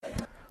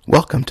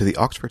Welcome to the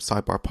Oxford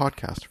Sidebar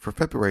podcast for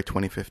February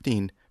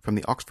 2015 from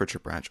the Oxfordshire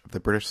branch of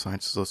the British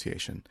Science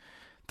Association.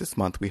 This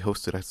month we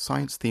hosted a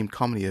science-themed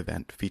comedy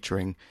event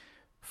featuring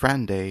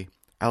Fran Day,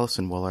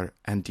 Alison Wooler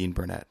and Dean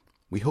Burnett.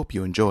 We hope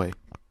you enjoy.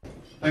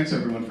 Thanks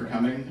everyone for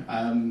coming.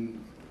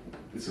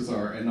 This is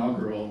our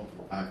inaugural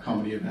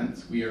comedy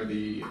event. We are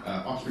the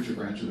Oxfordshire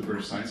branch of the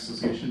British Science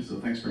Association, so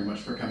thanks very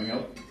much for coming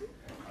out.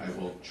 I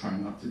will try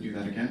not to do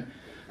that again.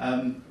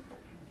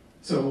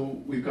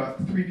 So we've got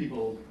three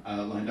people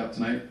lined up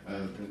tonight.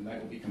 The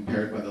night will be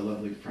compared by the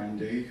lovely Fran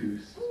Day,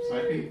 who's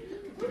beside me.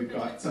 We've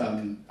got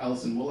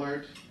Alison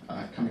Woolard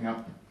coming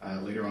up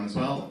later on as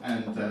well,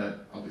 and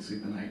obviously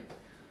the night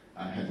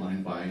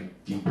headlined by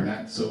Dean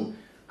Burnett. So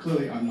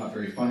clearly I'm not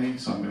very funny,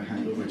 so I'm going to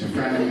hand over to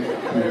Fran, who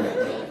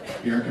will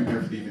be our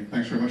compare for the evening.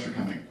 Thanks very much for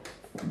coming.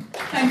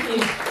 Thank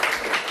you.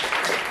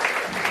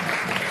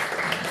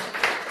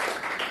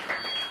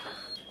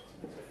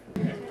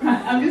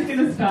 I'm just going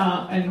to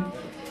start and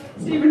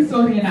Stephen's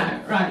sorting it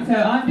out. Right, so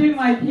I'm doing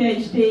my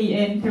PhD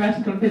in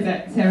theoretical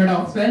physics here at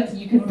Oxford.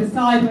 You can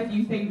decide whether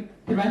you think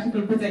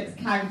theoretical physics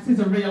counts as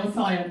a real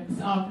science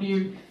after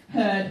you've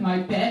heard my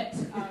bit.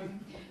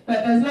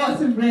 But there's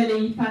lots of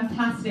really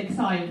fantastic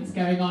science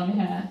going on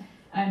here.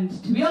 And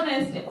to be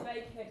honest, it's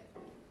making...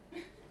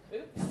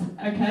 Oops,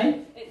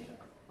 okay.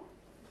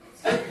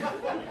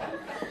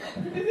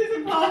 This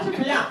isn't part of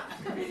the act.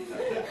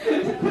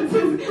 This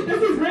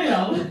is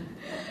real.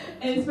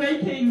 It's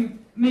making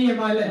me and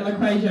my little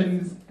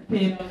equations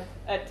feel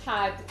a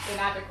tad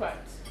inadequate.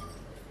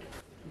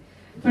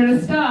 For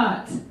a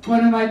start,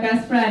 one of my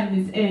best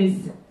friends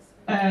is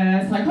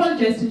a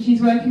psychologist and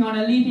she's working on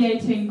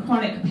alleviating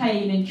chronic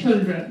pain in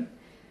children.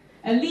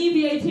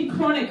 Alleviating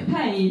chronic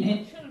pain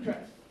in children.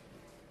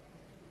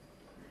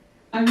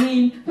 I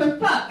mean, for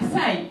fuck's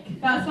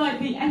sake, that's like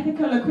the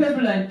ethical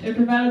equivalent of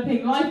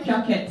developing life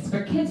jackets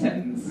for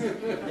kittens.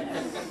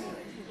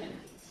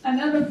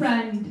 Another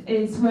friend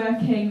is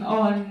working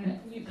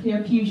on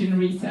nuclear fusion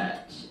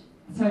research.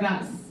 So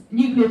that's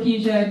nuclear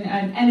fusion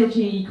and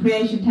energy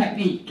creation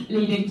technique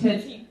leading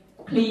to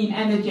clean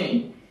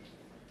energy.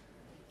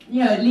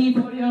 Leave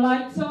all your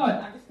lights on.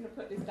 I'm just going to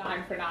put this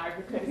down for now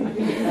because I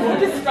think it's more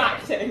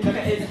distracting than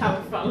it is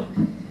helpful.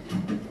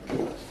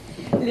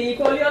 Leave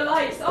all your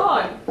lights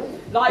on.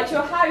 Light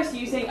your house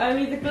using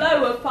only the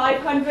glow of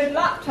 500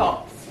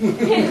 laptops.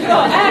 Hit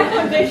your air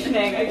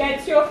conditioning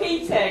against your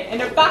heating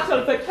in a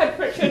battle for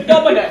temperature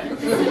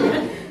dominance.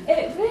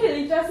 It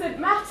really doesn't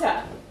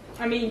matter.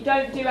 I mean,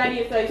 don't do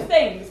any of those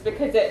things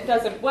because it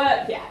doesn't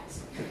work yet.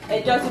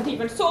 It doesn't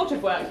even sort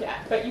of work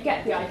yet, but you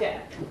get the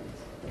idea.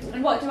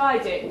 And what do?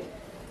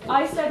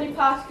 I study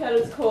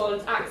particles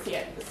called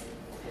axioms.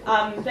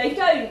 They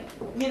don't,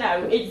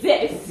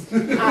 exist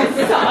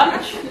as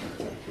such,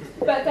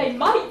 but they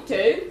might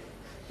do.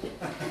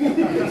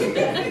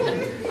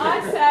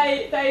 I'd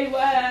say they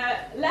were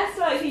less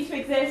likely to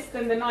exist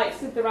than the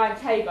Knights of the Round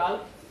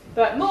Table,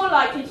 but more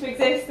likely to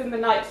exist than the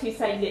Knights who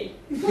say ni.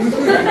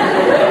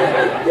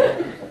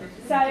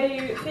 So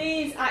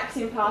these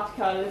axiom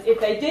particles,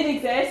 if they did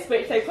exist,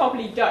 which they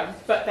probably don't,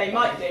 but they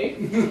might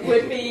do,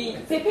 would be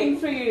zipping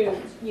through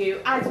you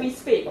as we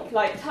speak,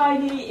 like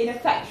tiny,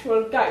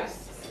 ineffectual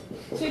ghosts.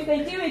 So if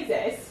they do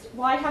exist,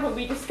 why haven't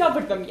we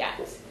discovered them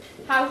yet?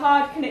 How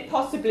hard can it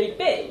possibly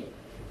be?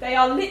 They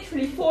are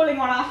literally falling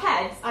on our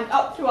heads and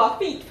up through our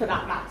feet, for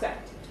that matter.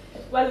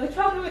 Well, the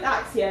trouble with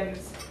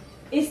axioms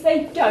is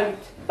they don't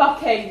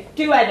fucking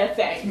do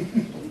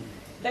anything.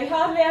 They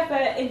hardly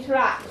ever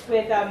interact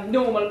with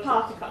normal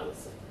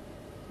particles.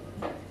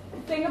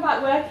 The thing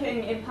about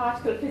working in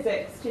particle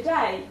physics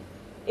today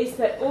is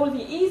that all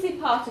the easy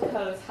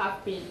particles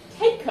have been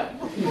taken.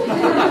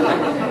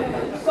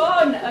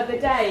 Gone are the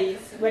days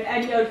when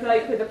any old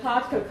bloke with a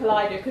particle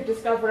collider could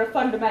discover a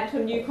fundamental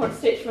new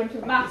constituent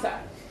of matter.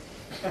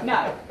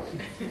 No.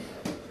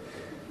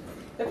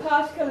 The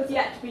particles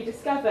yet to be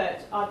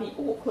discovered are the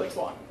awkward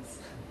ones.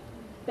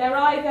 They're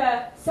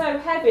either so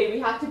heavy we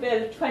have to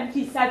build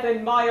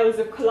 27 miles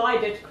of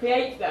collider to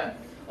create them,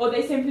 or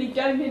they simply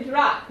don't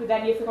interact with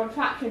any of the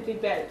contraptions we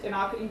built in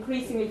our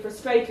increasingly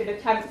frustrated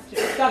attempts to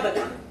discover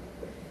them.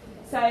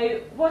 So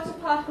what have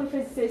particle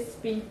physicists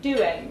been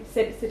doing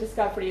since the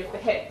discovery of the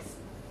Higgs?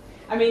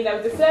 I mean, there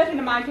was a certain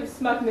amount of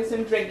smugness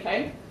and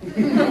drinking,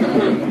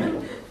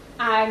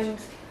 and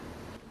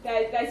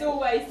there's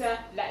always a,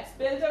 let's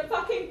build a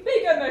fucking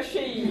bigger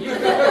machine.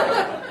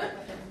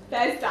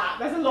 There's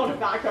a lot of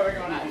that going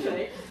on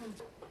actually.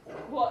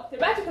 What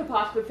theoretical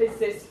particle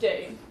physicists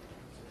do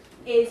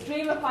is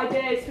dream up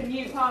ideas for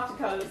new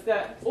particles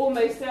that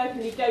almost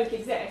certainly don't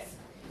exist,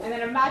 and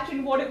then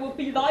imagine what it would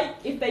be like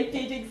if they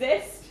did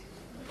exist.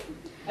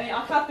 I mean,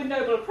 I've had the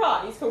Nobel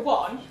Prize for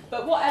one,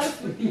 but what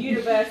else would the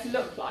universe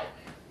look like?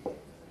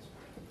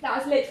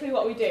 That's literally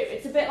what we do.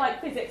 It's a bit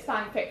like physics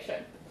fan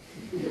fiction.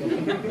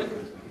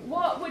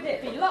 What would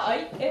it be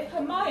like if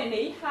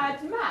Hermione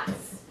had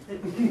maths?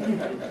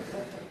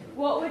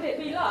 What would it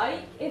be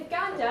like if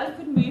Gandalf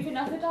could move in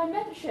other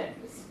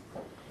dimensions?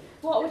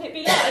 What would it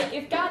be like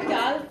if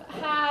Gandalf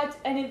had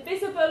an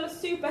invisible,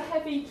 super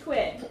heavy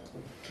twin?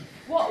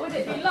 what would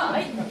it be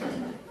like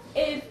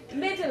if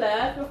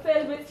Middle-earth were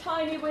filled with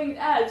tiny winged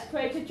elves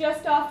created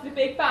just after the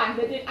Big Bang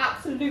that did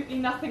absolutely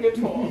nothing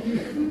at all?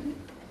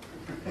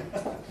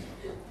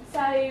 So,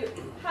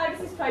 how does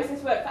this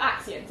process work for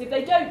axions? If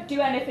they don't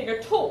do anything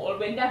at all,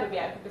 we'll never be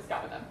able to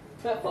discover them.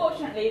 But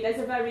fortunately, there's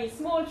a very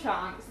small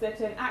chance that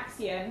an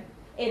axion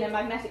in a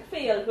magnetic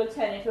field will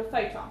turn into a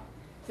photon.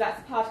 So that's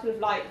a particle of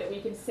light that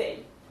we can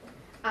see.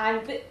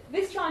 And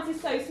this chance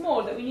is so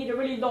small that we need a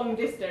really long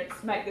distance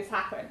to make this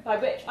happen, by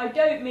which I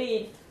don't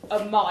mean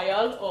a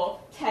mile or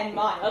 10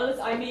 miles,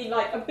 I mean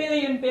like a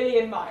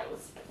billion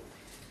miles.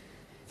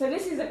 So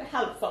this isn't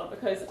helpful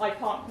because I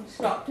can't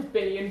construct a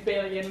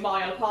billion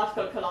mile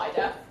particle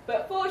collider,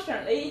 but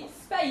fortunately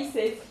space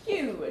is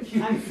huge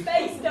and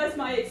space does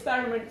my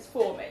experiments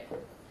for me.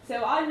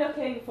 So I'm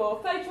looking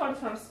for photons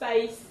from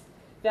space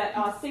that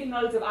are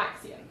signals of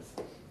axions.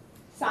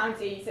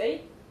 Sounds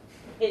easy.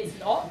 It's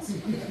not.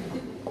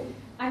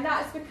 And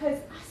that's because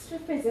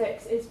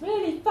astrophysics is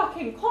really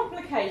fucking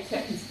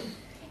complicated.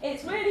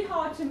 It's really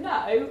hard to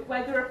know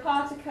whether a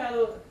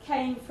particle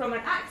came from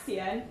an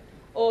axion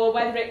or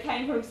whether it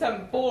came from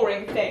some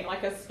boring thing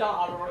like a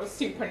star or a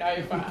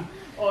supernova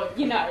or,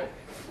 you know,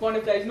 one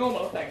of those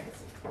normal things.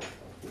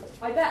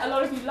 I bet a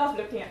lot of you love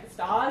looking at the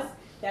stars.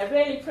 They're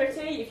really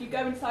pretty. If you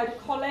go inside a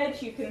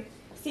college, you can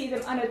see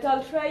them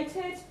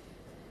unadulterated.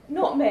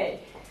 Not me.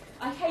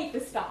 I hate the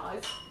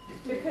stars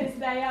because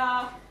they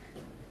are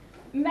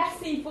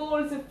messy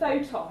balls of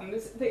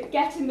photons that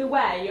get in the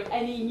way of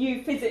any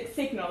new physics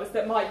signals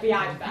that might be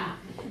out there.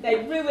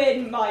 They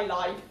ruin my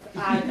life,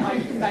 and I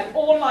spend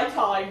all my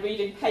time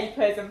reading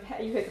papers about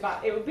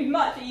it. It would be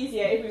much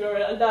easier if we were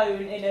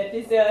alone in a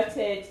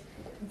deserted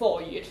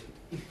void.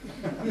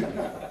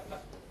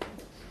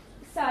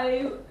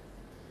 So,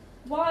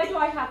 why do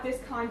I have this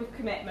kind of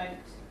commitment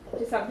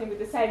to something with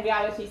the same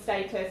reality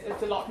status as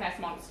the Loch Ness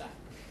Monster?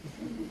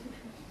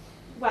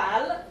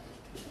 Well,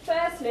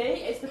 firstly,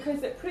 it's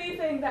because that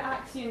proving that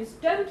axions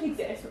don't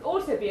exist would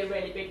also be a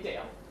really big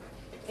deal.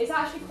 It's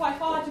actually quite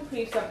hard to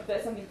prove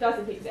that something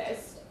doesn't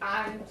exist,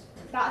 and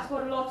that's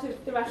what a lot of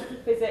theoretical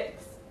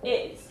physics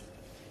is.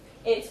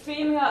 It's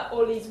dreaming up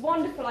all these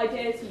wonderful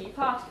ideas for new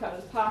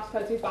particles,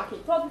 particles with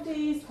wacky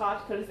properties,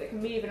 particles that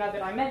can move in other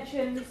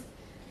dimensions,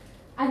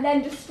 and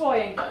then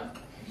destroying them.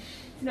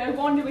 No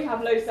wonder we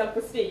have low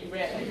self-esteem,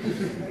 really.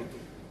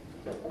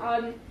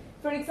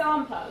 For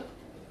example,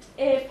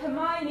 if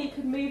Hermione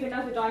could move in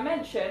other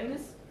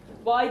dimensions,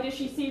 why does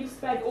she seem to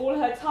spend all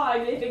her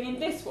time living in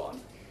this one?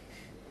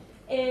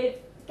 If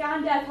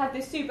Gandalf had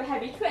this super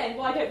heavy twin,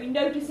 why don't we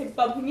notice him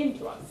bumping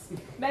into us?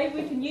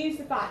 Maybe we can use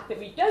the fact that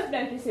we don't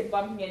notice him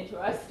bumping into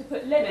us to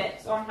put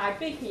limits on how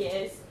big he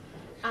is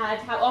and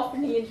how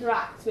often he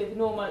interacts with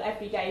normal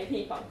everyday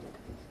people.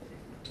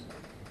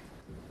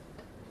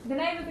 The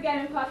name of the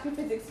game in particle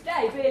physics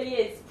today really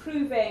is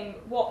proving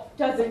what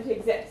doesn't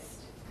exist.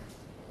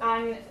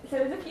 And so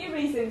there's a few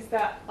reasons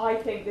that I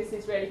think this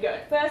is really good.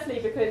 Firstly,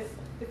 because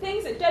the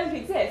things that don't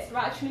exist are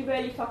actually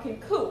really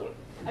fucking cool.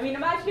 I mean,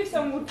 imagine if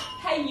someone would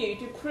pay you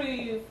to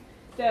prove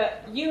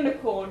that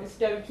unicorns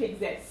don't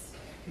exist.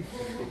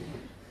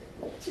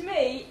 To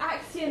me,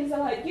 axions are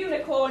like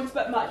unicorns,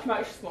 but much,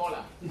 much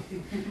smaller.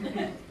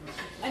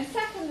 And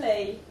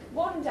secondly,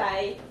 one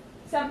day,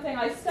 something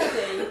I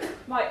study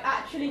might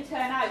actually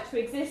turn out to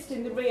exist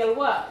in the real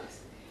world.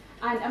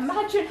 And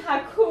imagine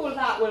how cool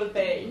that will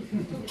be.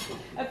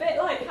 A bit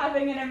like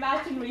having an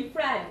imaginary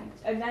friend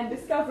and then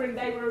discovering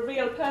they were a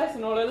real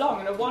person all along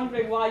and are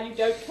wondering why you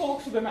don't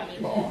talk to them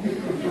anymore.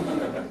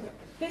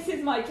 This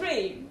is my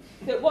dream,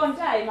 that one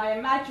day my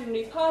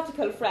imaginary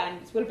particle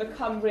friends will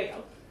become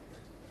real.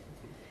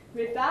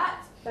 With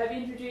that, let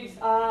me introduce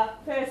our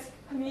first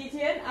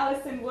comedian,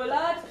 Alison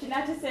Woolard,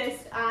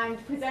 geneticist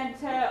and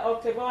presenter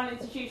of the Royal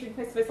Institution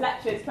Christmas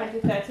Lectures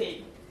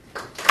 2013.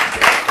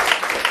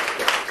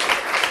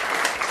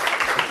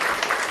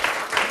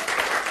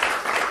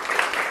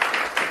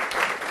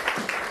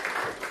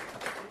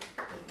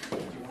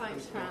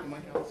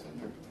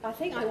 I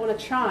think I want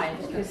to try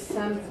because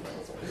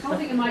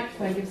holding a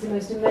microphone gives the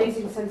most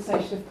amazing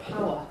sensation of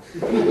power,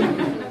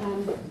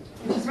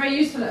 which is very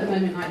useful at a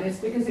moment like this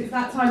because it's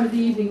that time of the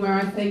evening where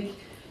I think,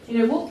 you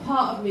know, what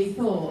part of me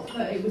thought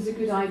that it was a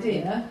good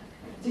idea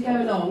to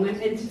go along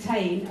and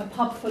entertain a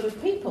pub full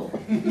of people.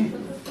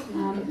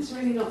 It's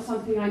really not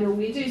something I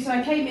normally do. So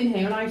I came in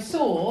here and I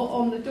saw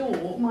on the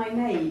door my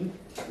name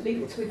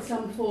linked with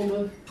some form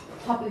of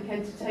public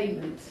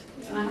entertainment.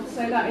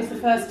 So that is the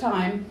first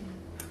time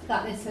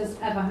that this has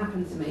ever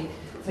happened to me.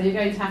 So you're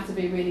going to have to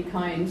be really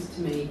kind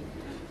to me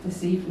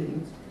this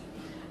evening.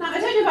 Now, I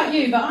don't know about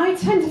you, but I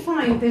tend to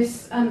find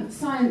this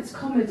science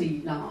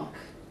comedy lark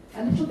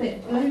a little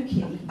bit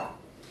blokey.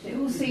 It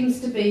all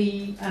seems to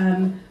be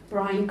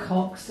Brian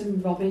Cox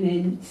and Robin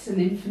Ince and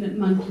Infinite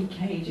Monkey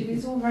Cage. It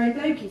is all very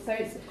blokey, so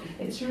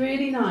it's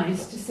really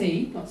nice to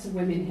see lots of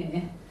women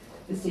here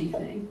this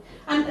evening.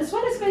 And as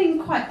well as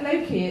being quite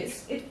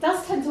blokey, it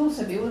does tend to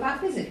also be all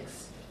about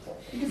physics.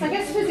 Because I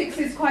guess physics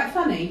is quite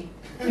funny.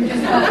 We've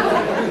just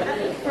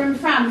heard, from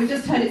Fran, we've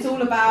just heard it's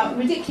all about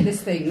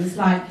ridiculous things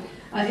like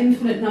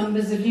infinite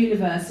numbers of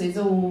universes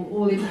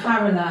all in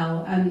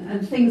parallel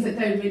and things that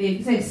don't really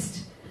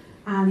exist,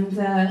 and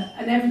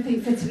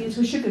everything fitting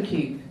into a sugar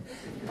cube.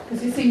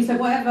 Because it seems that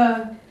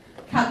whatever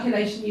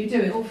calculation you do,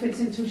 it all fits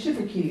into a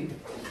sugar cube.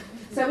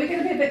 So we're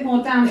going to be a bit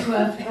more down to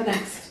earth for the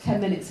next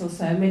 10 minutes or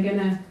so, and we're going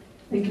to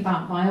think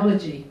about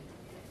biology.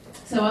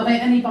 So are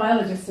there any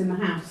biologists in the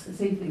house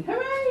this evening?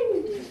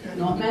 Hooray!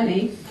 Not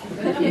many,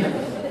 but a few.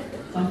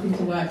 Something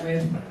to work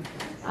with.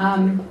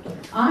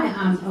 I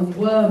am a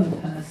worm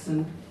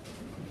person.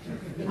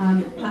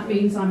 That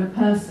means I'm a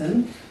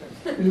person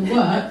who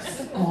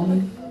works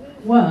on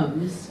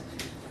worms.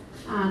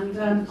 And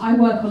I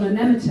work on a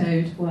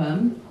nematode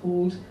worm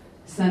called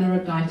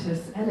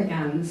Cenorhabditis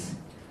elegans,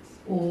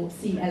 or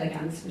C.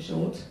 elegans for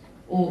short,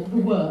 or the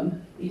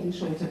worm, even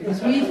shorter,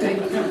 because we think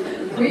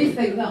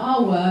that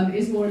our worm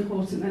is more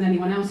important than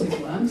anyone else's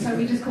worm, so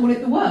we just call it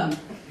the worm,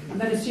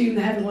 and then assume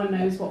that everyone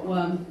knows what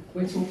worm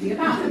we're talking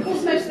about. And of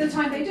course, most of the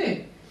time they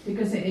do,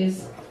 because it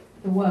is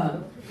the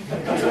worm.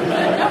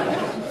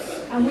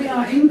 And we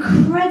are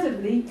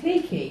incredibly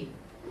cliquey.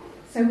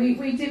 So we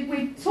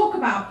talk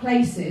about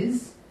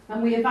places,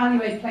 and we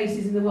evaluate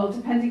places in the world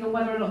depending on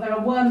whether or not there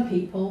are worm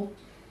people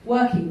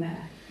working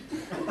there.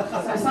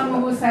 So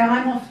someone will say,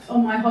 I'm off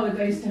on my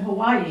holidays to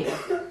Hawaii.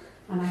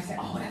 And I say,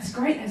 oh, that's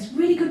great, there's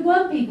really good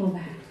worm people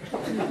there.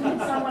 And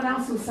someone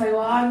else will say,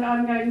 well,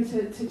 I'm going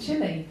to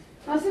Chile.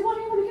 And I say, what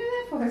do you want to go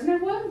there for? There's no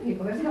worm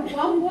people. There's not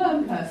one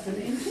worm person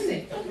in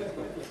Chile.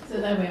 So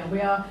there we are.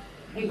 We are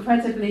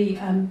incredibly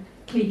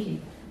cliquey.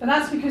 But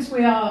that's because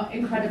we are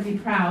incredibly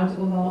proud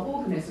of our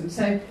organisms.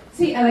 So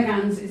C.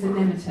 elegans is a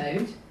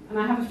nematode. And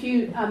I have a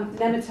few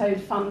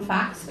nematode fun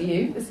facts for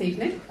you this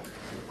evening.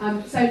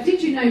 So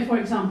did you know, for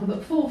example,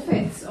 that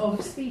 4/5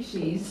 of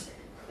species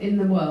in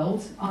the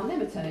world are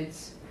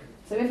nematodes?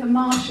 So if a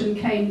Martian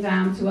came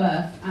down to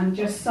Earth and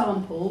just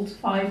sampled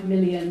 5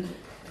 million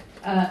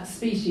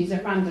species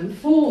at random,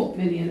 4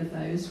 million of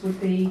those would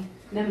be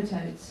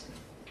nematodes.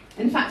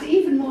 In fact,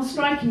 even more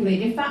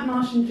strikingly, if that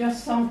Martian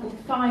just sampled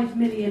 5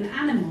 million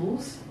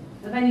animals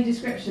of any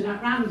description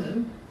at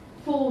random,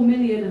 4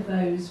 million of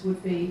those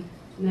would be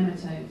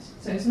nematodes.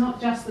 So it's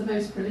not just the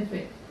most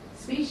prolific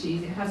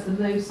species, it's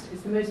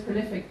the most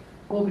prolific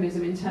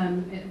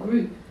organism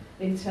group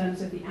in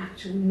terms of the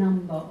actual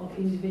number of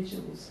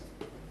individuals.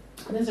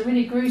 And there's a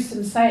really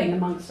gruesome saying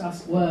amongst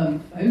us worm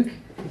folk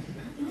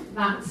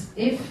that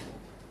if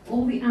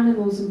all the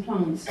animals and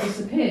plants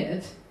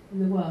disappeared in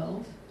the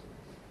world,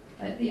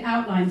 the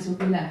outlines will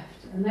be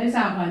left, and those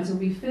outlines will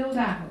be filled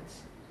out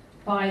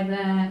by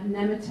their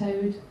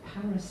nematode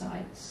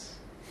parasites.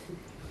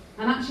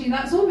 And actually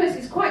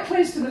it's quite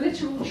close to the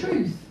literal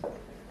truth.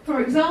 For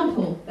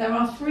example, there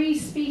are 3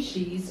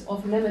 species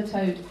of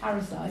nematode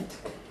parasite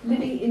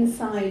living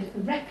inside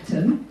the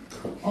rectum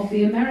of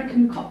the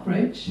American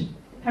cockroach,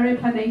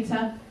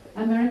 Periplaneta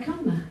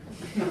americana.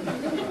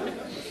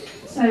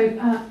 So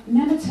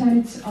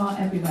nematodes are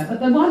everywhere, but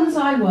the ones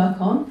I work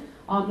on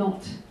are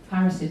not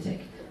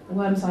parasitic. The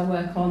worms I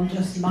work on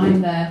just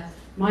mind their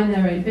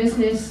own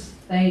business.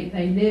 They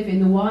live in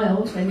the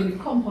wild, they live in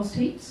compost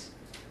heaps.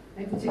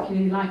 They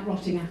particularly like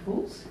rotting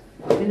apples.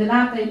 In the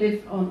lab, they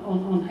live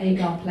on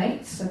agar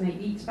plates, and they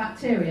eat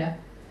bacteria,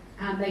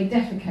 and they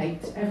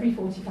defecate every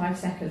 45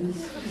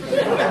 seconds.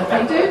 That's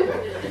what they do.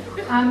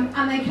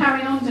 And they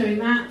carry on doing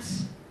that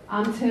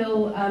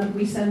until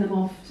we send them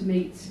off to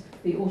meet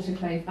the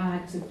autoclave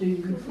bags of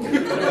doom. And,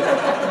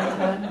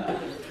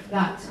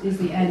 that is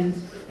the end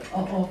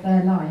of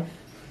their life.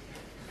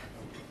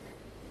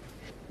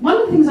 One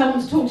of the things I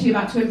want to talk to you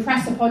about to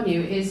impress upon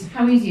you is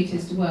how easy it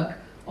is to work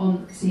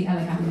on C.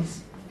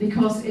 elegans,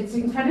 because it's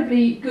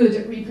incredibly good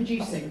at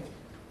reproducing.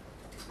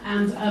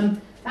 And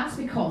that's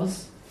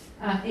because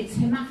it's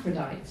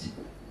hermaphrodite.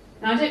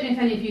 Now, I don't know if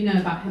any of you know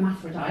about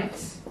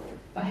hermaphrodites,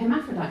 but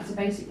hermaphrodites are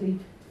basically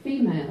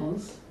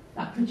females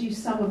that produce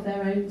some of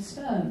their own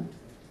sperm.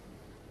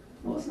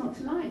 What's not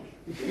to like?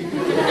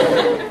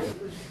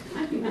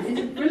 I think that is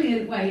a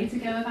brilliant way to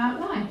go about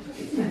life,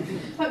 isn't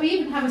it? But we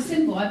even have a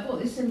symbol. I bought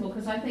this symbol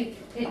because I think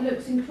it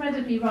looks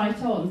incredibly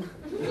right on.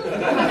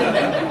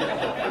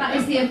 That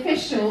is the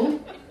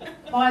official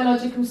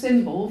biological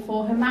symbol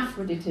for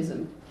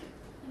hermaphroditism.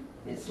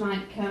 It's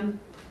like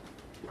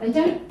they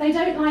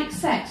don't like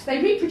sex. They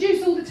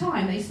reproduce all the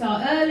time. They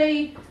start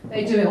early.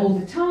 They do it all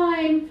the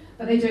time,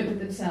 but they do it with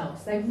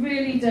themselves. They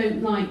really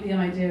don't like the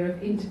idea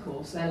of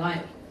intercourse. They're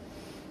like,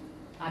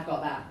 I've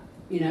got that.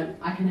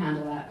 I can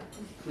handle that.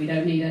 We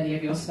don't need any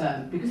of your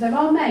sperm. Because there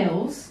are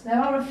males. There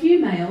are a few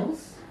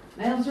males.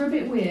 Males are a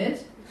bit weird.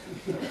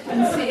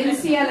 And in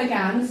C.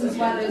 elegans, as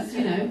well as,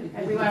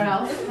 everywhere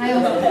else.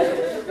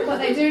 But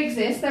they do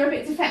exist. They're a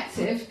bit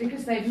defective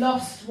because they've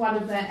lost one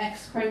of their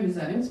X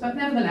chromosomes. But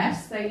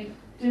nevertheless, they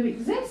do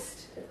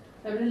exist.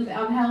 They're a little bit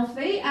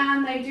unhealthy.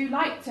 And they do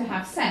like to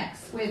have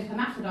sex with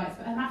hermaphrodites.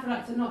 But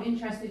hermaphrodites are not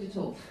interested at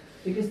all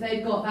because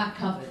they've got that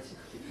covered.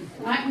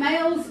 Right?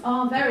 Males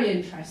are very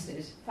interested.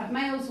 In fact,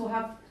 males will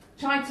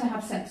try to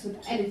have sex with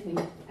anything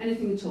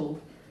at all.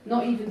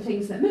 not even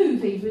things that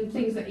move, even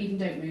things that even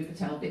don't move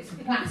at all, bits of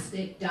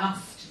plastic,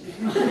 dust,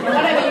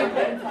 whatever you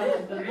put in front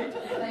of them,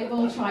 they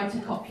will try to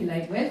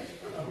copulate with.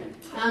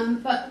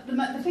 But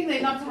the thing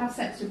they love to have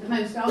sex with the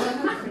most are the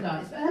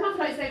hermaphrodites. But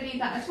hermaphrodites don't need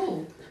that at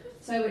all.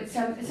 So it's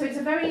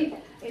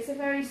a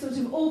very sort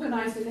of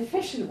organised and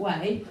efficient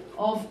way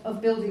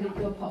of building up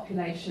your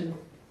population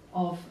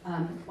of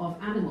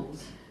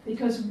animals.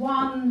 Because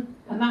one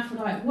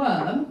hermaphrodite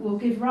worm will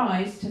give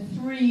rise to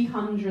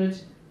 300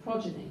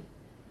 progeny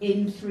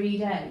in 3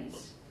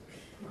 days.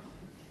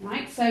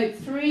 Right? So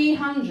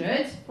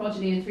 300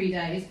 progeny in 3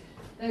 days,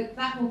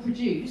 that will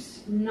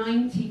produce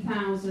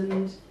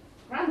 90,000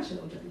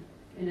 grandchildren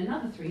in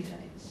another 3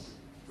 days.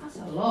 That's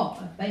a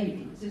lot of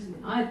babies, isn't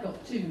it? I've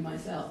got 2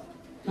 myself.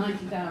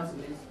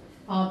 90,000 is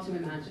hard to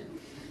imagine.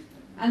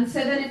 And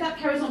so then if that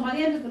carries on by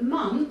the end of the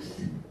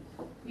month,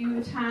 you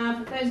would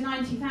have those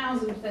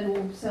 90,000 then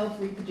all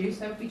self-reproduce.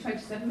 There would be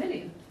 27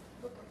 million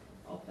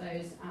of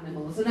those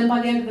animals. And then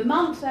by the end of the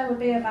month, there would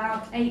be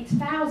about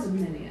 8,000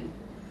 million.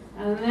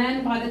 And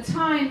then by the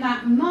time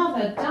that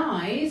mother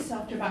dies,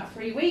 after about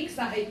 3 weeks,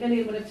 that 8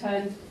 billion would have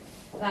turned,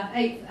 that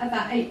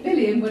 8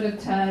 billion would have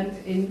turned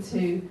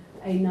into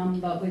a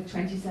number with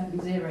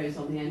 27 zeros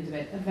on the end of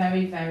it. A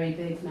very, very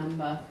big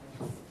number.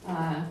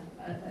 A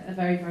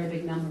very, very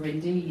big number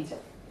indeed.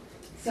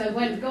 So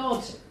when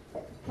God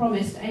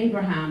promised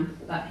Abraham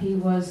that he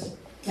was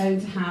going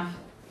to have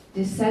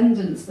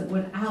descendants that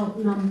would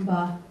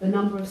outnumber the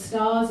number of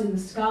stars in the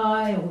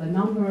sky or the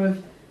number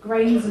of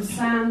grains of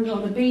sand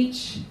on the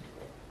beach,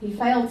 he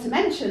failed to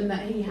mention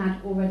that he had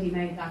already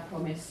made that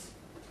promise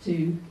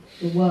to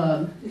the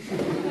worm,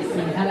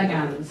 the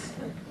elegans.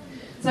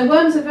 So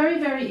worms are very,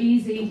 very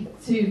easy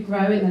to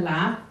grow in the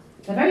lab.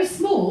 They're very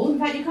small, in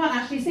fact you can't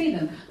actually see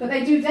them, but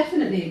they do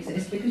definitely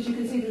exist because you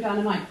can see them down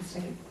a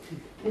microscope.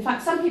 In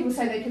fact, some people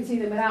say they can see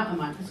them without a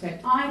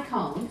microscope. I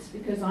can't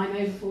because I'm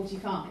over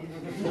 45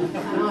 and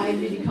I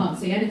really can't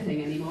see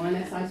anything anymore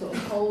unless I sort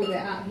of hold it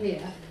out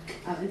here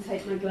and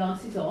take my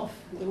glasses off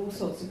and do all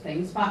sorts of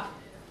things. But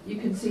you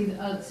can see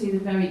them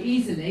very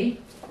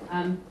easily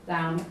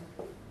down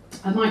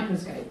a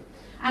microscope.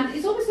 And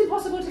it's almost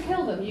impossible to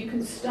kill them. You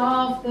can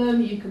starve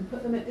them, you can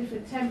put them at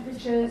different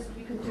temperatures,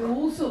 you can do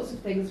all sorts of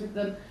things with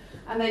them,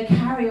 and they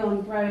carry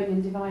on growing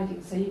and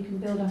dividing, so you can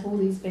build up all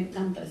these big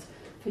numbers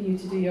for you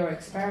to do your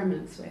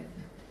experiments with,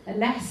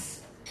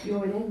 unless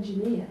you're an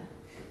engineer.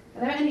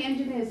 Are there any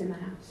engineers in the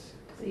house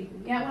this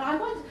evening? Yeah,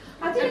 well,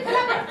 I did a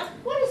collaboration.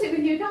 What is it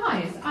with you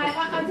guys?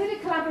 I did a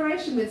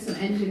collaboration with some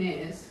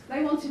engineers.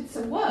 They wanted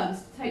some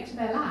worms to take to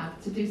their lab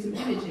to do some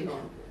imaging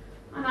on.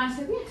 And I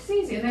said, yes,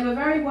 easy. And they were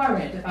very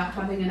worried about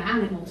having an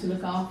animal to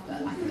look after,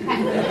 like a pet.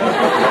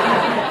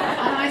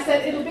 And I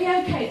said, it'll be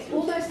okay. It's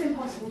almost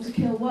impossible to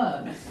kill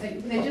worms.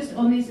 They're just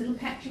on these little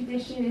petri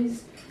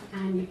dishes,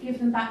 and you give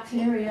them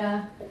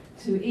bacteria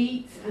to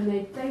eat, and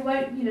they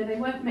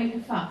won't make a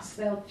fuss.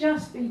 They'll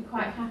just be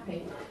quite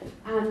happy.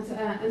 And so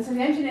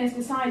the engineers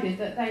decided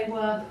that they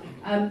were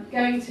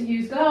going to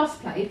use glass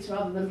plates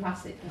rather than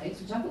plastic plates,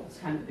 which I thought was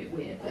kind of a bit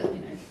weird, but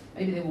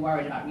maybe they were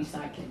worried about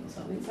recycling or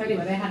something. So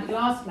anyway, they had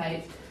glass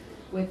plates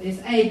with this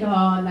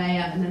agar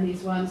layer and then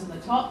these worms on the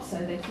top, so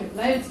they took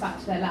loads back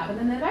to their lab. And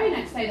then the very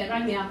next day they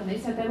rang me up and they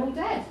said they're all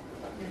dead.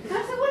 And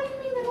I said, what do you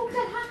mean they're all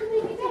dead? How can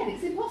they be dead?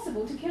 It's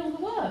impossible to kill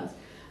the worms.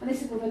 And they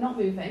said, well, they're not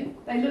moving.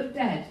 They look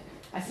dead.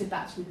 I said,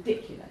 that's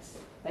ridiculous.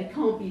 They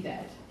can't be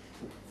dead.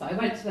 So I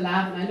went to the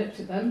lab and I looked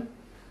at them,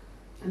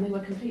 and they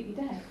were completely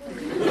dead.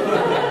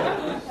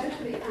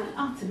 Totally and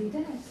utterly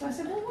dead. So I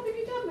said, well, what have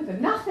you done with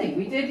them? Nothing.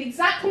 We did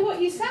exactly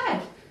what you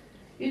said.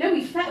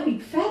 We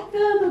fed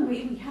them, and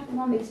we had them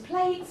on these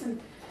plates,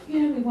 and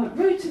we weren't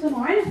rude to them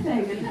or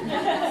anything,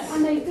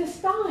 and they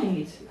just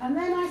died. And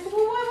then I said,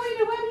 well, where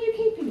were you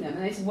keeping them?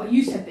 And they said, well,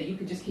 you said that you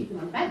could just keep them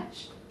on a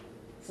bench.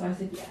 So I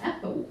said, yeah,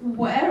 but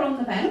where on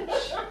the bench?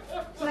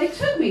 So they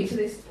took me to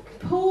this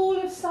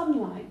pool of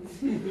sunlight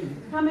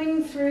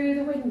coming through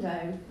the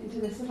window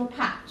into this little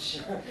patch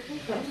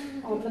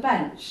on the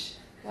bench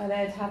where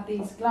they'd had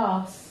these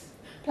glass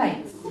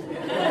plates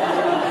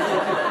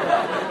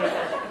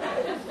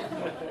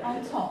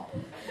on top.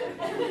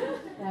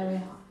 There we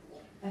are.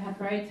 They had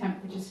very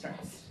temperature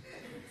stressed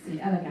C.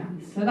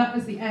 elegans. So that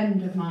was the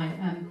end of my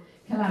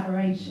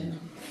collaboration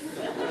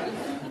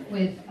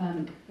with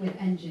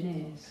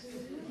engineers.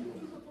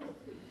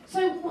 So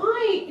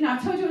why,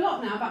 I've told you a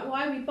lot now about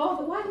why we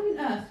bother, why on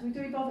earth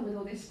do we bother with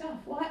all this stuff?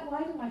 Why do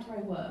I grow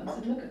worms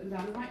and look at them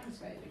down the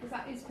microscope? Because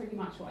that is pretty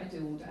much what I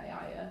do all day.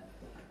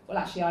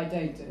 I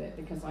don't do it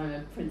because I'm a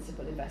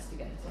principal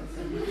investigator.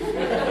 So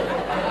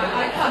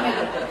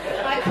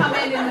I come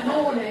in the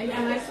morning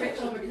and I switch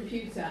on the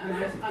computer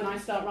and I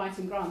start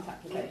writing grant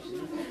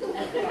applications.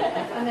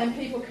 And then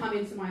people come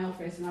into my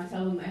office and I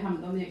tell them they haven't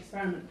done the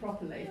experiment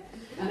properly.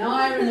 And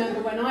I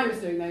remember when I was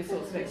doing those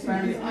sorts of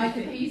experiments, I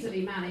could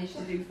easily manage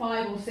to do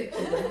 5 or 6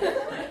 of them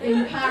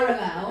in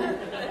parallel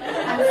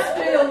and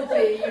still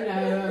be,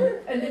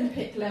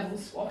 Olympic level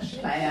squash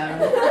player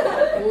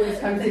and all these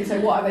kind of things. So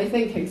what are they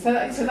thinking? So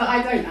that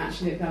I don't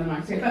actually have done the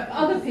microscope, but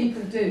other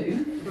people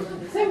do.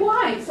 So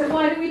why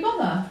do we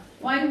bother?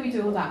 Why do we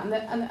do all that?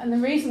 And the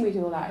reason we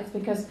do all that is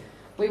because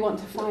we want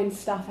to find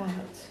stuff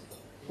out.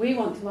 We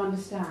want to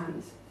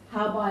understand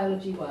how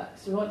biology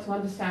works. We want to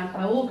understand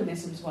how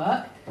organisms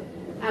work.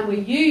 And we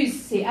use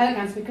C.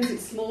 elegans because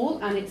it's small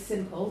and it's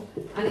simple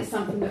and it's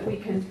something that we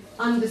can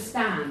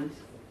understand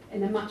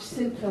in a much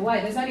simpler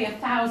way. There's only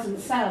 1,000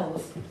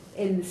 cells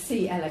in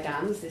C.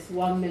 elegans, this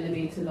 1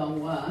 millimetre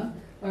long worm,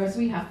 whereas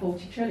we have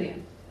 40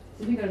 trillion.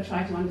 So if you're going to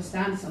try to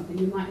understand something,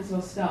 you might as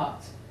well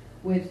start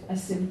with a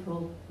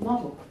simple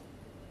model.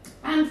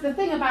 And the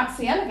thing about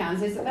C.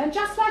 elegans is that they're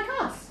just like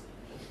us.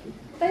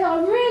 They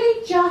are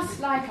really just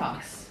like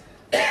us,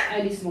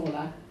 only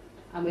smaller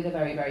and with a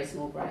very, very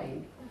small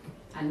brain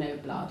and no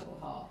blood or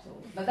heart.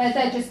 But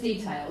they're just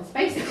details.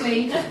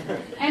 Basically,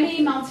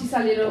 any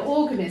multicellular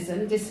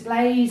organism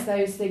displays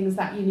those things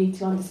that you need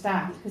to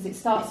understand because it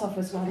starts off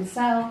as one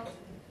cell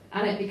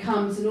and it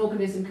becomes an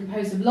organism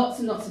composed of lots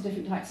and lots of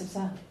different types of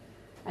cells.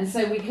 And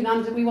so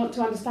we want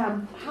to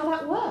understand how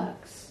that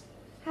works.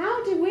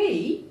 How do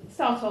we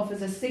start off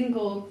as a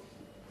single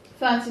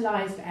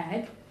fertilised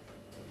egg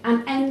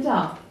and end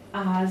up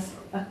as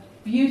a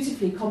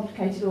beautifully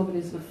complicated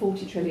organism of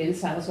 40 trillion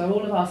cells where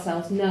all of our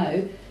cells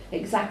know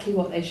exactly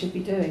what they should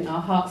be doing?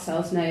 Our heart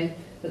cells know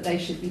that they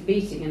should be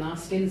beating, and our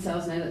skin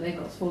cells know that they've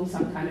got to form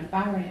some kind of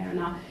barrier, and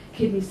our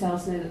kidney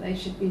cells know that they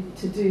should be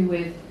to do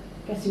with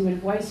getting rid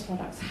of waste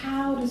products.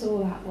 How does all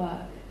that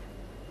work?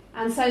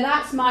 And so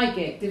that's my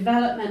gig,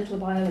 developmental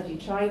biology,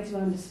 trying to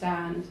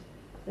understand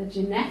the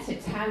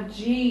genetics, how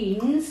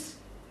genes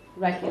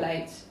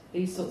regulate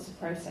these sorts of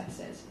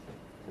processes.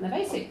 And the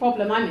basic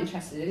problem I'm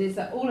interested in is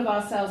that all of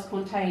our cells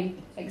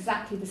contain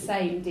exactly the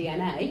same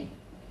DNA,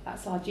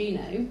 that's our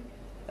genome,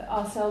 but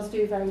our cells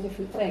do very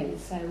different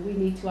things, so we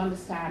need to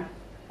understand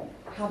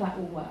how that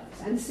all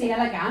works. And C.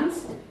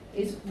 elegans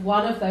is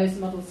one of those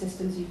model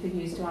systems you can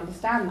use to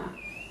understand that.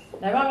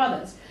 There are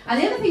others.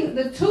 And the other thing,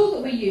 the tool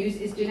that we use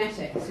is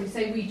genetics. We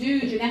say we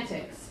do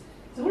genetics.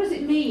 So what does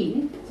it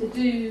mean to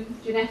do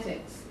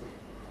genetics?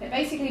 It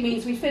basically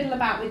means we fiddle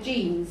about with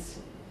genes.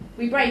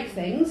 We break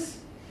things,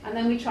 and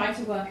then we try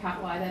to work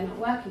out why they're not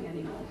working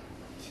anymore.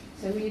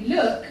 So we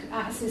look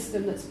at a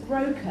system that's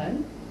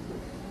broken,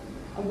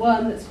 a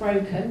worm that's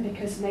broken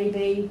because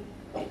maybe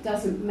it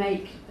doesn't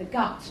make the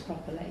gut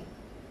properly.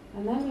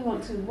 And then we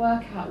want to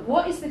work out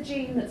what is the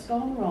gene that's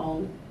gone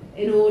wrong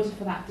in order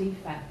for that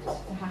defect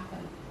to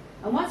happen.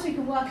 And once we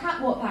can work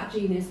out what that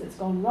gene is that's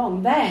gone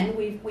wrong, then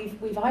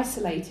we've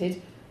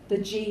isolated the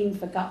gene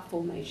for gut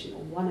formation,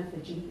 or one of the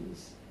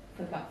genes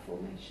for gut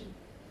formation.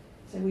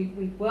 So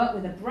we work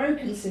with a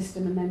broken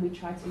system and then we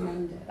try to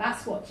mend it.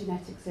 That's what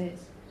genetics is.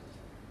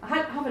 I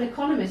have an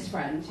economist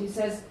friend who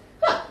says,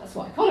 that's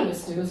what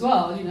economists do as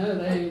well. You know,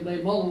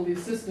 they model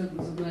these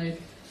systems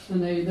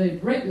and they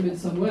break them in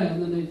some way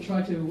and then they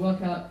try to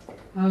work out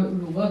how it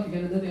will work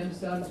again, and then they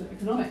understand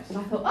economics. And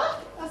I thought,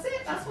 that's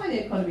it, that's why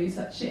the economy is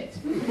such shit.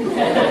 It's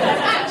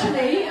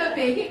actually a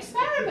big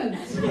experiment.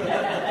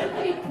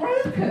 They've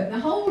broken the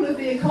whole of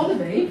the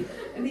economy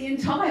and the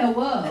entire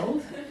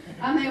world,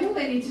 and all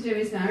they need to do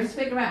is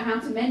figure out how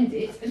to mend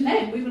it, and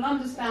then we will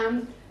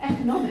understand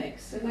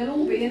economics, and we'll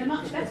all be in a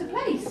much better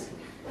place.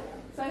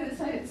 So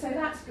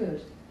that's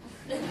good.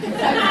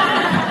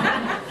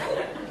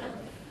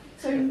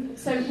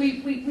 So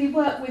we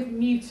work with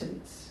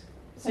mutants.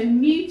 So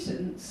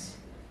mutants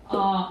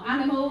are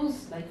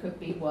animals, they could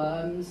be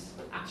worms.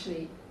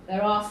 Actually,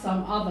 there are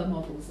some other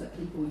models that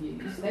people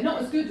use. They're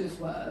not as good as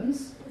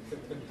worms,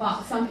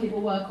 but some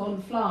people work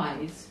on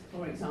flies,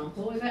 for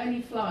example. Is there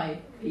any fly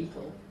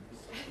people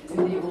in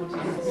the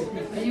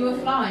audience? Are you a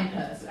fly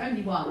person?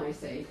 Only one, I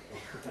see.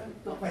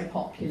 Not very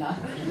popular.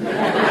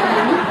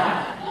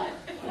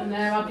 And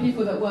there are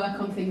people that work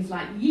on things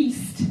like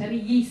yeast. Any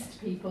yeast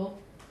people?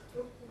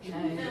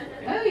 No.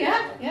 Oh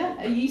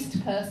yeah, a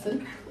yeast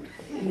person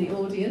in the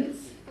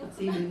audience. That's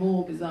even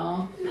more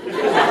bizarre.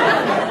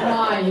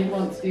 Why you'd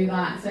want to do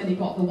that? It's only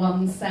got the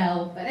one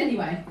cell. But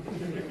anyway,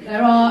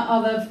 there are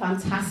other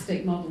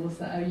fantastic models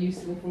that are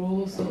useful for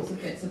all sorts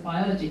of bits of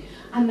biology.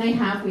 And we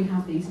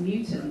have these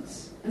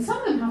mutants. And some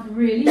of them have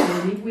really,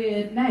 really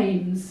weird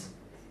names,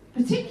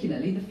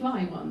 particularly the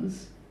fly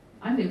ones.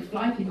 I think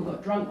fly people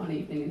got drunk one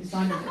evening and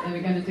decided that they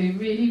were going to do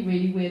really,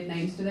 really weird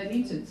names to their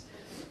mutants.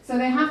 So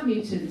they have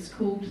mutants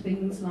called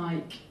things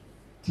like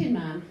Tin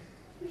Man,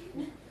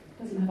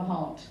 doesn't have a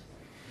heart,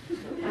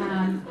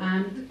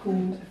 and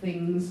called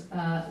things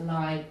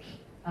like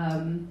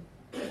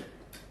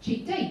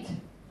Cheap Date,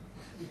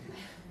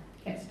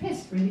 gets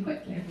pissed really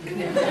quickly,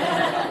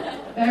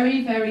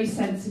 very, very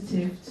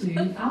sensitive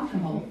to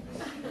alcohol.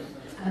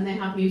 And they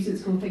have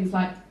mutants called things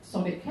like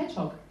Sonic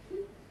Hedgehog.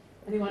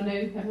 Anyone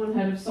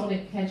heard of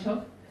Sonic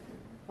Hedgehog?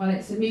 Well,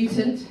 it's a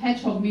mutant.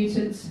 Hedgehog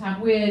mutants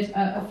have weird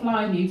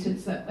fly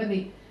mutants that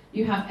when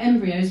you have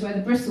embryos where the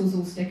bristles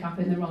all stick up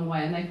in the wrong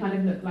way and they kind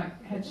of look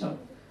like hedgehog.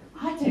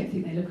 I don't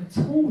think they look at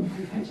all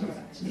like hedgehogs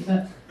actually,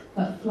 but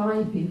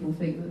fly people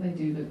think that they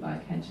do look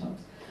like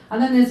hedgehogs.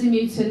 And then there's a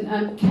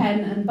mutant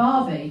Ken and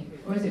Barbie,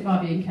 or is it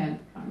Barbie and Ken?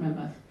 I can't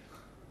remember.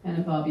 Ken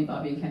and Barbie,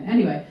 Barbie and Ken.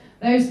 Anyway,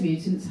 those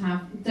mutants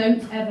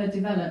don't ever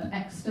develop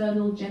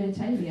external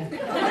genitalia.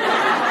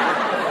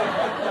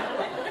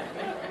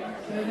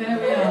 So there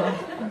we are.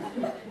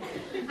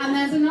 And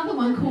there's another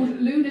one called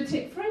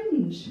lunatic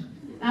fringe.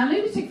 Now,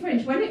 lunatic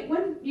fringe,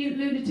 when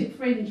lunatic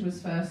fringe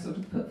was first sort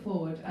of put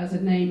forward as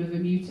a name of a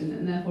mutant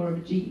and therefore of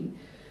a gene,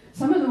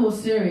 some of the more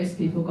serious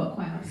people got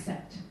quite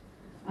upset.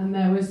 And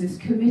there was this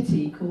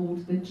committee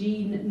called the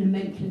Gene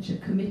Nomenclature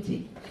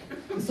Committee,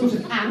 a sort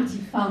of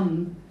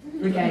anti-fun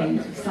brigade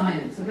of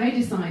science. And they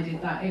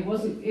decided that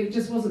it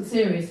just wasn't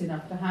serious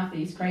enough to have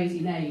these crazy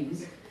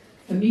names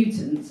for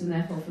mutants and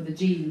therefore for the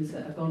genes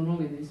that have gone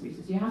wrong in these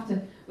mutants. We have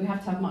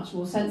to have much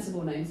more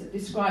sensible names that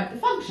describe the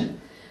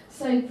function.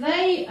 So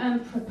they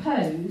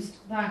proposed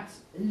that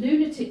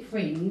lunatic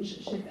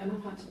fringe should, and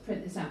I've had to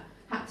print this out,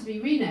 had to be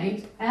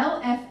renamed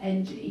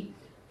LFNG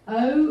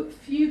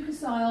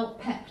O-fucosyl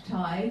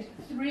peptide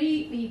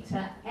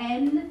 3-beta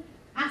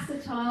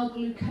N-acetyl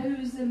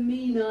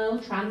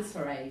glucosamine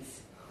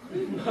transferase.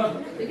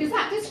 Because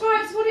that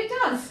describes what it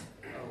does.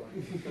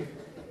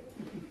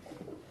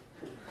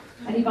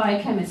 Any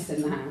biochemists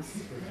in the house?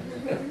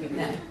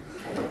 No.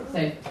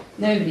 So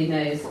nobody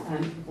knows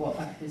what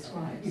that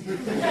describes.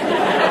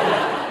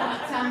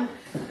 But,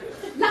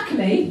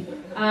 luckily,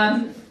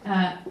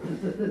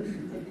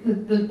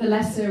 the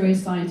less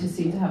serious scientists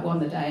seem to have won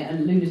the day,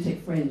 and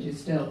lunatic fringe is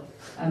still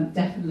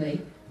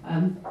definitely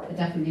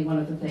one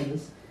of the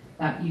things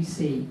that you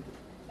see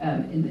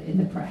in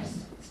the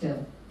press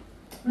still.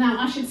 Now,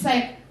 I should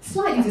say,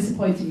 slightly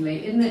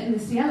disappointingly, in the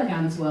C.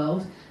 elegans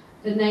world,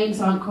 the names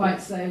aren't quite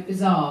so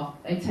bizarre.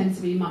 They tend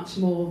to be much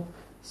more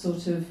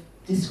sort of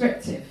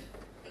descriptive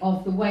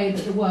of the way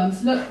that the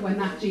worms look when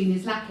that gene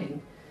is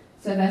lacking.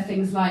 So they're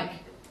things like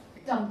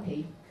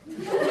dumpy,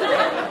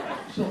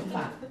 short and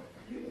fat,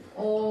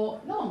 or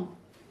long,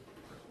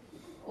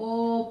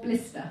 or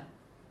blister.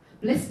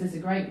 Blister's a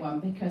great one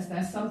because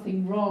there's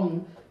something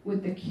wrong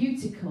with the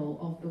cuticle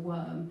of the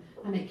worm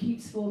and it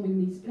keeps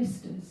forming these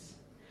blisters.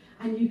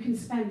 And you can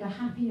spend a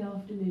happy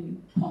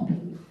afternoon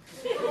popping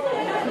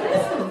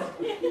blisters.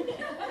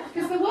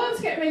 Because the worms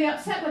get really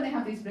upset when they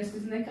have these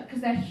blisters, and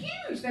because they're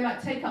huge, they like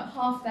take up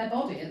half their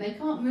body, and they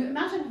can't move.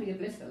 Imagine having a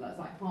blister that's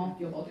like half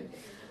your body,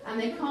 and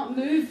they can't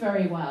move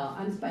very well.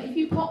 But if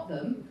you pop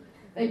them,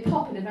 they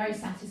pop in a very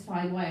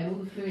satisfying way, and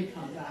all the fluid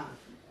comes out.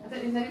 I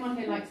don't know, is anyone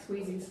here like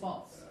squeezing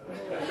spots?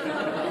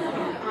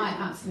 I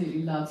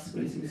absolutely love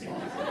squeezing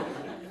spots.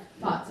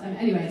 But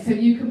anyway, so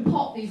you can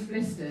pop these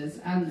blisters,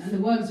 and the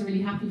worms are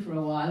really happy for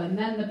a while, and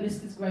then the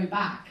blisters grow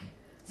back.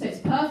 So it's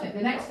perfect.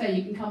 The next day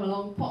you can come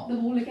along, pop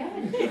them all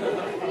again. Keep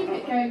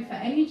it going for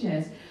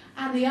ages.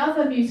 And the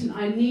other mutant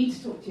I need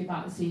to talk to you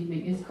about this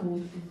evening is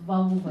called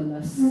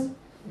Volvulus.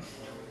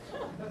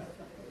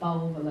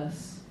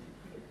 Volvulus.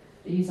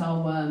 These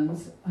are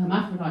worms,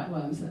 hermaphrodite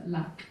worms that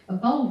lack a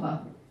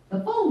vulva. The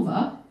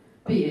vulva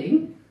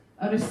being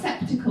a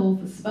receptacle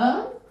for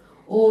sperm,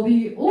 or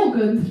the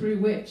organ through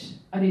which,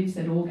 I nearly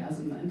said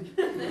orgasm then.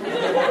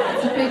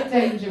 It's a big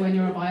danger when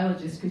you're a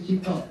biologist because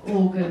you've got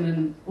organ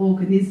and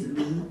organism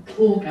and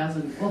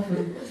orgasm,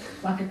 often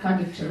like a kind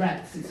of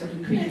Tourette's, it sort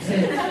of creeps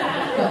in.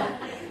 But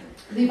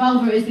the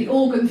vulva is the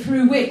organ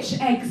through which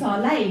eggs are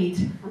laid,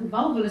 and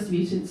vulvulus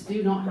mutants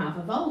do not have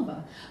a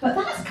vulva. But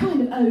that's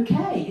kind of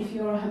okay if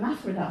you're a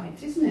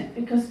hermaphrodite, isn't it?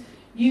 Because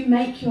you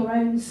make your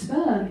own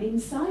sperm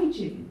inside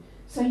you.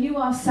 So you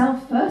are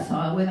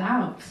self-fertile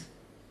without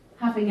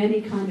having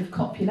any kind of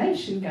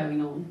copulation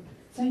going on.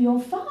 So you're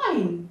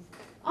fine,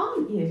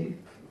 aren't you?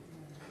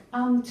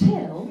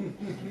 Until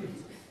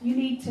you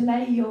need to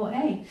lay your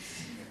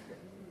eggs.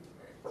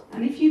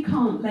 And if you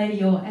can't lay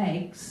your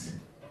eggs,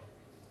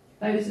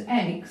 those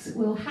eggs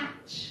will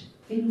hatch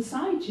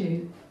inside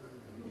you.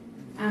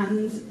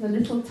 And the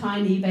little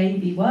tiny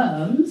baby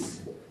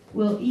worms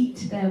will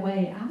eat their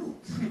way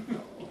out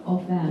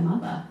of their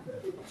mother.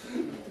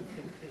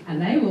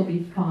 And they will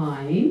be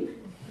fine,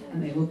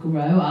 and they will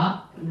grow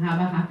up and have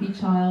a happy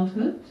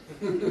childhood.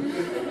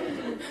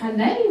 And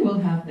they will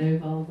have no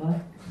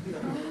vulva.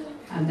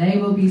 And they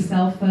will be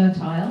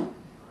self-fertile.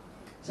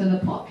 So the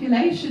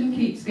population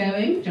keeps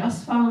going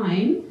just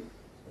fine.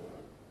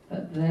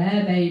 But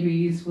their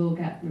babies will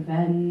get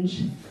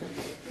revenge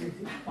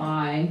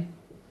by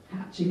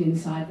hatching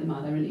inside the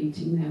mother and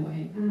eating their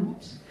way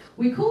out.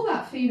 We call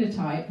that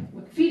phenotype.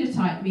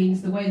 Phenotype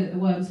means the way that the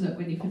worms look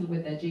when you fiddle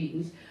with their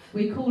genes.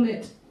 We call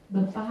it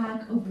the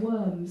bag of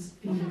worms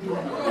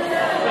phenotype.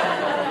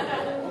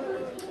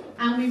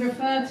 And we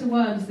refer to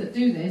worms that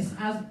do this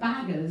as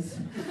baggers.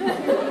 So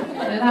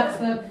that's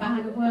the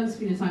bag of worms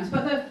phenotypes.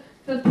 But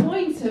the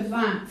point of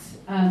that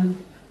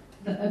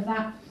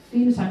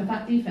phenotype, of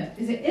that defect,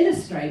 is it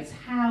illustrates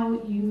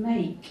how you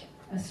make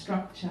a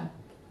structure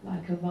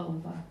like a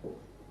vulva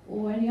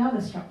or any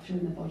other structure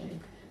in the body.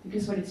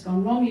 Because when it's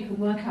gone wrong, you can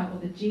work out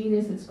what the gene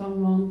is that's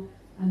gone wrong,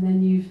 and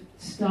then you've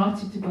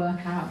started to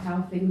work out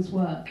how things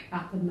work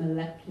at the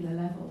molecular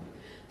level.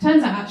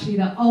 Turns out actually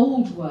that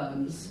old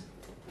worms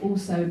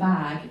also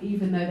bag,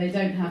 even though they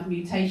don't have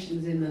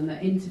mutations in them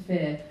that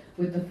interfere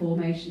with the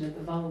formation of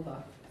the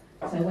vulva.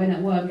 So when a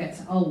worm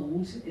gets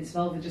old, its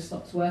vulva just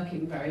stops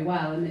working very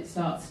well, and it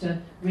starts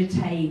to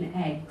retain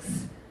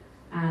eggs,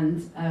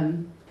 and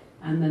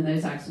then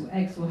those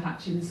eggs will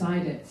hatch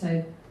inside it.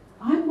 So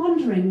I'm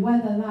wondering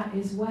whether that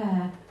is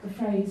where the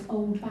phrase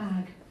 "old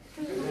bag"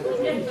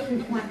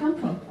 might come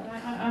from. But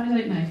I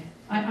don't know.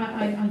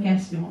 I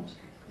guess not.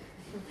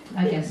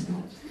 I guess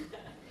not.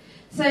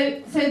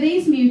 So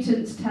these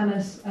mutants tell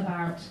us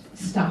about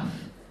stuff,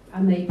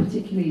 and they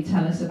particularly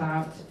tell us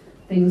about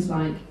things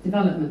like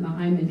development that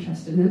I'm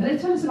interested in. But they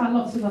tell us about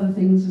lots of other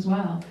things as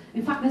well.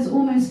 In fact, there's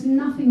almost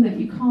nothing that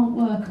you can't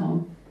work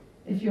on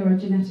if you're a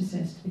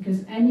geneticist,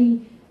 because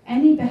any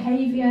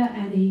behaviour,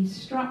 any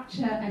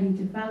structure, any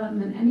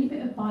development, any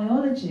bit of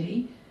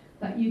biology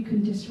that you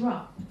can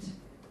disrupt,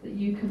 that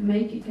you can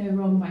make it go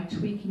wrong by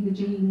tweaking the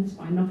genes,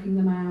 by knocking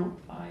them out,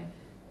 by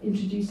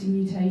introducing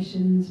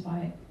mutations,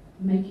 by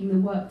making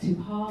them work too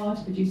hard,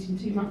 producing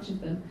too much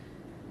of them,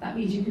 that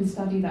means you can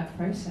study that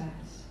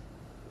process.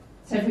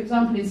 So, for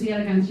example, in C.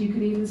 elegans, you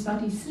can even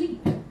study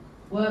sleep.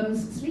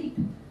 Worms sleep.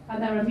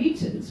 And there are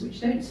mutants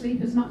which don't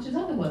sleep as much as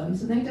other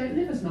worms, and they don't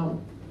live as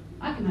long.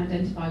 I can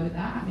identify with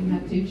that, having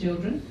had 2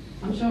 children.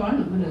 I'm sure I'm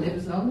not going to live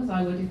as long as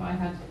I would if I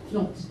had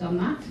not done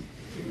that.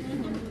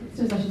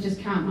 So I should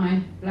just count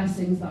my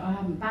blessings that I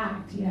haven't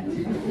bagged yet.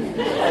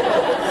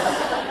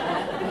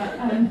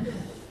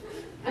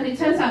 And it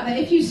turns out that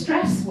if you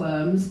stress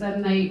worms,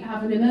 then they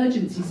have an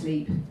emergency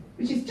sleep,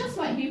 which is just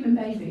like human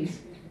babies.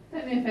 I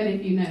don't know if any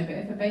of you know, but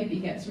if a baby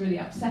gets really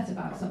upset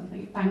about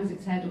something, it bangs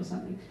its head or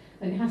something,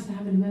 then it has to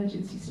have an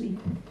emergency sleep.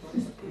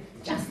 It's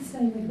just the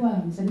same with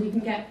worms, and you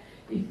can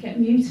get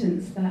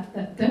mutants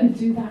that don't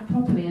do that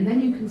properly, and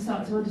then you can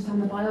start to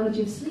understand the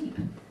biology of sleep.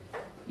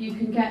 You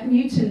can get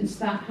mutants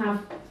that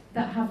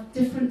have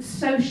different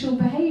social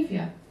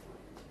behaviour.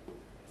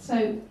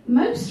 So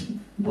most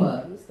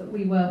worms that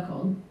we work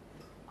on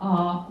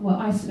were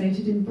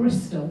isolated in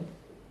Bristol,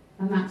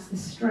 and that's the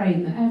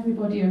strain that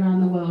everybody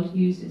around the world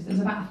uses. There's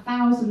about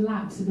 1,000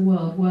 labs in the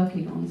world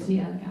working on C.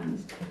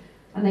 elegans,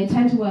 and they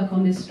tend to work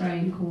on this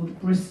strain called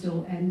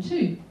Bristol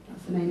N2.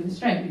 That's the name of the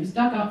strain. It was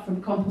dug up from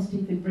a compost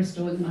heap in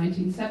Bristol in the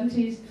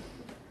 1970s,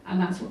 and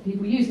that's what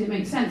people use. It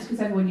makes sense because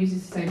everyone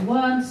uses the same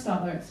worm to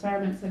start their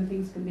experiments, and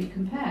things can be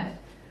compared.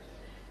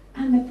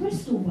 And the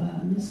Bristol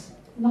worms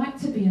like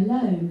to be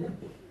alone.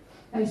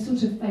 They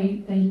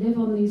live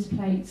on these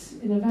plates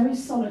in a very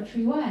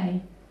solitary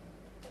way.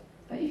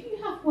 But if you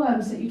have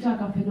worms that you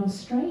dug up in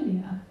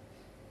Australia,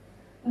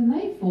 then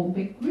they form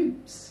big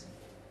groups.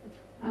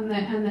 And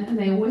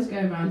they always go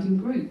around in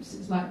groups.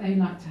 It's like they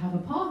like to have a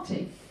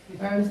party.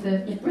 Whereas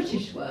the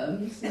British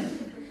worms,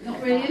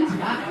 not really into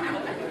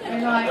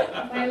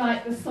that. They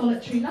like the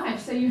solitary life.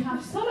 So you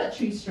have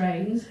solitary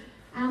strains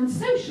and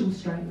social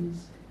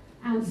strains.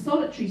 And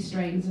solitary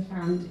strains are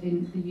found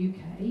in the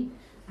UK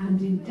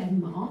and in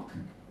Denmark.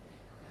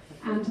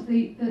 And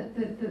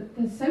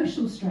the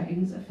social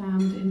strains are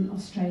found in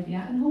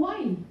Australia and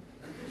Hawaii.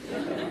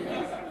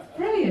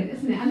 Brilliant,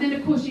 isn't it? And then,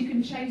 of course, you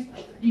can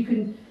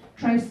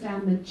trace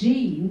down the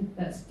gene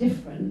that's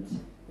different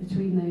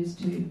between those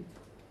 2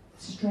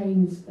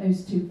 strains,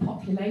 those 2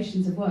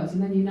 populations of worms,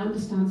 and then you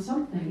understand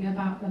something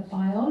about the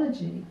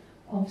biology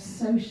of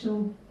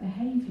social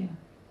behaviour.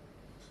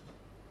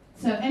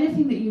 So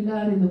anything that you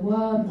learn in the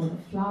worm or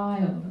the fly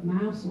or the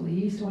mouse or the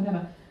yeast or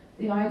whatever,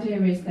 the idea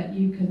is that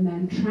you can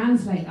then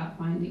translate that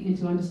finding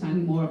into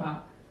understanding more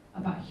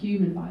about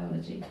human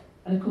biology.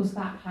 And of course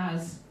that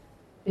has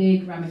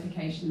big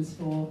ramifications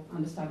for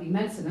understanding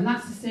medicine. And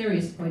that's the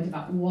serious point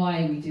about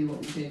why we do what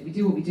we do. We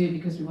do what we do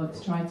because we want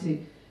to try to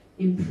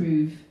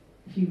improve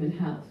human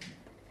health.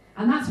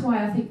 And that's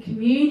why I think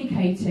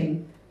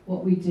communicating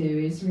what we do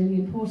is really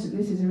important.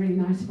 This is a really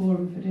nice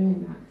forum for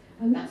doing that.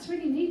 And that's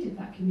really needed,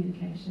 that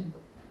communication.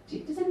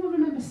 Does anyone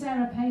remember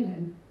Sarah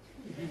Palin?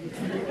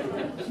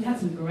 She had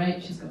some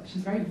great, she's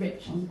very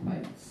rich on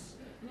quotes.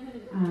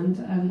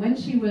 And when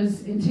she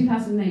was, in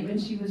 2008, when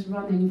she was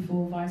running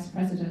for vice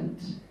president,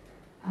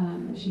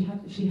 she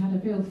had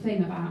a real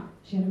thing about,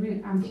 she had a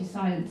really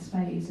anti-science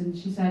phase, and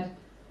she said,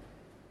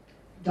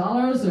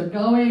 dollars are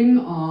going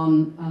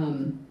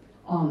on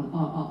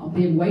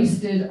being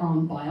wasted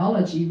on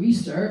biology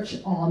research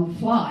on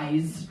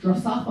flies,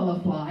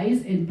 Drosophila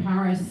flies in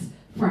Paris,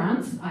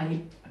 France.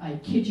 I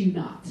kid you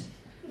not.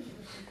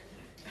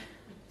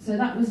 So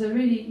that was a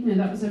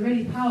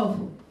really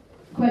powerful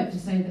quote to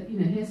say that,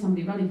 here's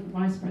somebody running for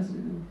vice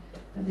president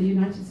of the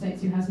United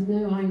States who has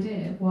no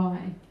idea why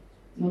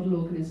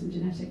model organism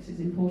genetics is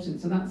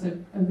important. So that's a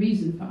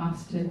reason for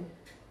us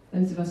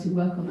those of us who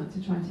work on that,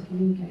 to try to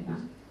communicate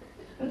that.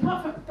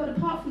 But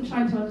apart from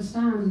trying to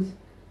understand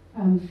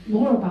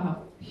more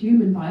about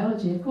human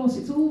biology, of course,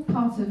 it's all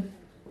part of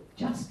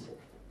just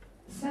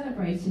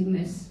celebrating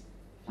this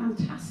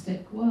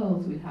fantastic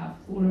world we have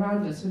all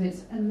around us with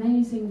its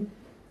amazing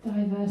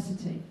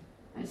diversity.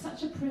 And it's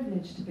such a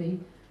privilege to be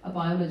a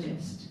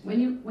biologist. When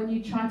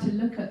you try to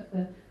look at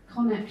the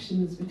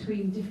connections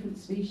between different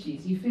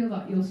species, you feel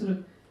like you're sort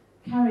of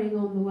carrying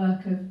on the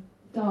work of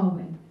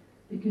Darwin,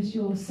 because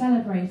you're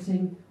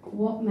celebrating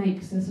what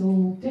makes us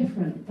all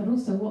different, but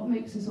also what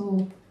makes us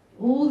all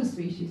all the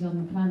species on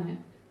the planet,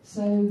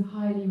 so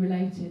highly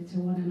related to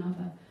one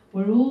another.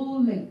 We're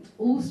all linked.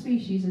 All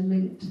species are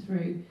linked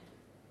through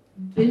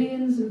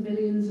billions and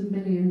billions and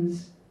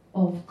billions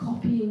of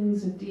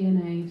copyings of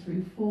DNA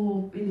through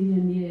 4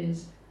 billion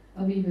years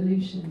of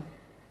evolution.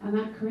 And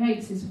that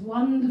creates this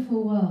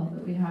wonderful world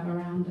that we have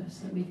around us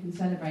that we can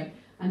celebrate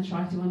and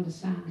try to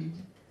understand.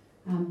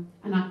 And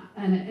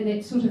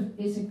it's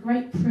a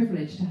great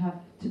privilege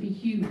to be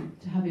human,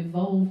 to have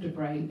evolved a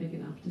brain big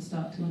enough to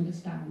start to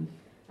understand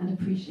and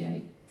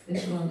appreciate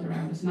this world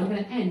around us. And I'm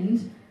going to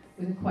end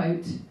with a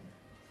quote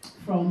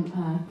from,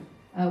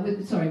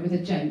 with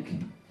a joke,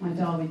 my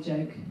Darwin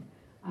joke.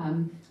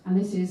 And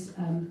this is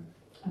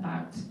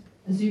about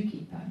a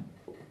zookeeper.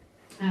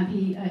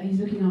 He's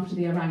looking after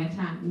the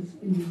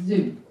orangutans in his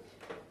zoo.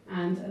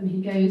 And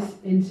he goes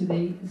into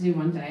the zoo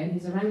one day, and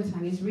his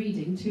orangutan is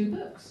reading 2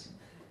 books.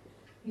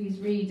 He's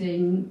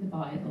reading the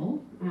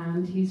Bible,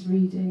 and he's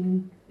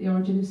reading The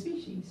Origin of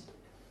Species.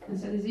 And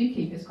so the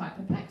zookeeper is quite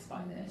perplexed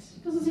by this.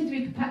 He doesn't seem to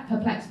be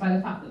perplexed by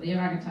the fact that the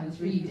orangutan is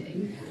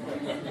reading,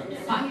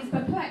 but he's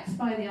perplexed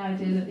by the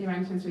idea that the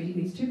orangutan is reading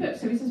these 2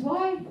 books. So he says,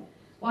 why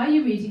are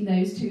you reading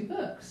those 2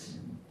 books?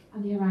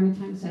 And the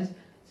orangutan says,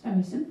 it's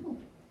very simple.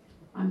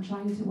 I'm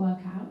trying to work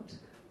out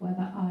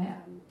whether I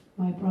am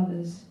my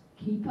brother's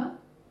keeper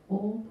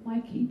or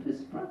my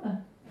keeper's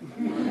brother.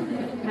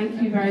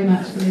 Thank you very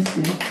much for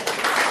listening.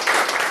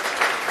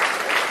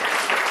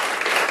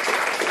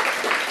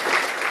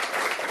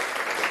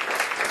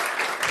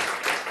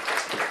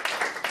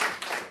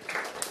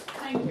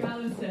 Thank you,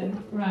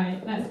 Alison.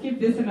 Right, let's give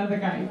this another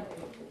go.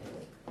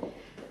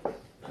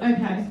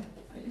 Okay,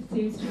 it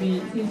seems to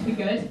be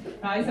good.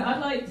 Right, so I'd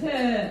like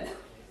to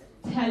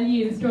tell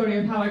you the story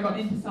of how I got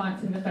into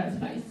science in the first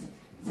place.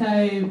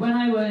 So when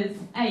I was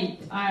 8,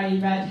 I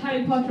read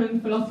Harry Potter and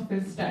the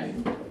Philosopher's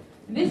Stone.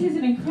 And this is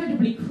an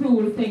incredibly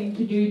cruel thing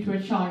to do to a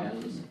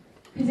child,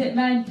 because it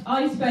meant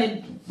I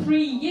spent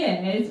 3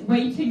 years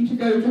waiting to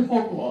go to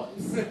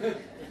Hogwarts.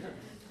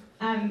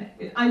 And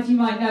as you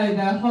might know,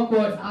 the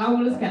Hogwarts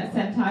owls get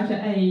sent out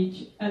at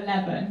age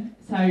 11.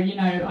 So,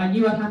 I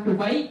knew I'd have to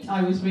wait.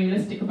 I was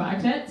realistic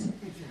about it.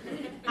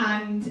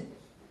 And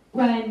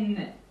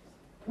when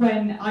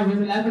I was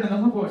 11 and the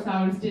Hogwarts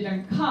owls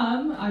didn't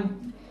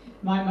come,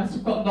 mine must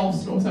have got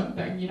lost or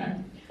something,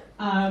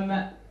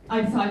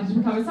 I decided to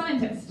become a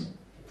scientist.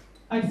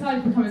 I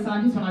decided to become a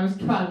scientist when I was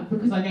 12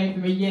 because I gave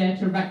them a year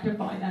to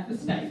rectify that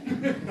mistake.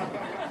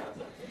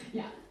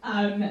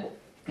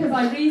 Because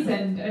I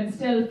reasoned and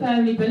still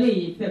firmly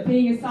believe that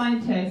being a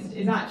scientist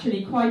is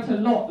actually quite a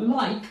lot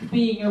like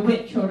being a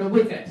witch or a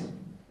wizard.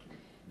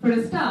 For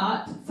a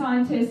start,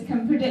 scientists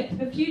can predict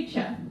the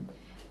future.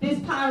 This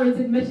power is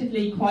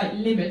admittedly quite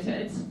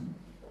limited.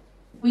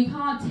 We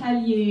can't tell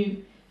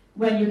you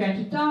when you're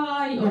going to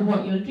die, or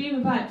what you'll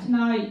dream about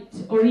tonight,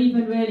 or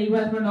even really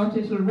whether or not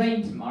it will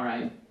rain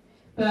tomorrow.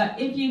 But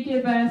if you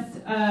give us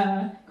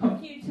a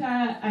computer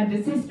and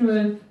a system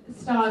of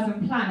stars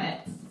and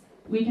planets,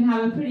 we can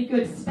have a pretty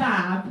good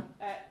stab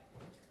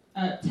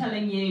at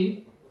telling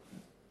you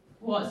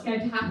what's going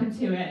to happen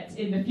to it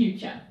in the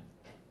future.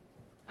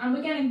 And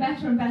we're getting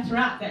better and better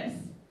at this.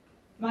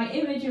 My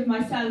image of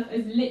myself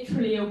as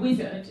literally a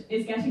wizard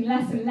is getting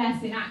less and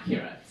less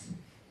inaccurate.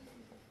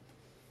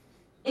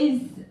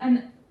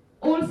 And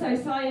also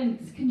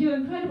science can do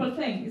incredible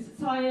things.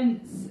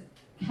 Science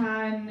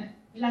can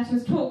let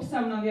us talk to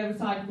someone on the other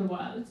side of the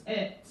world.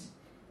 It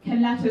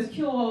can let us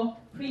cure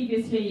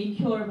previously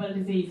incurable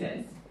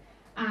diseases.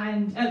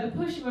 And at the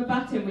push of a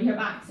button, we have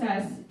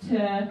access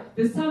to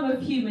the sum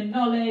of human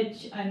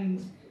knowledge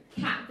and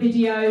cat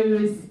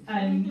videos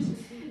and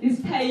this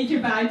page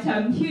about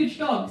huge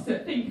dogs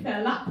that think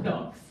they're lap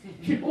dogs.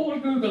 You should all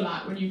Google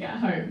that when you get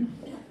home.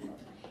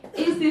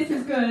 Is this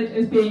as good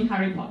as being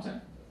Harry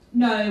Potter?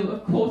 No,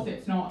 of course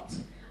it's not.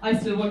 I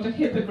still want a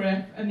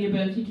hippogriff and the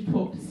ability to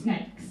talk to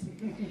snakes.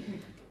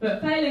 But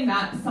failing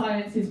that,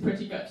 science is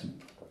pretty good.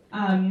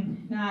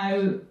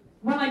 Now,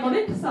 when I got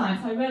into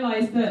science, I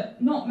realised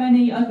that not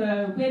many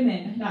other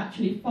women had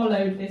actually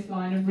followed this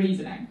line of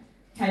reasoning.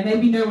 Okay,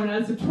 maybe no one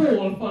else at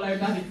all followed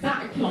that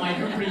exact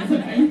line of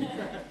reasoning.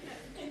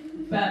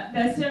 But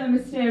there's still a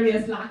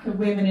mysterious lack of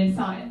women in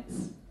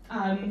science.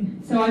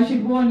 So I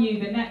should warn you,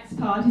 the next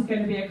part is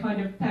going to be a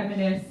kind of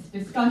feminist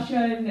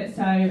discussion.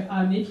 So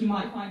if you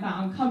might find that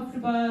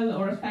uncomfortable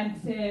or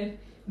offensive,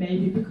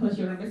 maybe because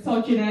you're a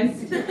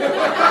misogynist,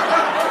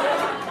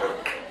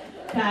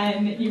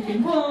 then you've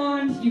been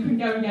warned, you can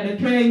go and get a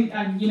drink,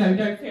 and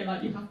don't feel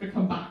like you have to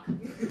come back.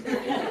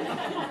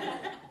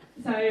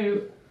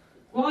 So,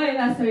 why are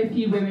there so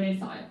few women in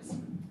science?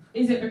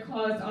 Is it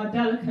because our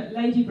delicate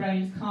lady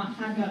brains can't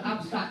handle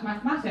abstract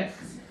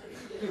mathematics?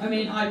 I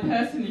mean, I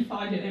personally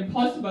find it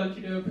impossible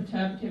to do a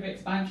perturbative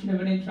expansion of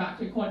an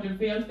interactive quantum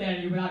field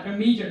theory without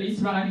immediately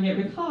surrounding it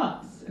with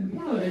hearts and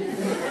flowers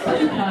and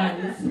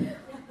butterflies.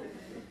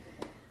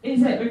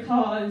 Is it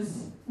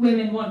because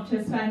women want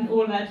to spend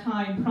all their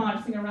time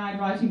prancing around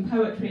writing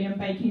poetry and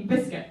baking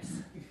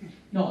biscuits?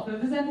 Not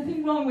that there's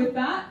anything wrong with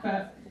that,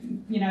 but,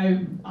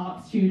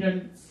 art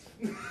students.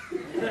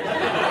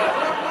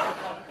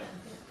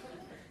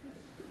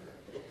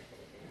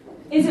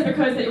 Is it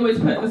because they always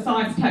put the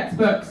science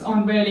textbooks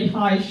on really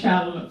high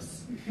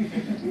shelves?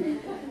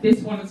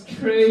 This one is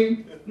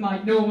true.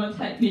 My normal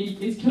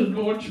technique is to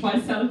launch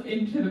myself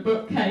into the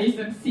bookcase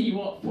and see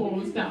what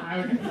falls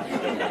down.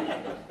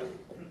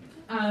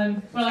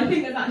 Well, I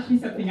think there's actually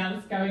something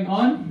else going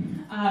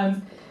on.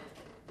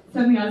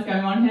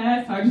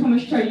 Here, so I just want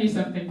to show you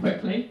something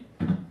quickly.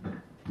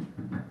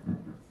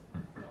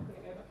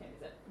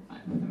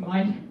 Never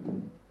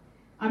mind.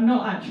 I'm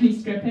not actually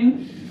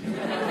stripping.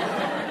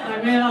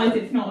 I realise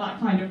it's not that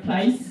kind of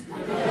place.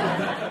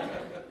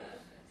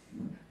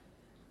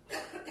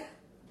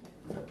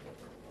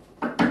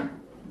 I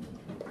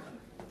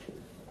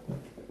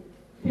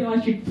feel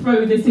I should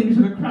throw this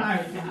into the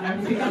crowd now. I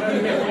think that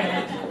would be a bit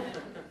weird.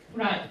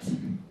 Right.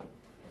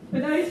 For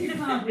those who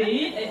can't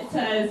read, it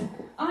says,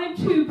 I'm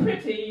too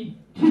pretty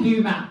to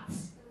do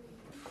maths.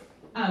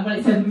 Well,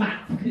 it says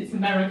math because it's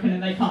American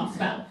and they can't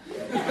spell.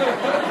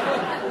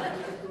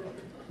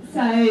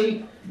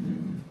 So,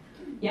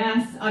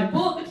 yes, I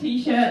bought the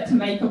t-shirt to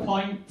make a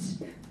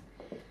point.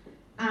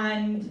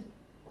 And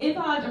if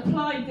I'd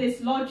applied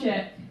this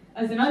logic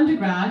as an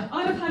undergrad,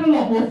 I'd have had a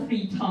lot more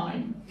free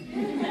time.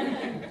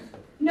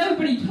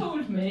 Nobody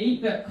told me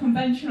that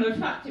conventional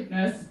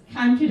attractiveness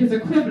counted as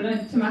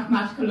equivalent to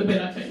mathematical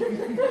ability.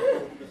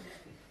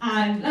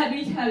 And let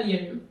me tell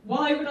you,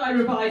 why would I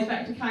revise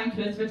vector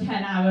calculus for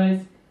 10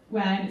 hours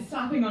when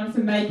slapping on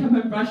some makeup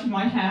and brushing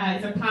my hair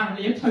is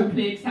apparently a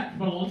totally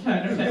acceptable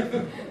alternative?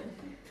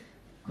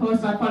 Of course,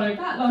 if I followed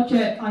that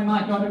logic, I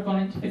might not have gone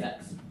into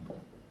physics.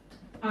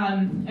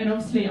 And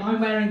obviously, I'm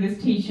wearing this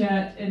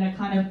t-shirt in a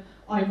kind of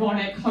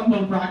ironic,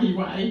 humble, braggy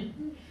way.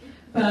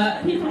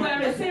 But people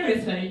wear it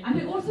seriously, and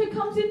it also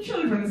comes in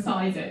children's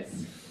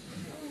sizes.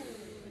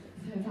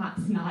 So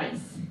that's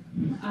nice.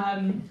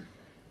 And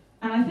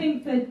I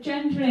think the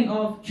gendering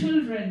of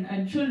children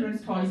and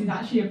children's toys is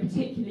actually a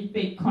particularly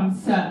big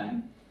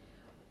concern.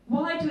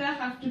 Why do there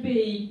have to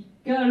be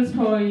girls'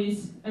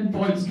 toys and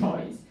boys'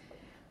 toys?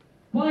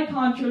 Why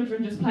can't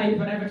children just play with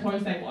whatever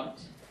toys they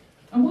want?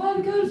 And why are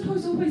the girls'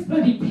 toys always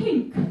bloody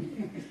pink? I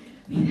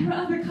mean, there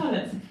are other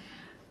colours.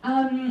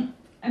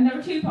 And there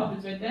are two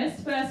problems with this.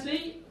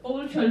 Firstly,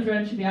 all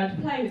children should be able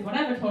to play with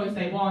whatever toys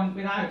they want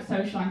without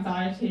social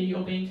anxiety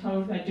or being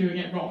told they're doing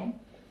it wrong.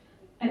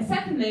 And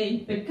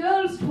secondly, the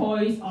girls'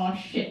 toys are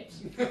shit.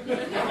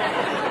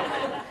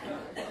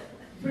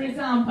 For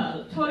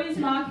example, toys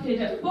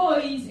marketed at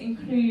boys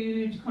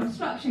include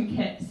construction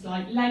kits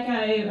like Lego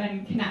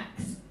and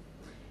K'NEX,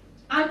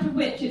 out of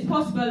which it's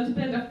possible to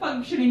build a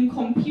functioning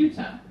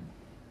computer.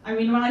 I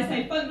mean, when I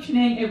say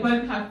functioning, it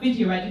won't have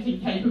video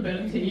editing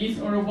capabilities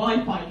or a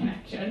Wi-Fi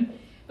connection,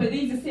 but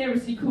these are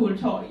seriously cool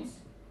toys.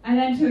 And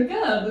then to the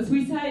girls,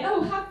 we say,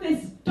 oh, have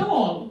this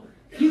doll.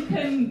 You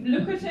can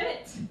look at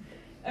it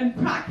and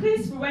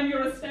practice for when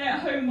you're a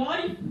stay-at-home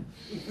wife.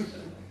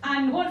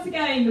 And once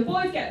again, the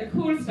boys get the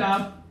cool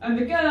stuff, and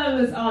the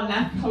girls are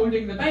left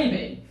holding the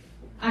baby.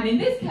 And in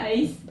this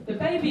case, the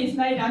baby is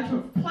made out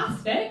of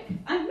plastic,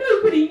 and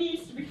nobody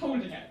needs to be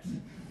holding it.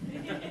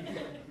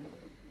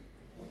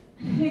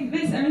 I think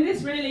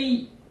this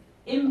really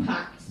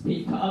impacts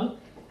people,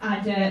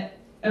 and it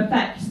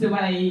affects the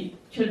way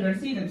children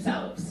see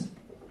themselves.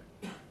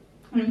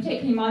 And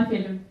particularly in my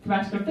field of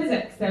theoretical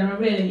physics, there are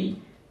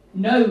really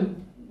no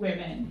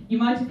women. You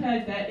might have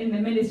heard that in the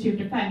Ministry of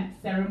Defence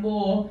there are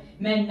more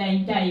men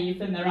named Dave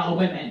than there are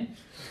women.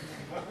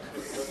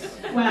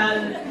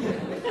 Well,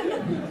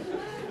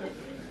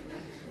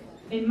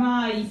 in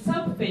my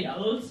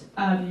subfield,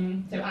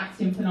 so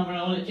axiom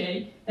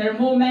phenomenology, there are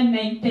more men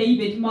named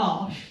David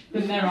Marsh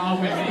than there are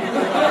women.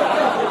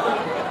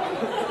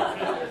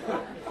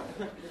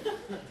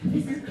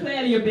 This is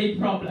clearly a big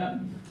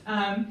problem.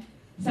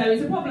 So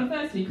it's a problem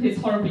firstly because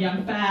it's horribly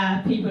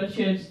unfair. People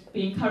should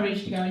be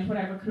encouraged to go into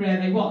whatever career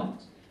they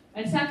want.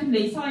 And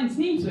secondly, science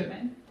needs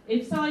women.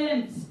 If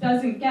science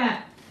doesn't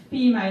get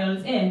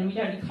females in, we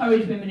don't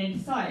encourage women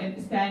into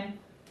science, then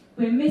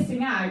we're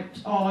missing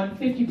out on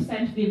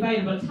 50% of the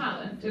available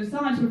talent, and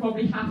science will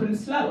probably happen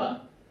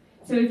slower.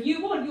 So if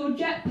you want your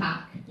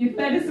jetpack, you'd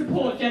better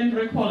support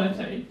gender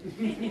equality.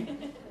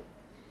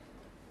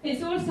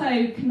 It also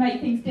can make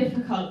things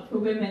difficult for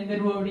women that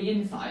are already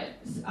in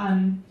science.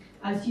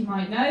 As you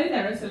might know,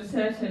 there are some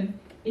certain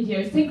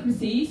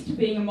idiosyncrasies to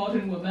being a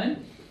modern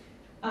woman.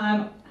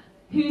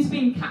 Who's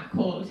been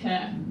catcalled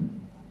here?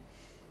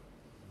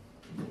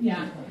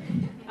 Yeah.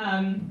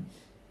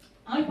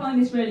 I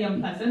find this really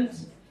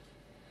unpleasant.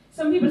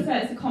 Some people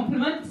say it's a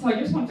compliment, so I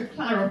just want to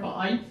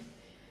clarify.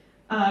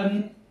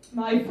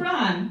 My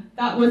Fran,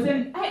 that was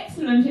an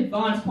excellent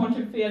advanced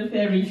quantum field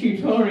theory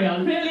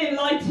tutorial, really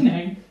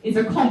enlightening, is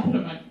a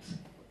compliment.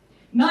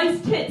 Nice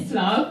tits,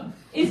 love,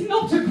 is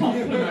not a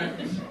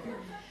compliment.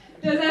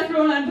 Does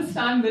everyone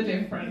understand the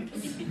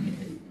difference?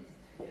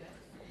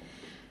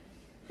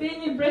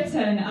 Being in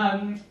Britain,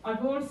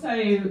 I've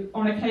also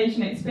on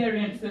occasion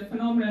experienced the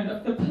phenomenon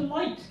of the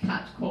polite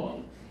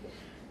catcall.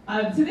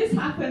 So this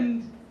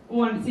happened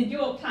once in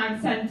York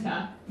Town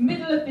Centre,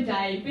 middle of the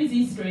day,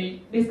 busy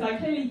street. This guy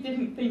clearly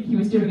didn't think he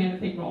was doing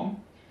anything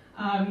wrong.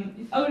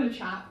 this older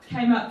chap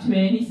came up to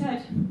me and he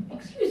said,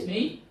 "Excuse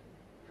me,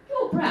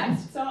 your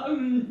breasts are,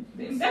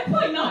 they're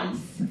quite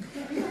nice."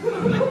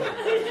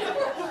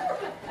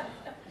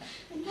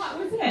 And that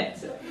was it.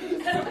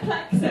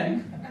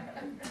 Perplexing.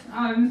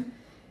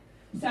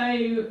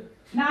 So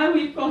now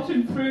we've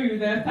gotten through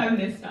the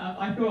feminist stuff,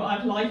 I thought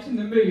I'd lighten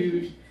the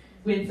mood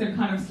with some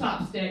kind of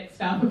slapstick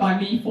stuff about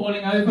me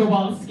falling over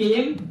while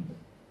skiing.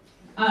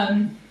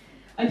 I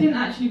didn't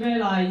actually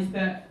realise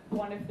that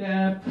one of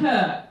the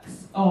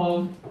perks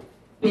of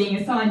being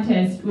a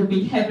scientist would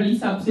be heavily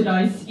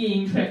subsidised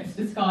skiing trips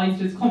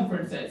disguised as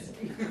conferences.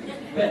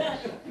 But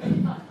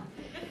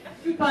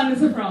fun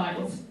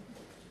surprise.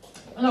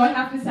 Although I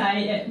have to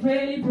say, it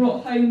really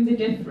brought home the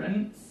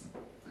difference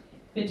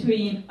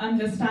between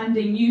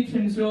understanding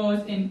Newton's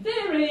laws in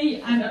theory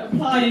and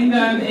applying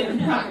them in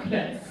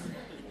practice,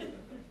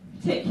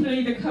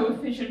 particularly the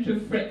coefficient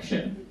of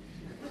friction,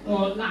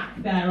 or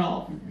lack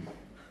thereof.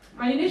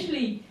 I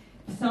initially,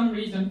 for some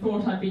reason,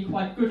 thought I'd be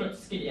quite good at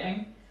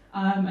skiing,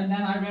 and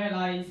then I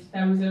realised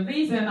there was a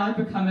reason I'd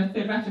become a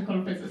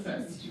theoretical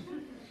physicist.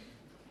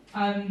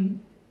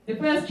 The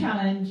first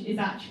challenge is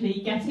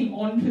actually getting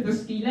onto the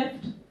ski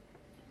lift.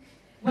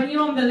 When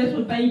you're on the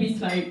little baby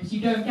slopes, you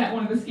don't get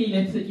one of the ski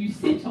lifts that you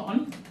sit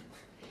on.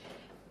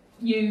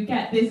 You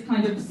get this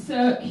kind of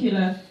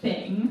circular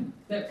thing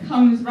that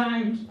comes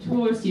round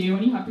towards you,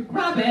 and you have to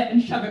grab it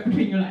and shove it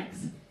between your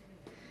legs.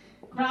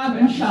 Grab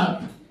and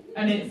shove,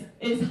 and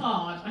it's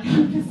hard, I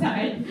have to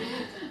say.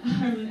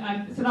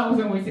 And so that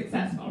wasn't always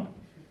successful.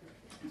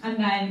 And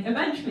then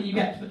eventually you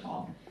get to the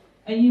top,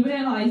 and you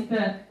realise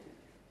that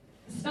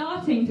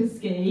starting to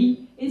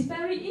ski is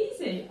very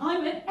easy.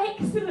 I'm an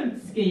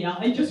excellent skier.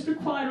 I just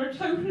require a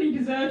totally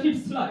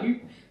deserted slope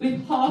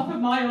with half a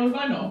mile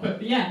runoff at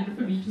the end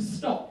for me to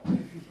stop.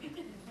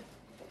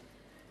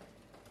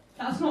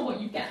 That's not what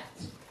you get.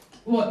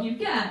 What you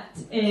get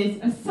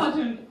is a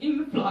sudden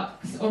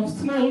influx of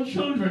small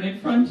children in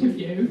front of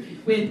you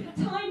with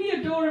tiny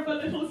adorable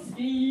little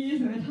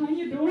skis and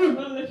tiny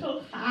adorable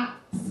little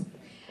hats.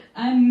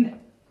 And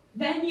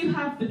then you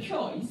have the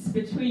choice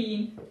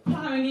between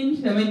ploughing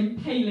into them and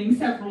impaling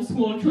several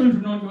small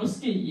children on your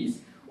skis,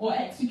 or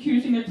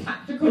executing a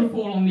tactical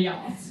fall on the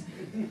arse.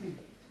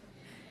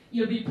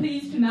 You'll be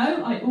pleased to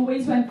know I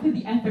always went for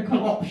the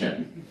ethical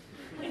option,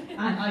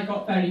 and I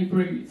got very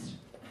bruised.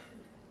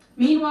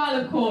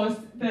 Meanwhile, of course,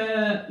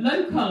 the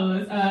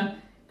locals are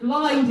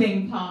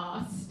gliding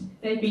past.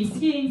 They've been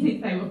skiing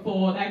since they were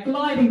 4. They're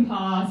gliding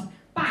past,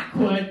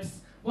 backwards,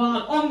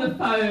 while on the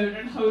phone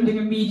and holding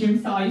a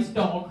medium-sized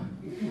dog.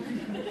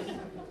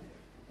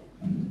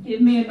 Give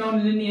me a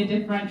non-linear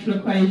differential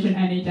equation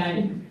any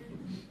day.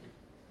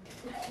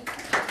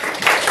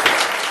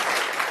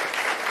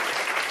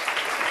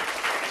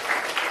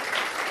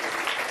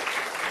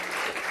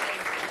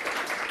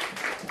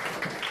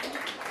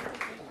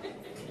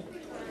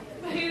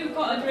 Who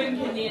got a drink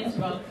in the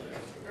interval?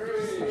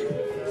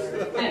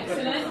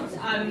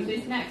 Excellent.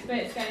 This next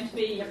bit is going to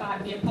be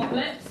about the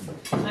apocalypse,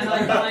 and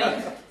I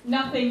find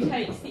nothing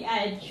takes the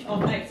edge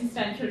of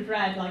existential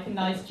dread like a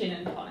nice gin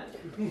and tonic.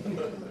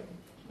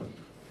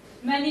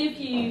 Many of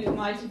you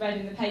might have read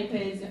in the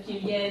papers a few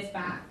years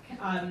back,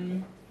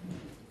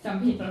 some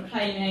people are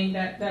claiming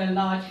that the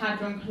Large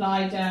Hadron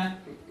Collider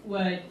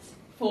would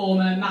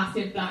form a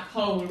massive black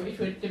hole which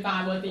would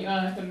devour the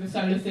Earth and the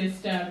solar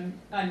system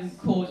and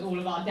cause all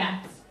of our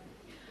deaths.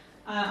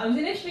 I was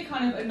initially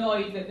kind of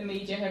annoyed that the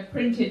media had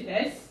printed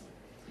this.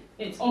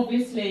 It's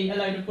obviously a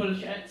load of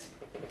bullshit.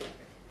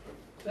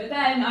 But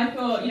then I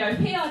thought,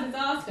 PR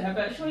disaster,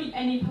 but surely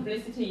any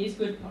publicity is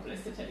good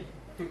publicity.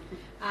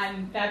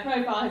 And their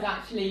profile has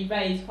actually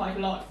raised quite a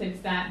lot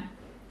since then.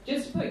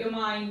 Just to put your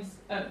minds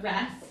at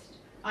rest,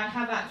 I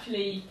have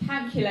actually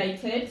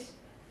calculated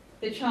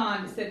the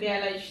chance that the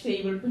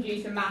LHC will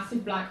produce a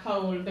massive black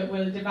hole that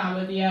will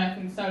devour the Earth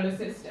and solar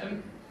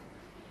system.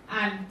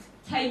 And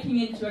taking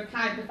into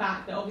account the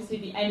fact that obviously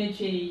the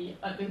energy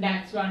at the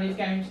next run is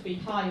going to be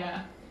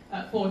higher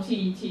at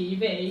 14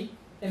 TeV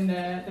than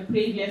the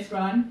previous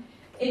run,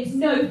 it's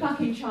no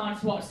fucking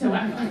chance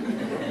whatsoever.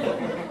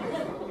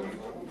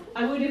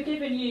 I would have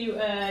given you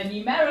a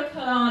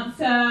numerical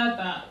answer,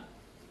 but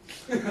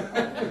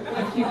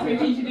I'm too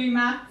pretty to do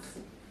maths.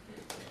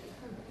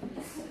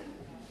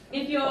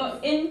 If you're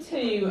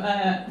into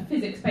a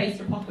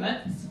physics-based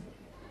apocalypse,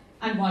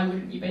 and why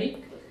wouldn't you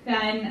be,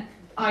 then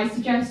I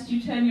suggest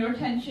you turn your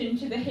attention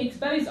to the Higgs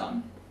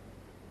boson.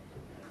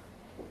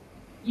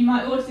 You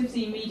might also have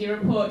seen media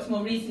reports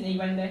more recently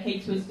when the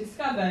Higgs was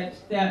discovered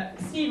that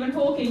Stephen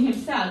Hawking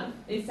himself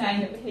is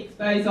saying that the Higgs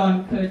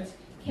boson could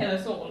kill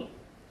us all,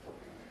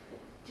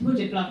 to put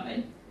it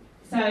bluntly.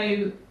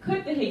 So,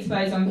 could the Higgs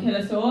boson kill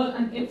us all,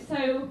 and if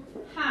so,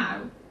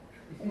 how?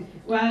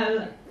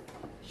 Well,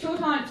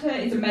 short answer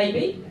is a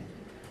maybe.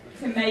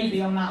 It's a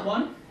maybe on that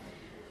one.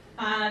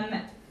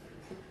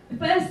 The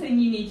first thing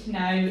you need to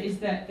know is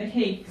that the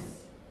Higgs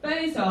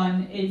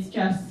boson is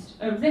just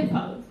a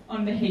ripple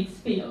on the Higgs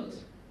field.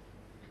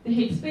 The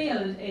Higgs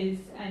field is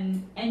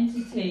an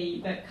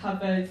entity that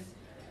covers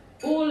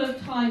all of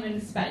time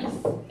and space.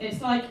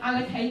 It's like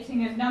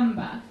allocating a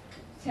number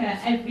to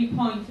every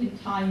point in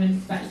time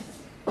and space.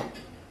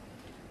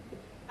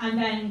 And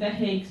then the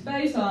Higgs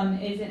boson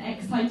is an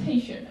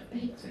excitation of the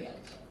Higgs field.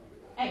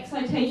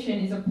 Excitation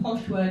is a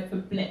posh word for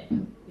blip.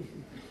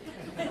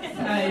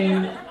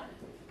 So,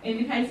 in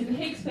the case of the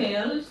Higgs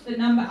field, the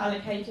number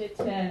allocated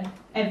to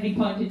every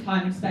point in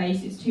time and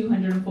space is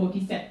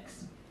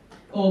 246,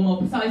 or more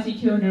precisely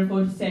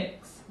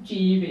 246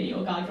 GeV,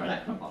 or Geiger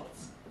electron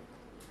volts.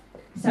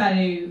 So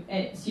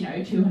it's,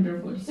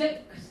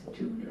 246,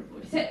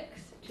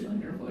 246,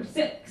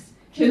 246,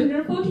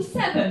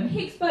 247,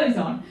 Higgs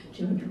boson,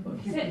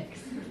 246,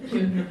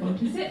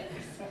 246,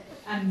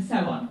 and so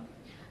on.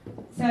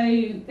 So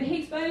the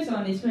Higgs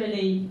boson is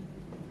really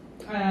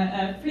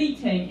a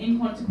fleeting,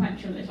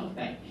 inconsequential little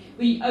thing.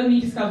 We only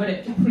discovered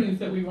it to prove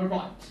that we were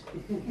right.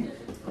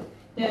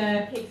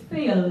 The Higgs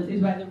field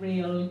is where the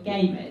real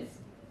game is.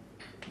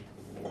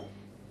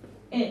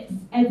 It's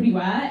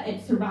everywhere,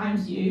 it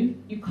surrounds you,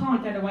 you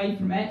can't get away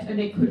from it, and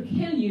it could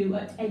kill you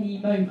at any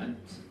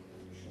moment.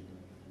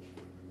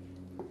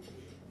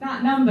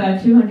 That number,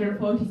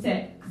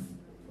 246,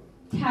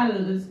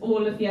 tells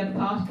all of the other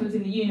particles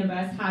in the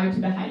universe how to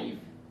behave.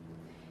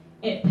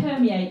 It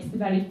permeates the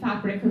very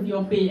fabric of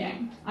your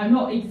being. I'm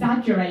not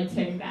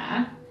exaggerating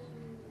there.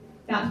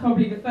 That's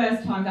probably the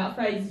first time that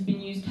phrase has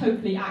been used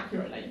totally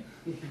accurately.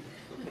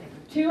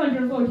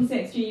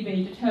 246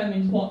 GeV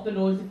determines what the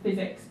laws of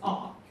physics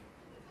are.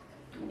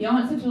 The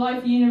answer to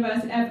life, the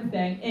universe, and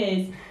everything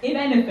is, if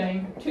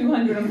anything,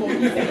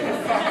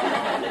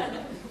 246.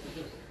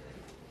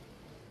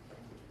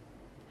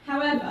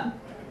 However,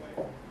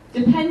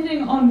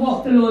 depending on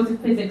what the laws of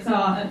physics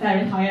are at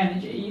very high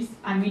energies,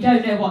 and we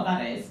don't know what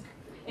that is,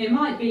 it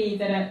might be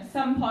that at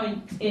some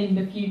point in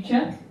the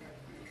future,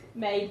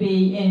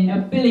 maybe in a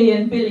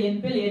billion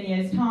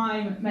years'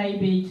 time,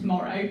 maybe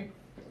tomorrow,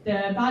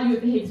 the value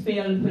of the Higgs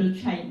field will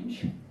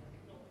change.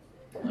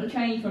 It will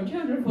change from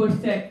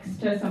 246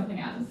 to something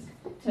else,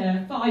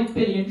 to 5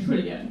 billion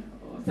trillion,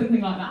 or something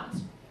like that.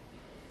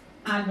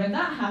 And when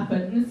that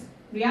happens,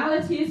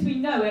 reality as we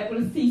know it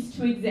will cease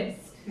to exist.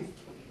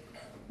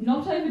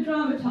 Not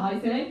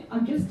over-dramatising,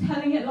 I'm just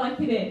telling it like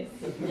it is.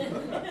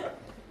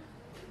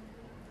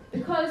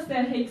 Because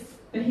the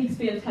Higgs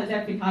field tells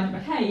everything how to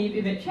behave,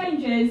 if it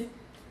changes,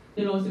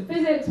 the laws of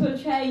physics will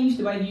change,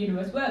 the way the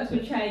universe works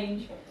will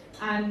change,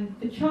 and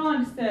the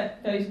chance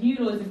that those new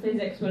laws of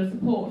physics will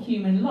support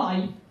human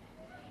life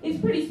is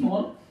pretty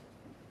small,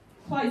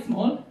 quite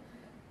small.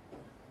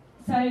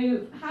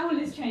 So how will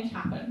this change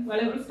happen? Well,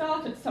 it will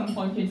start at some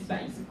point in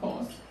space, of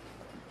course.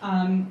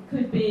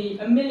 Could be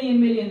a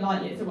million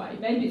light years away.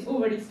 Maybe it's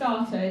already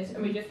started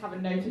and we just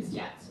haven't noticed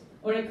yet.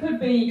 Or it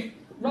could be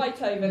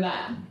right over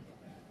there.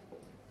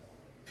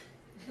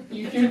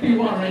 You should be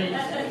worried.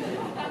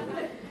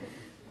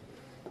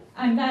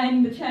 And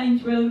then the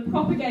change will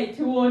propagate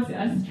towards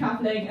us,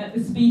 travelling at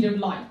the speed of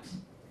light.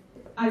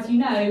 As you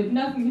know,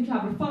 nothing can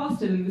travel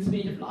faster than the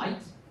speed of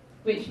light,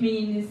 which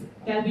means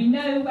there'll be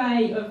no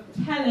way of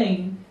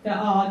telling that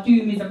our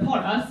doom is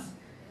upon us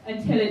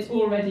until it's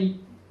already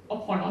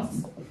upon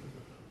us.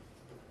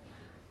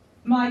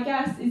 My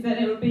guess is that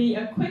it'll be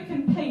a quick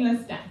and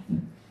painless death.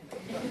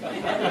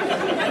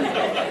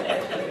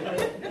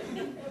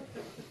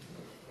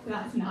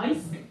 That's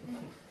nice.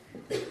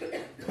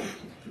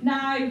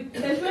 Now,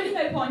 there's really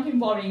no point in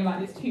worrying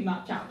about this too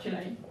much,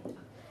 actually.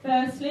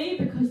 Firstly,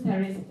 because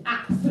there is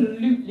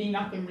absolutely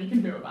nothing we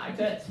can do about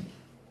it.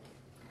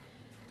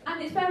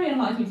 And it's very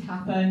unlikely to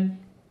happen.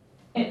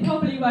 It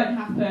probably won't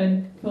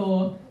happen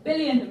for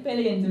billions and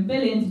billions and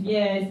billions of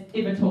years,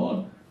 if at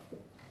all.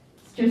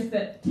 It's just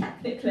that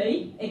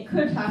technically it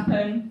could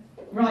happen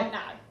right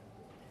now.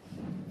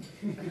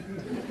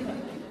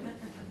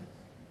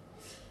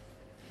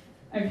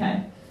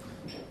 Okay.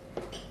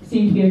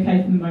 Seem to be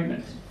okay for the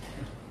moment.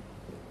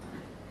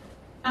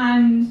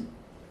 And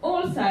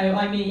also,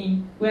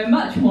 we're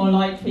much more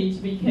likely to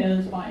be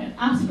killed by an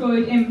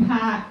asteroid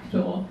impact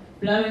or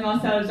blowing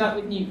ourselves up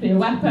with nuclear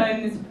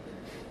weapons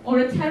or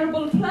a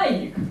terrible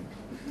plague.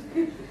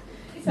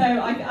 So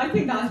I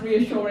think that's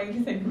reassuring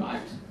to think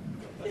about.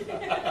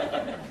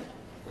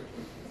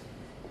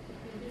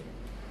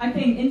 I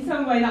think in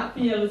some way that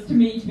feels to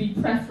me to be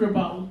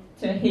preferable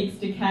to Higgs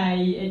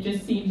decay. It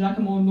just seems like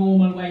a more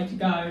normal way to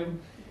go.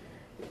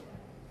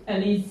 At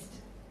least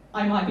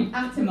I might be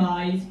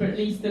atomised, but at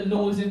least the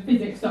laws of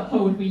physics that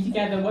hold me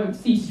together won't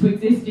cease to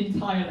exist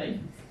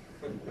entirely.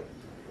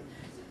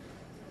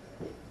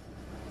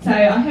 So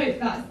I hope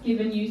that's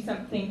given you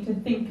something to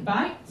think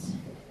about.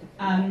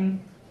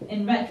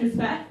 In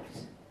retrospect,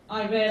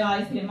 I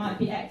realise that it might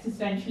be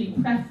existentially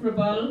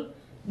preferable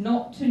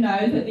not to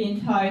know that the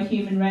entire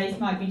human race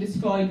might be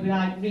destroyed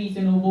without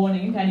reason or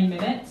warning at any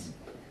minute.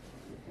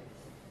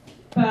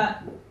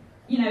 But,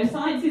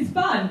 science is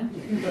fun.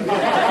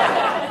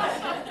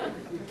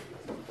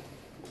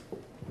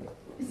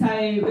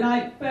 So,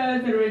 without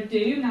further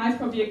ado, now's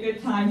probably a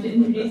good time to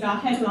introduce our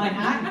headline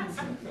act.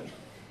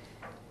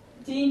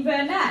 Dean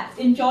Burnett,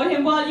 enjoy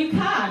him while you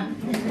can.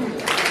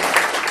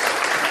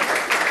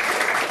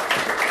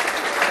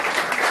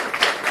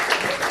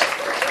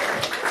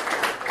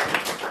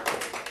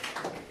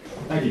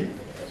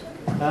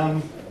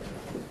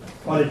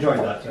 Quite enjoyed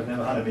that. I've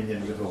never had a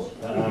minion before.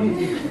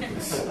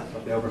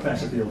 But they are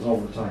Professor Fields all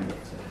the time.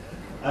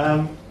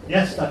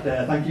 Yes,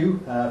 thank you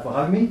for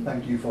having me.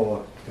 Thank you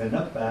for turning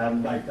up.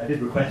 I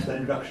did request an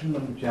introduction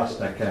and she asked,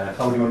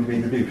 how do you want to be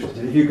introduced?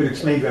 If you could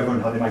explain to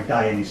everyone how they might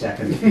die any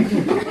second.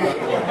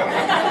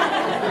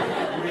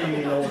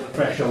 Really lower the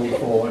threshold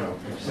for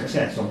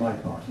success on my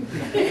part.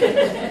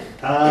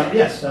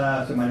 Yes,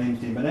 so my name's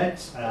Dean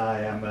Burnett.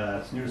 I am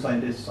a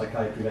neuroscientist,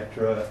 psychiatry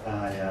lecturer.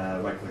 I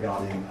write for The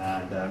Guardian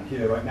and I'm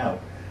here right now,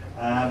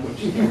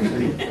 which is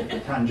obviously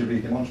tangibly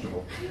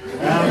demonstrable.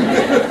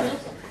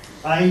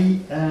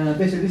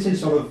 Basically, this is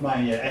sort of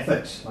my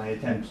effort, my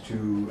attempt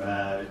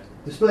to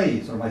display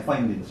sort of my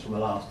findings from the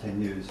last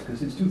 10 years, because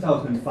since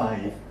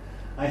 2005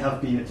 I have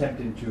been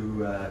attempting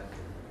to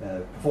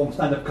perform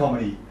stand-up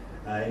comedy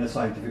in a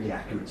scientifically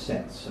accurate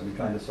sense. I've been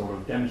trying to sort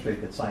of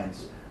demonstrate that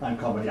science and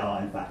comedy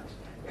are in fact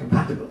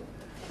compatible.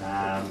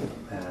 That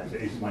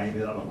was my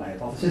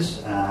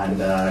hypothesis,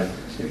 and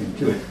sticking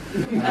to it.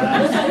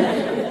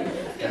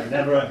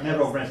 Never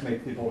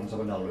overestimate the importance of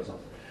a null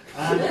result.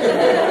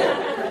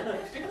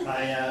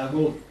 I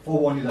will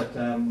forewarn you that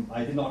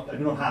I do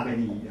not have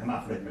any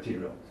hermaphrodite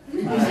material.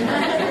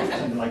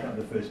 Something like that in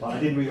the first part. I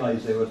didn't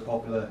realise they were as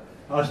popular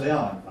as they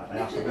are. In fact, I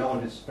asked a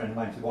biologist friend of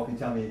mine, said, "What can you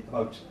tell me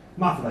about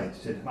hermaphrodites?"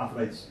 He said,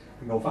 "Hermaphrodites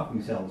can go fuck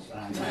themselves."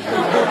 And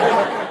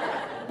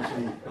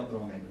obviously got the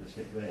wrong end of the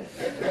stick there.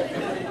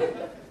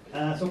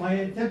 So my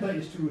attempt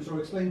is to sort of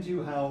explain to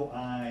you how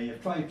I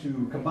have tried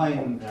to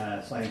combine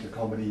science and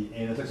comedy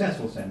in a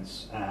successful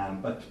sense,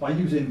 but by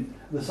using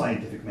the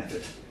scientific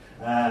method,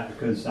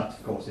 because that,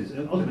 of course, is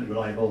ultimately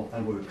reliable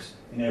and works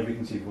in every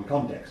conceivable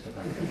context,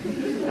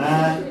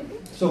 apparently.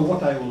 So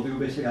what I will do,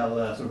 basically, I'll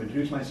sort of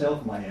introduce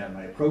myself, my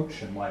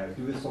approach, and why I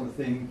do this sort of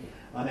thing,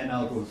 and then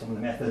I'll go with some of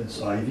the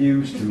methods I've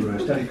used to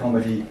study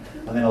comedy,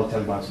 and then I'll tell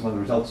you about some of the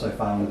results I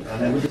found, and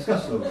then we'll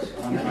discuss those,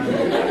 and then I'll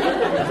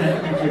present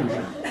a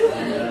conclusion.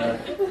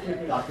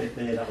 And that bit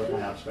there, that was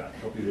my abstract.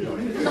 Hope you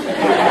enjoyed it.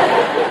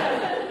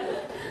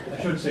 I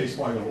should say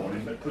spoiler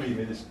warning, but believe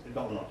me, there's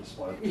not a lot to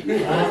spoil.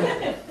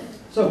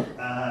 So,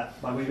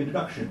 by way of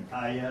introduction,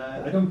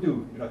 I don't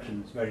do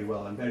introductions very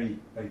well. I'm very,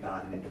 very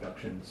bad in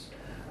introductions.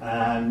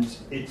 And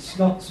it's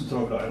not some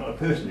sort of, not a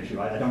personal issue.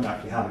 I don't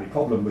actually have any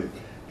problem with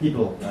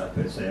people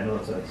per se. I know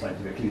that's a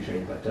scientific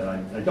cliche, but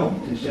I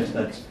don't. It's just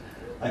that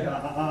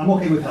I'm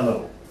okay with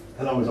hello.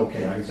 Hello is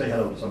okay. I can say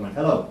hello to someone.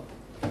 Hello.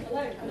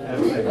 Hello.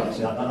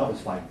 That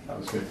was fine. That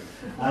was good.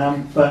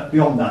 But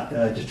beyond that,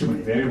 just too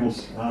many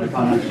variables. I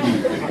can't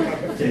actually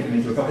take them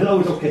into account. Hello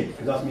is okay,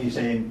 because that's me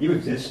saying you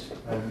exist,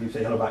 and you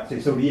say hello back, say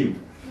so do you.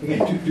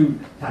 Again, two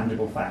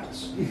tangible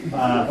facts.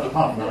 But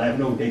apart from that, I have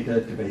no data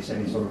to base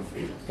any sort of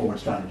forward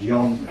strategy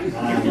on.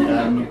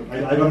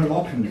 And I don't have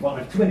options. Well, I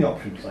have too many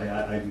options.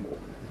 I'm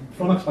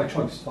flummoxed by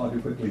choice far too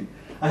quickly.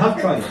 I have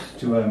tried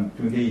to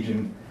engage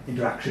in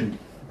interaction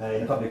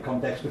in a public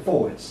context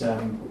before. It's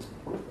met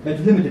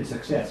with limited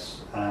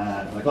success.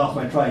 Like last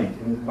time I tried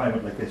in an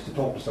environment like this to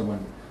talk to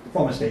someone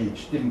from a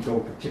stage didn't go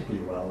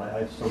particularly well.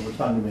 I sort of was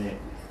standing there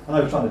and I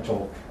was trying to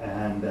talk,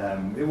 and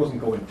it wasn't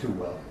going too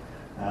well.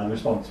 The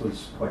response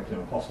was quite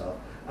hostile.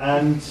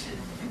 And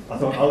I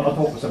thought, I'll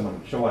talk to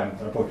someone, show I'm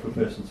an approachable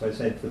person. So I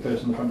said to the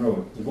person in the front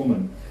row, the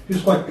woman, she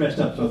was quite dressed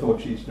up, so I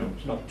thought she's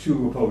not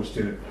too opposed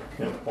to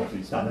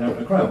obviously standing out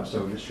in a crowd,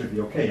 so this should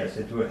be okay. I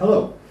said to her,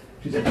 hello.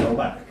 She said hello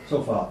back.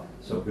 So far,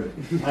 so good.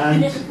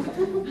 And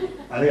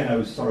again, I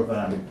was sort of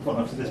got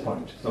up to this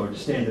point, so I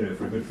just stayed there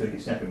for a good 30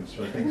 seconds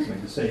for things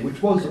something to say,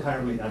 which was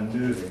apparently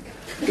unnerving.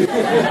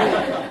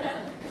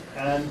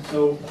 And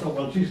so I thought,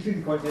 well, she's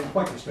feeling quite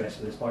distressed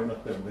at this point,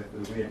 not the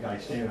weird guy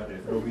staring at her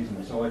for no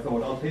reason. So I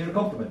thought, I'll pay her a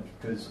compliment,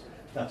 because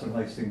that's a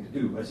nice thing to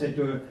do. I said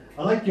to her,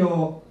 I like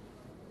your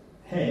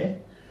hair.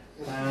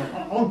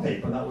 On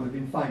paper, that would have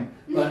been fine.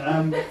 But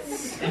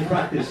in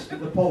practice,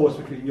 the pause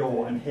between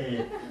your and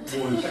hair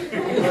was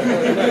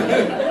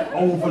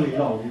overly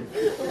long.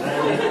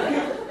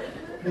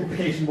 The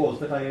implication was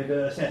that I had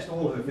assessed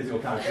all her physical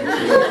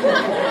characteristics,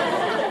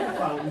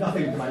 found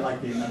nothing to my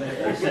liking, and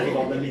then settled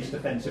on the least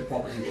offensive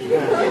property she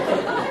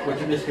had,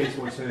 which in this case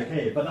was her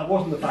hair. But that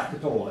wasn't the fact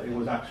at all. It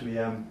was actually,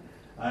 I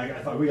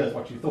realised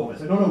what she thought. I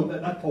said, no,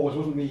 that pause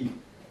wasn't me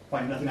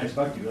finding nothing nice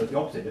about you. That's the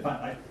opposite. In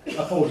fact,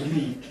 that pause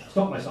me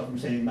stopped myself from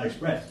saying nice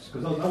breasts,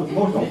 because that was the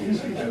most obvious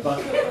feature. But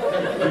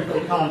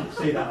you can't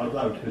say that out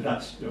loud, because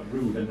that's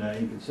rude and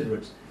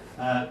inconsiderate.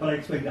 But I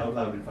explained it out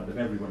loud in front of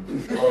everyone.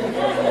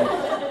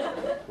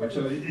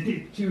 So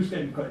she was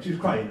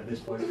crying at this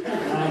point.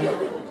 And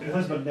her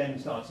husband then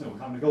starts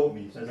having a go at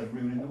me. He says I'm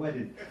ruining the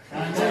wedding.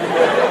 And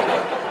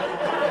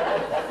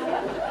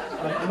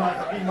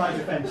in my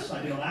defence,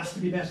 I did not ask to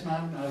be best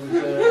man. I was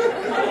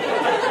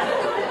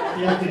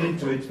he acted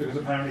into it because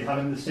apparently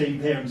having the same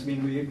parents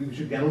mean we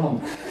should get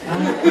along.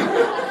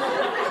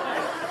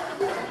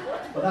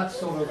 But that's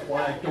sort of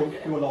why I don't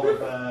do a lot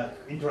of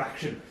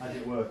interaction, as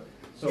it were.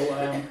 So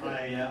I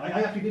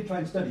actually did try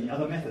and study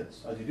other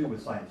methods, as you do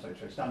with science. I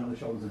stand on the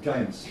shoulders of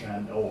giants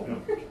or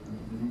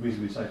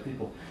reasonably sized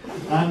people.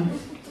 And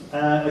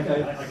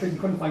I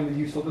couldn't find the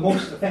useful. The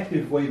most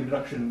effective way of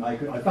introduction I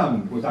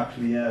found was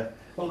actually,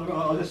 well,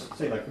 I'll just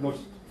say, like, the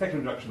most effective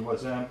introduction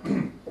was,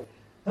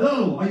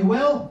 hello, are you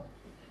well?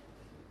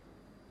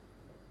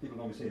 People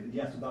normally say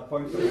yes at that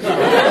point.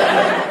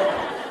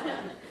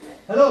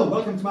 Hello,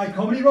 welcome to my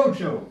comedy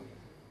roadshow.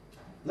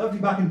 Lovely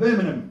back in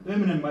Birmingham.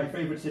 Birmingham, my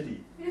favourite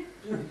city.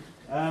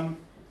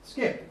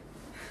 Skip.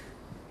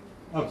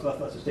 Oh, so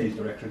that's a stage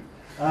direction.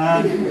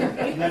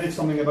 Then it's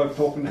something about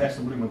talking to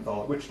Heston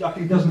Blumenthal, which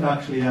actually doesn't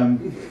actually,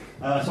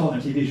 I saw on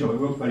a TV show, it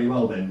worked very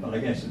well then, but I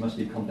guess it must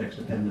be context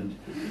dependent.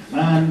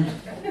 And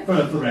for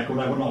the record,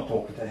 I will not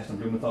talk to Heston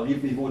Blumenthal,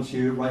 even if he was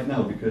here right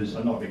now, because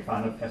I'm not a big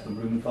fan of Heston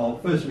Blumenthal.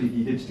 Firstly,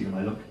 he did steal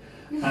my look.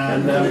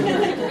 And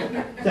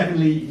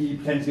secondly, he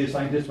pretends to be a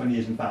scientist when he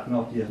is in fact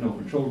not. He has no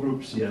control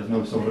groups, he has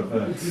no sort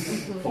of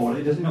forward.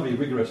 He doesn't know very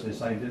rigorous as a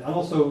scientist. And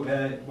also,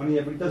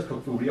 whenever he does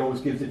cook food, he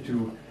always gives it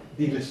to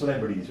D-list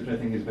celebrities, which I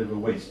think is a bit of a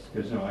waste,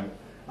 because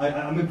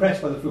I'm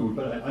impressed by the food,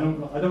 but I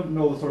don't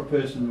know the sort of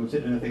person who would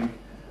sit there and think,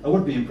 I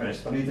would be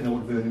impressed, but I need to know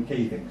what Vernon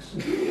Kay thinks.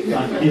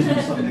 That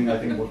isn't something I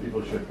think most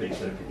people should base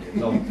their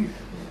opinions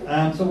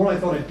on. So what I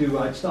thought I'd do,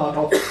 I'd start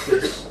off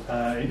this,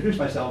 introduce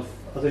myself,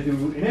 as I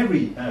do in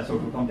every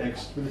social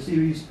context, with a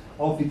series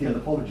of detailed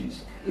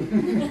apologies.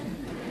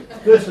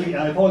 Firstly,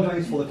 I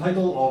apologise for the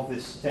title of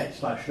this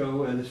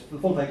set/show. The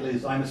full title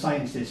is I'm a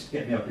Scientist,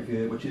 Get Me Out of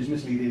Here, which is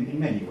misleading in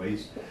many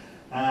ways.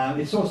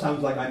 It sort of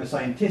sounds like I'm a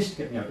scientist,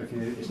 get me out of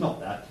here. It's not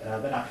that.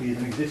 That actually is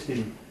an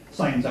existing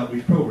science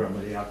outreach program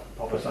where they have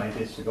proper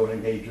scientists to go and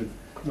engage with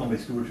normally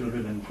school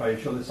children and try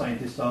to show that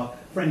scientists are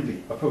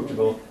friendly,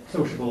 approachable,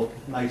 sociable,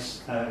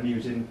 nice,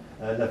 amusing,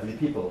 lovely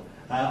people.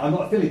 I'm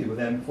not affiliated with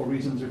them for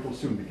reasons which will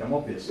soon become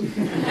obvious.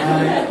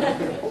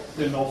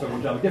 Then also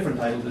we'll have a different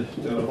title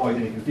to avoid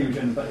any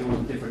confusion, but it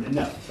wasn't different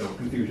enough, so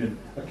confusion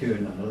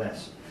occurred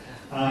nonetheless.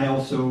 I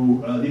also,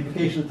 the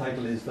implication of the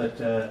title is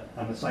that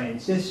I'm a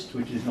scientist,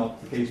 which is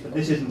not the case, but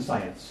this isn't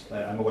science.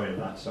 I'm aware of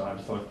that, so I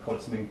just thought I'd call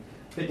it something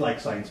a bit like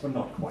science, but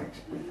not quite.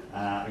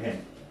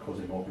 Again,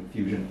 causing more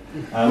confusion,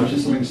 which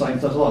is something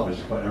science does a lot, which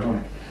is quite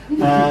ironic.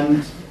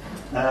 And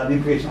the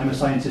implication, I'm a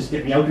scientist,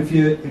 get me out of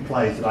here,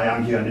 implies that I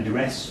am here under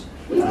duress.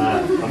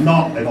 I'm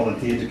not, I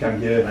volunteered to come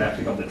here, I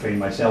actually got the train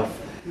myself.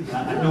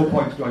 At no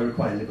point do I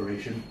require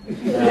liberation.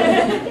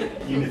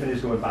 Even if it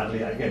is going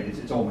badly, again,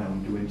 it's all my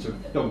own doing, so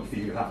don't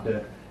feel you have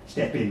to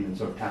step in and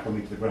sort of tackle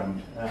me to the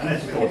ground.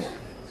 Unless, of course,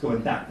 it's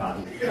going that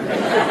badly.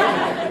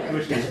 In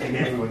which case, I think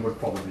everyone would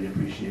probably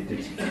appreciate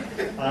it.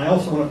 I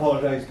also want to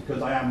apologise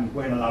because I am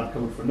wearing a lab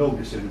coat for no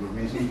discernible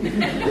reason.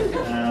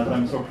 But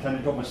I'm sort of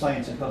pretending to talk my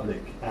science in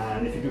public.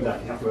 And if you do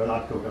that, you have to wear a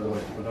lab coat,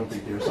 otherwise people don't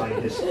think you're a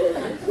scientist,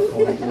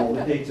 according to all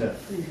the data.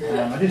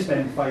 I did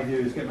spend 5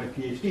 years getting my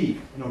PhD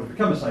in order to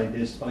become a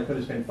scientist, but I could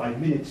have spent 5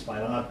 minutes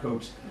buying a lab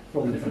coat for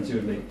all the difference it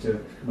would make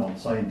to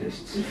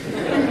non-scientists.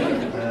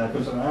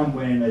 Because I am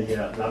wearing a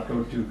lab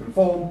coat to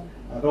conform,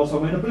 but also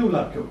I'm wearing a blue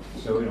lab coat,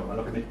 so I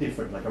look a bit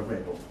different, like a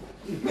rebel.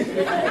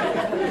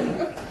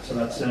 So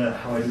that's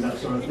how I do that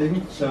sort of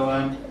thing.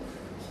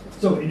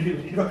 So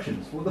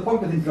introductions. Well, the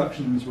point of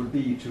introductions would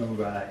be to,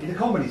 in a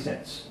comedy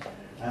sense,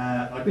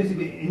 I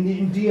basically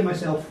endear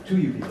myself to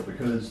you people,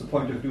 because the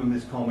point of doing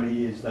this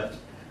comedy is that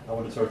I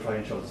want to sort of try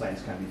and show that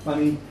science can be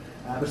funny.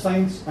 But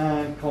science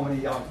and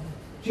comedy are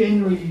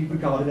generally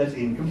regarded as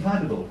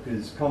incompatible,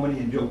 because comedy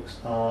and jokes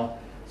are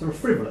sort of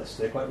frivolous,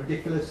 they're quite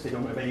ridiculous, they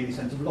don't have any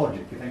sense of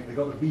logic, you think they've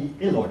got to be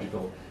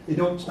illogical, they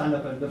don't stand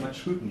up under much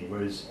scrutiny,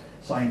 whereas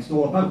science is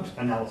all about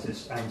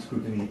analysis and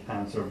scrutiny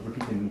and sort of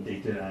repeating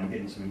data and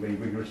getting something very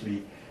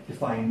rigorously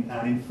defined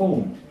and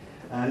informed.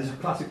 There's a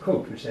classic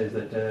quote which says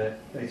that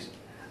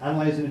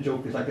analysing a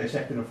joke is like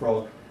dissecting a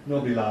frog,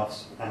 nobody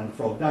laughs and the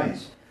frog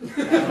dies.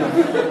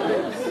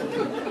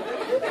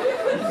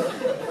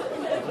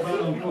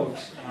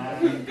 Quotes.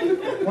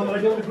 One that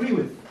I don't agree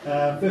with.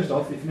 First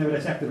off, if you've never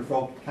dissected a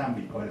frog, it can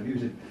be quite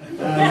amusing.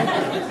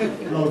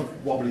 A lot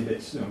of wobbly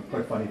bits,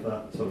 quite funny for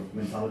that sort of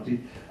mentality.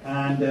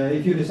 And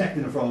if you're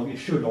dissecting a frog, it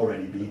should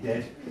already be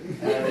dead.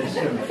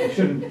 You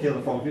shouldn't kill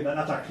the frog.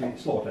 That's actually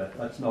slaughter.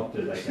 That's not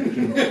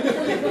dissection.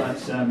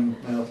 That's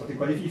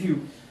but if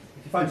you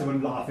find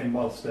someone laughing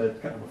whilst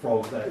cutting up a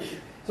frog,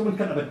 someone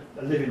cutting up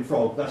a living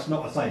frog, that's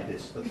not a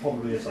scientist, that's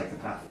probably a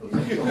psychopath.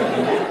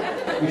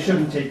 We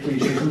shouldn't take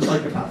cliches from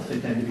psychopaths, they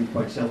tend to be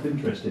quite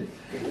self-interested.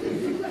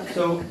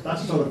 So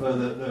that's sort of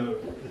the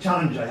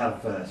challenge I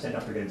have set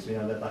up against me,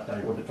 and that I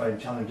want to try and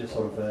challenge this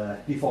sort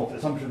of default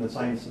assumption that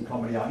science and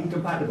comedy are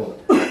incompatible.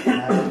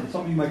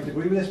 Some of you might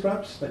agree with this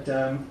perhaps, but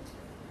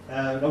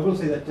I will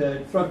say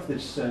that throughout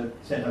this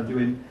set I'm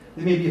doing,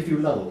 there may be a few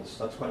lulls.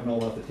 That's quite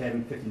normal after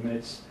 10, 15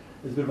 minutes.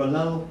 There's a bit of a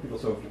lull, people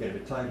sort of get a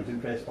bit tired, lose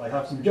interest, but I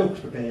have some jokes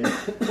prepared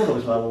for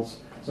those lulls,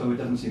 so it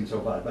doesn't seem so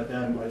bad. But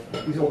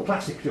these are all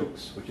classic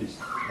jokes, which is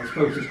as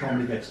close as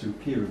comedy gets to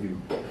peer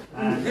review.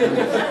 And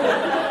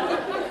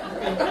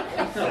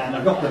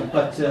I've got them,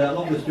 but a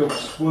lot of those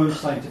jokes weren't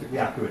scientifically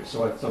accurate,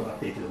 so I've sort of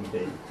updated them a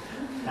bit.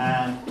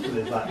 So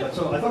there's that. But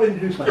so I thought I'd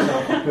introduce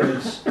myself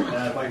because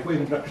by way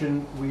of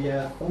introduction, we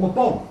form a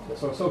bond, a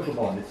sort of social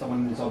bond. If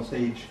someone is on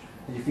stage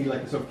and you feel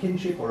like a sort of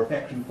kinship or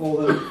affection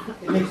for them,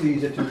 it makes it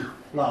easier to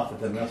laugh at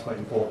them. That's quite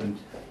important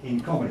in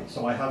comedy.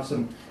 So I have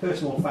some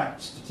personal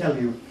facts to tell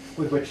you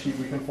with which we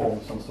can form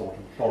some sort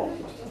of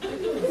bond.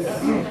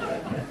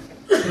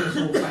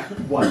 Personal fact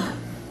 1.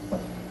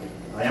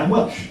 I am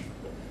Welsh.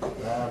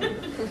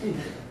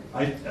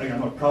 I'm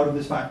not proud of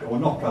this fact or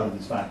not proud of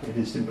this fact. It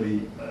is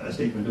simply a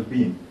statement of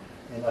being.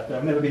 In that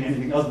I've never been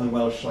anything other than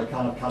Welsh, so I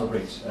cannot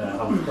calibrate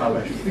how proud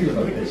I should feel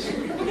about this.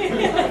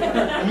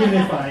 Even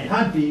if I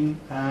had been,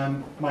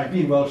 my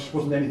being Welsh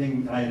wasn't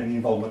anything I had any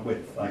involvement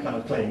with. I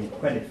cannot claim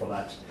credit for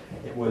that.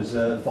 It was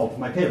the fault of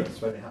my parents,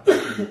 where they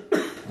happened to be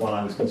while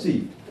I was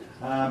conceived.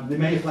 They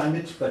may have planned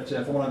it, but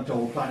from what I'm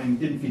told, planning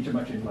didn't feature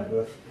much in my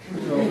birth.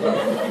 So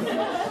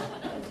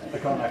I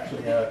can't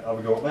actually have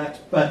a go at that.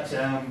 But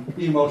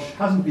being Welsh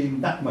hasn't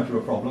been that much of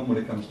a problem when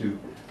it comes to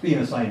being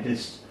a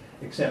scientist,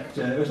 except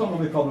it's not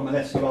really a problem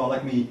unless you are,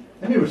 like me,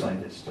 a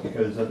neuroscientist,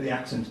 because the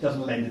accent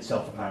doesn't lend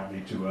itself,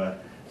 apparently, to a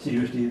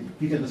seriously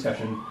detailed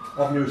discussion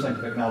of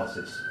neuroscientific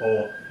analysis,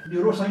 or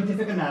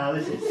neuroscientific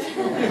analysis. It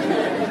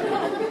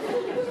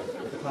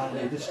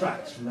apparently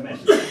distracts from the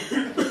message.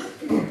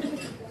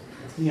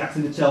 The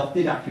accent itself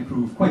did actually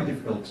prove quite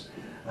difficult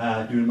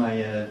during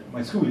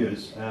my school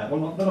years.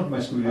 Well, not my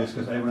school years,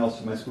 because everyone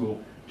else in my school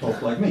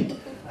talked like me.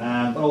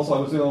 But also I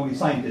was the only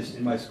scientist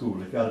in my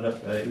school. If you added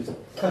up, it was a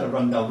kind of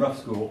run-down rough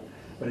school,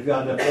 but if you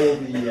added up all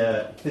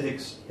the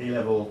physics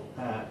A-level,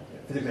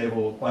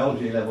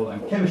 biology A-level,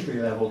 and chemistry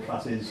A-level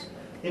classes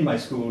in my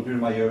school during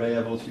my year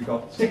A-levels, you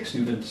got 6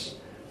 students.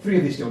 3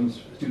 of these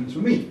students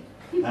were me.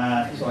 So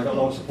I got a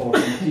lot of support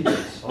from the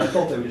teachers. So I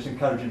thought they were just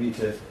encouraging me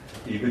to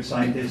be a good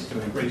scientist,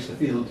 to embrace the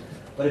field,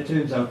 but it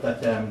turns out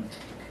that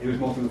it was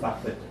more through the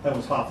fact that I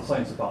was half the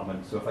science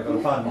department, so if I got a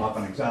bad mark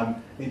on an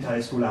exam, the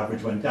entire school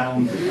average went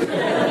down.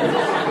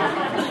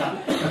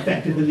 That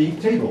affected the league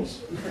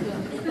tables.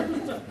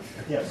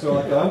 Yeah, so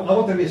I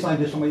wanted to be a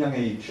scientist from a young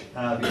age,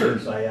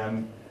 because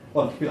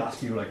people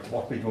ask you, like,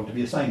 what made you want to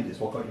be a scientist,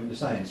 what got you into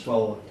science?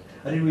 Well,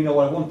 I didn't really know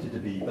what I wanted to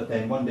be, but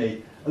then one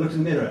day I looked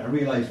in the mirror and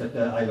realised that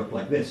I looked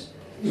like this.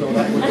 So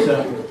that was,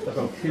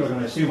 people are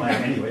going to assume I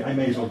am anyway, I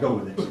may as well go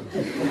with it.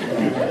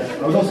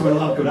 I was also in a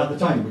lab coat at the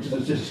time, which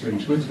is just a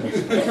strange coincidence.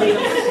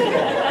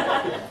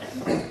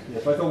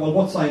 So I thought, well,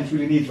 what science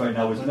really needs right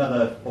now is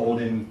another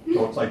bald-in,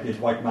 short-sighted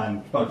white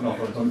man spouting off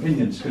on his own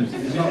opinions, because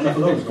there's not enough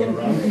of those going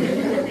around.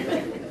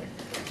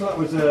 So that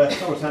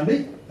was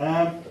handy.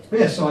 But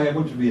yes, so I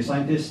wanted to be a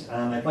scientist,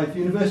 and I applied for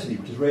university,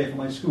 which is rare for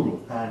my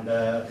school. And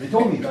they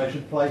told me that I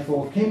should apply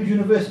for Cambridge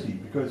University,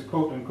 because,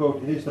 quote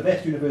unquote, it is the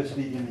best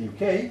university in the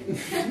UK.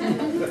 Is that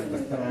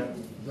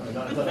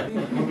a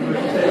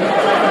controversial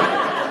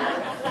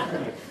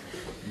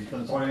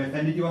statement? Sorry I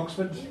offended you,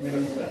 Oxford.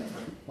 Maybe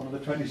one of the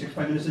 26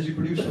 Prime Ministers you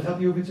produced will help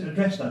you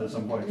address that at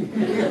some point.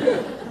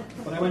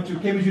 But I went to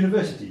Cambridge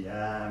University,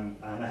 and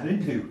I had an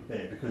interview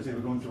there, because they were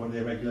going through one of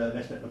their regular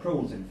Let's Let the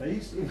Proles in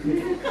phase.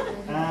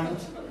 And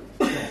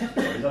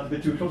is that a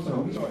bit too close to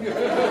home? Sorry.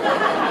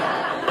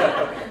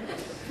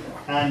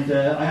 And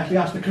I actually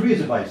asked the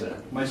careers advisor,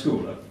 my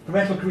school, a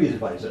professional careers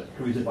advisor,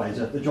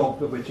 the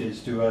job of which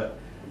is to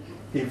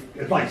give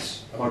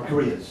advice about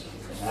careers.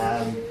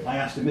 I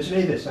asked him, Mr.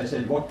 Davis, I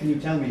said, what can you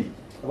tell me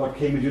about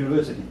Cambridge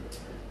University?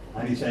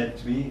 And he said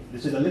to me,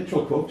 this is a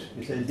literal quote,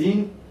 he said,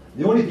 Dean,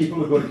 the only people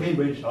who go to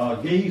Cambridge are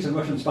gays and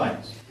Russian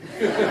spies.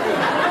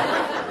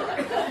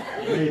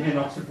 Maybe an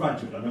Oxford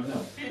graduate, I don't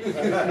know.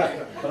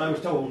 But I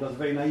was told, as a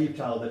very naive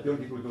child, that the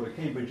only people who go to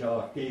Cambridge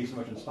are gays and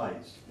Russian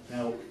spies.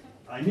 Now,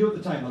 I knew at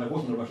the time that I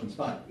wasn't a Russian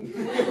spy.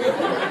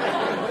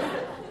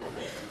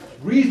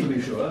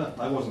 Reasonably sure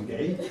I wasn't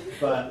gay,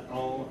 but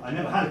I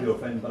never had a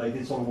girlfriend, but I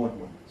did sort of want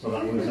one. So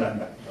that was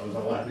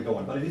all I had to go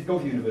on. But I did go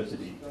to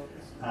university,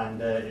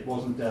 and it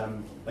wasn't,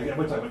 like I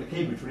went to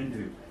Cambridge for an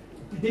interview.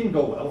 It didn't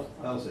go well,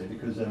 I'll say,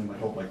 because I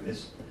talked like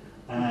this.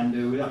 And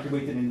we were actually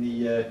waiting in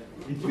the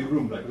interview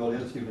room, like with all the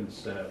other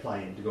students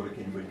applying to go to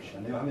Cambridge.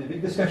 And they were having a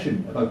big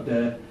discussion about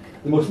the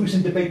most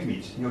recent debate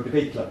meet,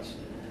 debate clubs.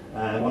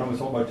 One of them was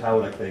talking about how,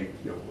 like, the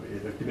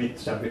debate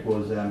subject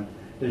was,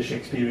 does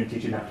Shakespearean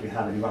teaching actually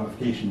have any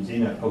ramifications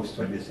in a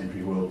post-20th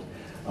century world?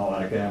 Or,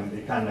 like,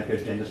 can, like, a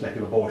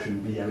gender-selective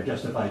abortion be ever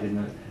justified in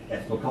an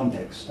ethical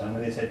context? And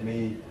when they said to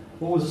me,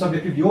 what was the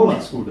subject of your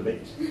last school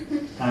debate?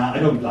 I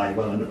don't lie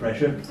well under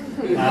pressure.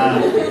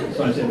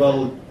 So I said,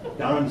 well,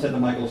 Darren said that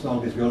Michael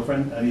snogged his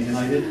girlfriend, and he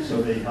denied it,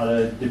 so they had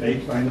a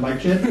debate behind the mic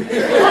shed.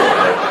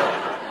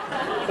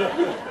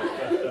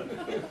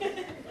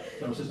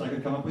 So it's just I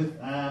could come up with.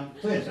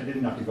 So yes, I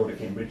didn't actually go to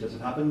Cambridge as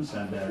it happens,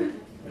 and very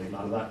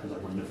glad of that because I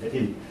wouldn't have fit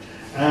in.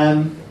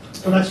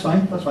 But that's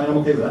fine, I'm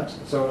okay with that.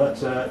 So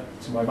that's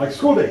my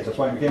school days, that's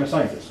why I became a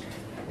scientist.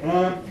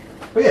 But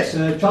yes,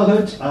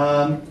 childhood,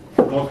 a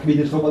lot of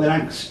comedians talk about their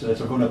angst, sort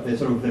of going up their,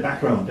 sort of their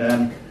background.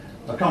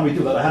 I can't really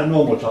do that. I had a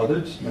normal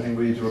childhood, nothing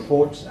really to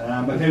report.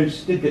 My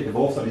parents did get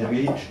divorced at a young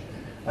age.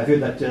 I've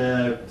heard that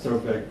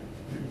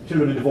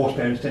children of divorced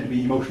parents tend to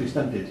be emotionally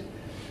stunted.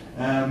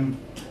 Don't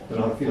know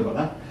how to feel about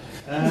that.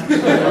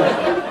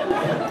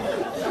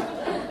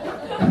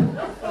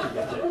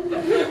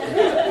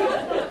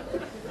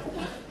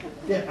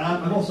 Yeah,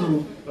 I'm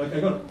also, like, I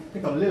got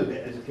picked on a little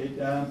bit as a kid.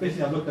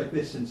 Basically, I've looked like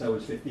this since I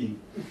was 15,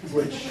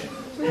 which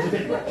is a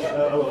bit much.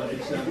 Well,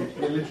 it's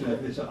literally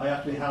like this. I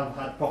actually have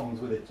had problems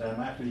with it. I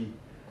actually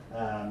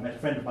met a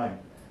friend of mine,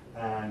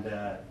 and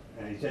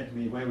he said to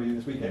me, "Where were you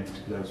this weekend?"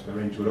 Because I was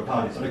arranged to go to a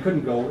party, so I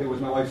couldn't go. It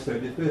was my wife's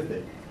 30th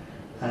birthday.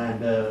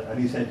 And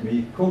he said to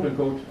me, quote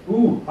unquote,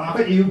 "Ooh, I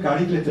bet you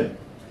carry glitter,"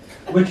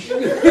 which,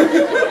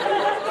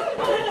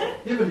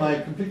 given my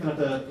complete and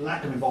utter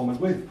lack of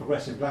involvement with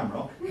progressive glam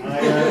rock,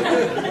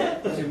 I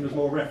assumed was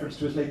more reference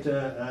to his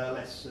later,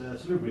 less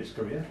salubrious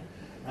career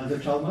as a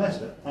child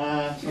molester.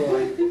 So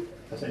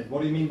I said,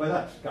 "What do you mean by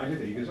that, carry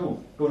glitter?" He goes, "Oh,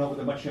 going out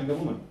with a much younger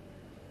woman."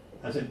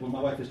 I said, "Well, my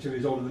wife is 2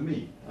 years older than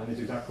me," and his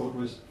exact quote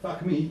was,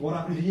 "Fuck me, what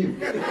happened to you?"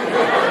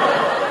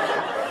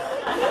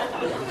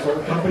 The sort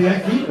of company I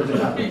keep, as it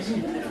happens.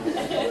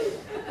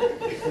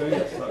 So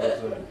yes,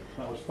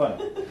 that was fun.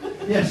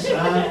 Yes, so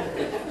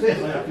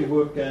yes, I actually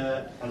work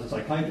as a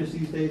psychiatrist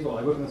these days. Well,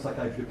 I work in the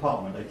psychiatry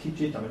department. I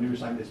teach it. I'm a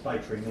neuroscientist by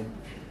training.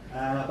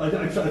 But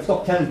I've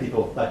stopped telling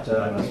people that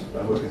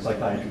I work in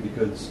psychiatry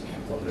because,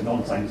 well, the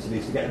non-scientists at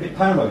least, to get a bit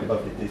paranoid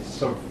about it. It's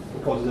sort of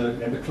causes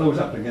them to close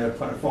up and get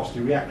quite a frosty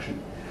reaction.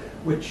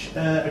 Which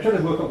I tried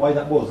to work out why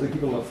that was. I think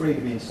people are afraid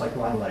of being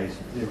psychoanalyzed.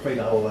 They're afraid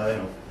that I'll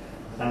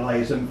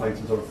analyse them, find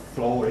some sort of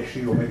flaw or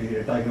issue, or maybe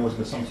diagnose them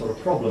with some sort of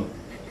problem.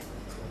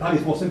 Apparently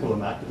it's more simple than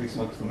that, at least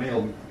amongst the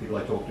male people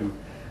I talk to.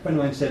 A friend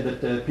of mine said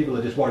that people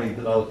are just worried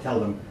that I'll tell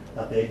them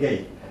that they're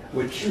gay,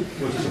 which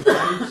was a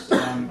surprise.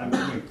 I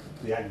mean,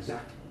 the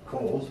exact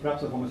cause,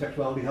 perhaps, of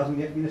homosexuality hasn't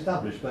yet been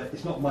established, but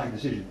it's not my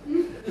decision.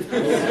 I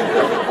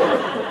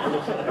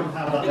don't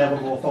have that level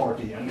of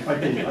authority, and if I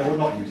did, I would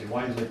not use it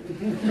wisely.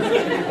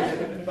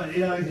 But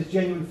this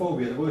genuine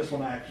phobia, the worst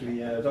one I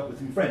actually was up with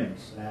some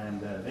friends,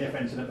 and their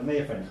friends and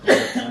their friends,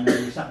 and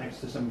we sat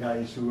next to some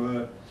guys who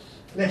were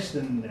less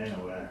than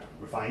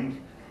refined.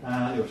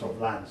 They were sort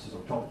of lads,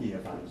 sort of Top Gear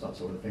fans, that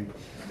sort of thing.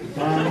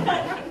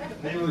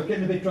 They were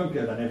getting a bit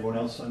drunker than everyone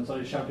else and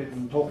started shouting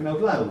and talking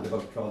out loud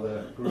about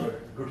rather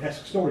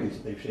grotesque stories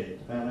that they've shared.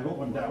 And I wrote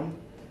one down.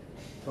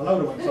 The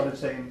louder one started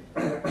saying,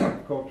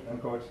 quote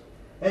unquote,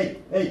 hey,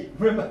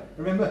 remember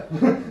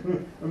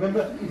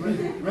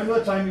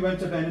the time we went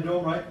to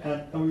Benidorm, right?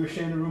 And we were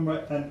sharing a room,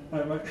 right? And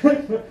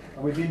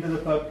we'd been to the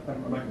pub,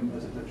 and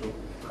this is literal.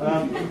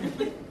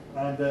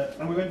 And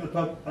we went to the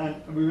pub, and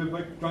we were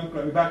drunk,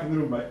 right? We were back in the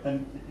room, right?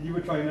 And you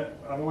were trying to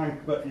have a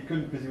wank, but you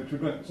couldn't because you were too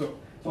drunk. So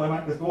I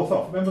wanked us both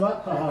off. Remember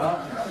that?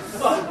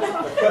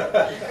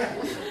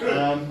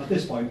 At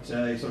this point,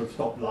 he sort of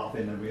stopped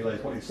laughing and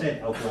realised what he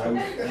said out loud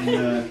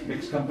in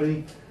mixed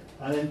company,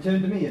 and then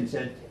turned to me and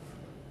said,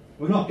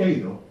 "We're not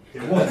gay, though.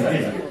 It wasn't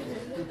gay."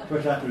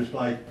 Which after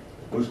replied,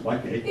 "It was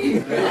quite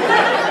gay."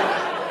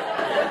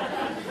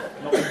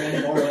 Not with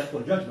any moral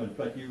ethical judgment,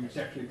 but you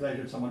sexually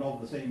pleasured someone of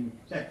the same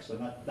sex, and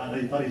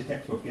that is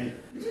textbook gay.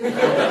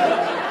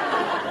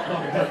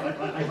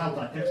 I have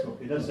that textbook,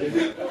 it does say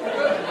that.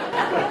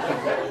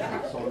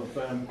 Sort of,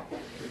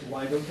 which is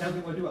why I don't tell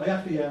people I do.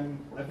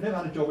 I've never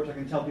had a job which I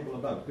can tell people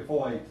about.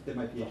 Before I did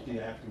my PhD,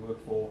 I actually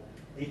worked for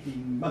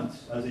 18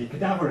 months as a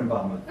cadaver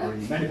embalmer for a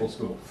medical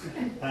school,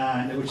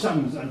 which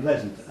sounds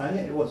unpleasant, and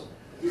yeah, it was.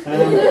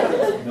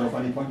 No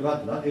funny point to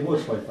add to that. It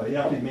was quite funny. It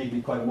actually made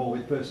me quite a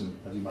morbid person,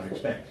 as you might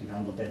expect. You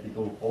handle dead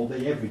people all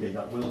day, every day.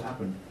 That will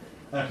happen.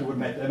 I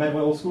met my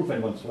old school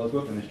friend once while I was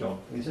working this job.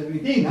 And he said to me,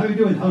 "Dean, how are you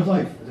doing? How's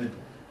life?" I said,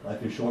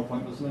 "Life is short,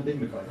 pointless, and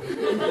undignified."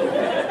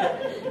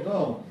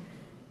 "Oh,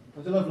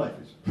 how's your love life?"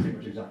 It's pretty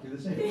much exactly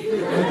the same.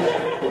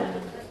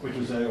 Which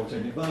was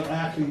alternative. But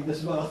actually,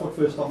 that's what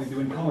first started me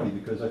doing comedy,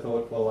 because I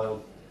thought,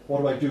 well, what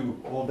do I do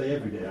all day,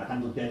 every day? I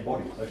handle dead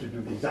bodies. I should do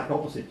the exact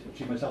opposite,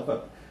 cheer myself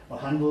up. I'll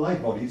handle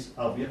live bodies,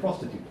 I'll be a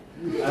prostitute.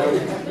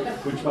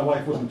 Which my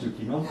wife wasn't too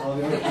keen on.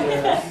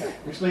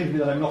 She explained to me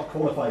that I'm not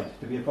qualified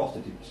to be a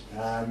prostitute.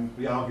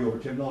 We argue over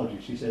terminology.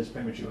 She says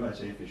premature, I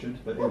say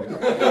efficient, but anyway.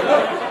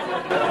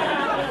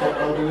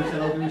 I'll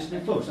do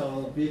something close.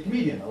 I'll be a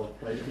comedian, I'll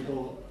play to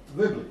people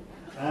verbally.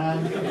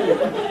 And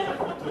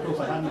of course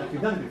I hadn't actually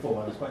done it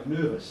before, I was quite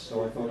nervous,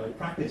 so I thought I'd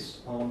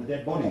practice on the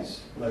dead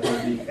bodies. That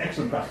would be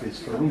excellent practice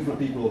for a room full of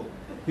people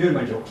hearing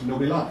my jokes and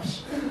nobody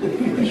laughs,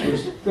 which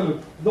was kind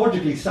of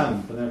logically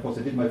sound. But then of course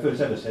I did my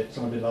first ever set,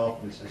 someone did laugh,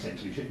 and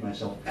essentially shit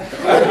myself. Doesn't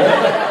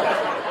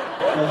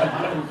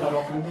happen that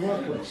often in the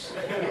workplace.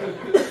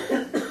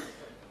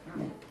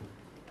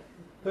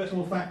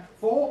 Personal fact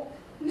 4,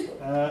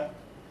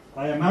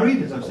 I am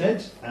married, as I've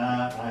said.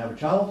 I have a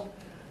child.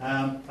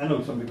 I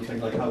know some people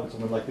think, like, how would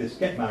someone like this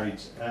get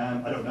married?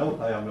 I don't know,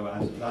 I have no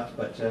answer to that,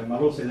 but I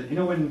will say that,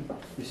 when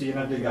you see an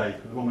ugly guy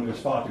with a woman who's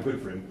far too good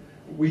for him,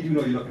 we do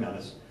know you're looking at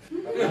us.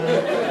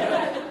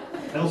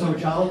 I also have a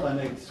child, and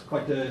it's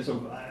quite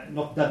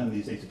not done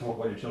these days to talk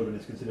about your children.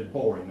 It's considered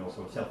boring,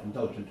 also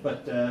self-indulgent,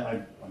 but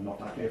I'm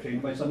not actually ashamed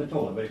of my son at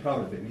all. I'm very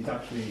proud of him. He's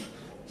actually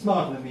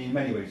smarter than me in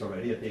many ways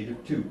already at the age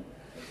of 2.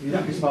 He's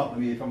actually smarter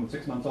than me from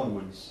 6 months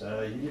onwards.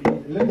 He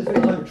learned this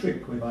very clever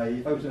trick whereby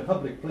if I was in a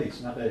public place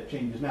and had to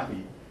change his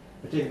nappy,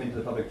 I'd take him into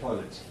the public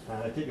toilet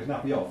and I'd take his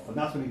nappy off, and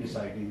that's when he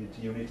decided he needed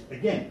to urinate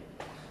again.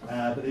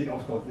 But they,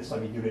 of course, this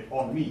time he'd urinate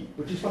on me,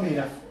 which is funny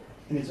enough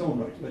in its own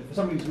right. But for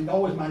some reason, he'd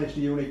always managed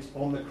to urinate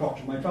on the crotch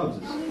of my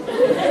trousers.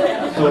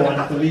 So I'd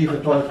have to leave the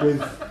toilet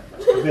with a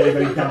very,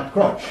 very damp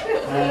crotch.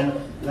 And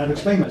I'd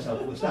explain myself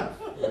to the staff,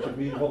 which would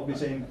be what would be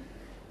saying,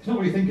 it's not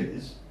what you think it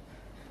is.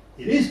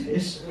 It is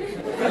piss,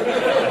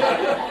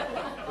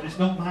 but it's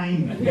not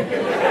mine.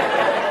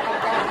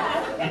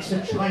 It's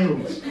a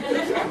child's.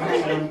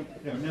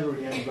 Never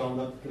really ends well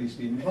without the police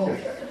being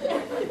involved.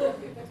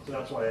 So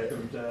that's why I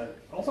don't.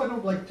 Also, I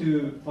don't like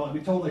to. Well, I've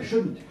been told I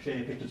shouldn't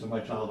share pictures of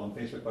my child on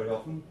Facebook very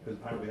often because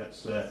apparently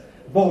that's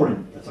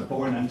boring. That's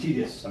boring and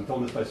tedious. I'm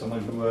told this by someone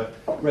who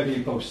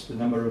regularly posts the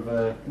number of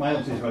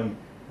miles he's run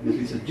in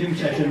his gym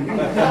session,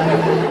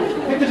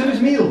 pictures of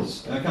his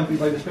meals, accompanied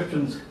by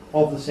descriptions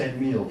of the said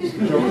meals,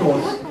 which are of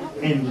course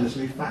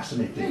endlessly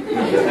fascinating.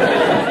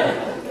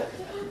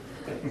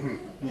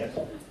 Yes.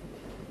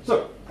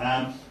 So,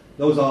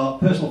 those are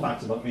personal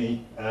facts about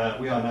me.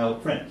 We are now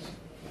friends.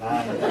 Should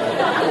I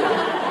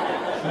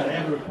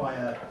ever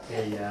require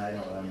a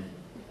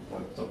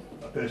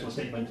personal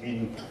statement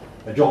in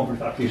a job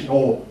application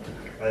or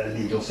a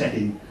legal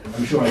setting,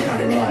 I'm sure I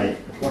can rely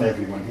on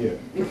everyone here.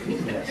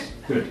 Yes,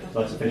 good.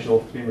 So that's official.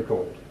 It's being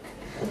recorded.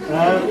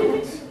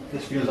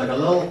 This feels like a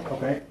lull.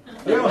 Okay.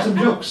 There are some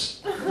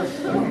jokes.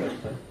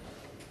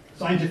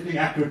 Scientifically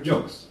accurate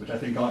jokes, which I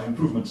think are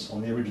improvements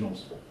on the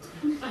originals.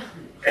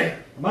 A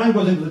man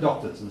goes into the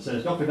doctor's and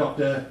says,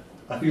 Doctor,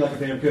 I feel like a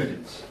pair of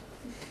curtains.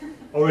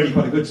 Already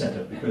quite a good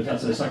setup, because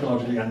that's a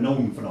psychologically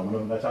unknown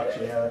phenomenon. That's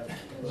actually there's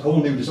a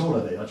whole new disorder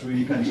there. That's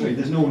really kind of strange.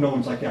 There's no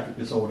known psychiatric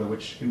disorder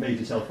which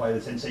conveys itself by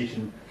the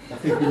sensation of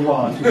thinking you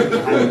are too much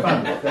behind the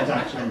family. That's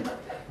actually a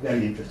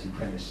very interesting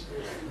premise.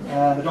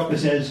 The doctor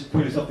says,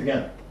 put yourself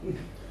together.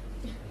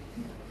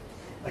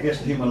 I guess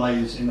the humour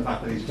lies in the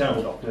fact that he's a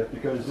terrible doctor,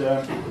 because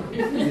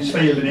he's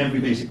failed in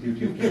every basic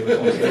duty of care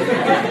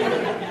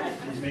responsibility.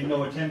 He's made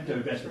no attempt to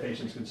address the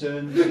patient's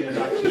concerns. He has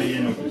actually,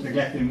 he's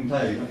neglected him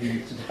entirely.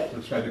 He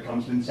subscribed to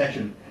counselling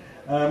session.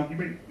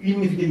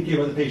 Even if he didn't care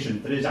about the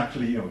patient, there is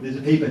actually, there's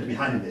a paper to be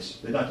had in this.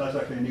 That's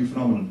actually a new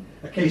phenomenon.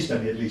 A case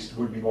study, at least,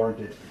 would be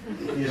warranted.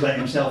 He has let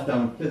himself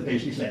down, the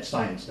patient, he's let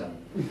science down.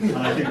 And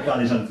I think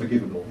that is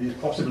unforgivable. He's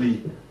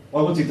possibly,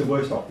 well, I wouldn't say the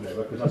worst doctor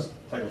ever, because that's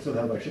title still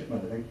held by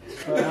Shipman, I think.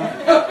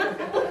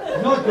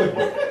 Not a good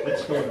one.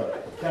 Let's go with that.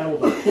 Terrible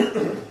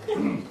doctor.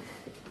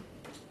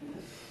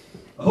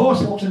 A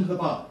horse walks into the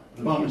bar.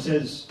 The barman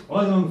says,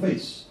 "Why the long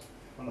face?"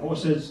 And the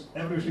horse says,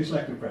 "Evolutionary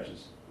selective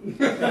pressures."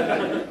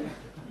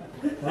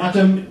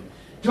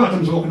 Two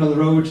atoms walking on the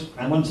road,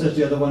 and one says to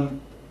the other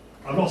one,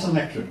 "I've lost an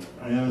electron."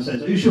 And the other one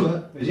says, "Are you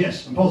sure?" He says,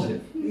 "Yes, I'm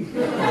positive."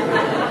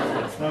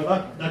 Now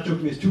that joke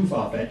to me is too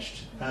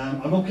far-fetched.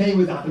 I'm okay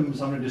with atoms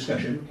having a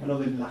discussion. I know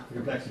they lack the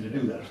complexity to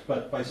do that,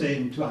 but by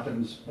saying two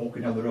atoms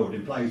walking down the road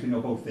implies we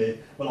know both their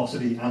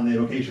velocity and their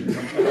location. As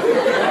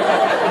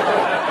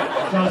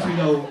far as we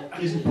know,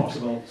 isn't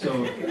possible,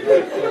 so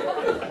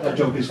that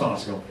joke is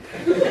farcical.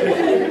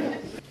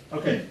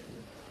 Okay,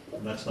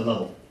 and that's the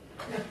lull.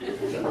 I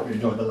hope you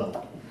enjoyed the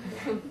lull.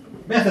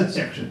 Method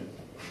section.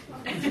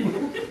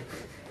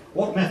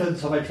 What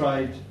methods have I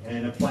tried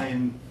in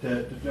applying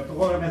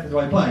what methods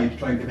have I applied to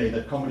try and convey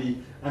that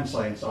comedy and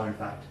science are in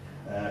fact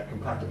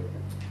compatible?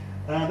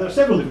 There are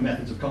several different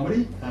methods of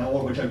comedy, all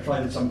of which I've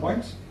tried at some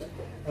point.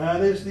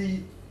 There's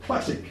the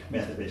classic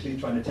method, basically,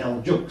 trying to tell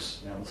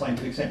jokes in a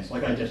scientific sense,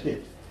 like I just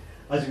did.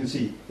 As you can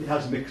see, it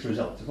has mixed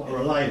results. It's not a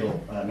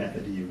reliable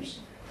method to use.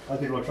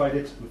 Other people have tried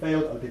it and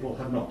failed, other people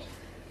have not.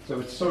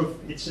 So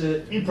it's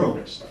in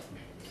progress.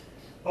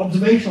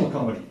 Observational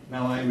comedy.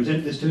 Now, I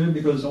resent this term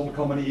because all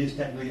comedy is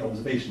technically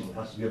observational. It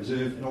has to be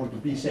observed in order to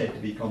be said to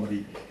be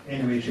comedy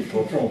in any way, shape,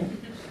 or form.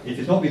 If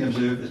it's not being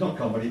observed, it's not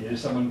comedy. It is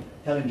someone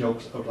telling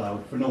jokes out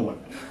loud for no one.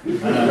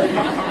 It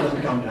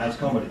doesn't count as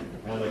comedy.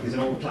 Like there's an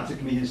old classic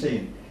comedian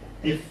saying,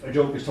 if a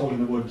joke is told in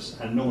the woods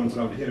and no one's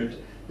around to hear it,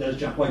 does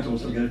Jack Whitehall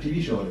still get a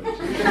TV show out of it?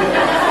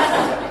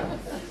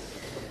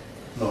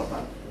 Not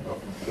bad.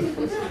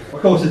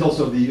 Of course, there's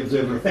also the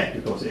observer effect,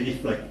 of course.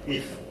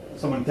 If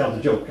someone tells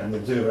a joke and the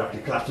observer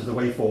actually collapses the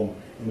waveform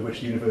in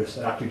which the universe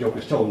that actual joke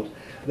is told,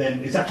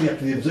 then it's actually up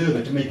to the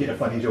observer to make it a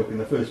funny joke in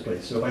the first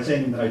place. So if I say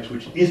anything that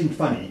which isn't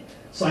funny,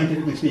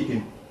 scientifically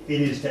speaking,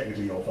 it is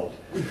technically your fault.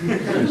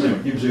 Because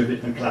you observed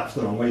it and collapsed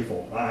the wrong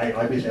waveform.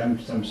 I'm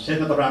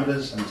setting up the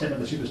parameters, I'm setting up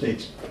the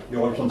superstates,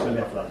 your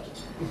responsibility after that.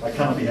 I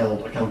cannot be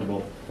held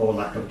accountable for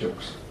lack of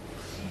jokes.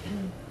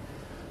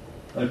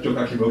 That joke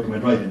actually broke in my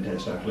driving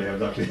test, actually. I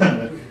was actually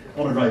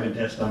on a driving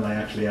test, and I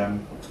actually,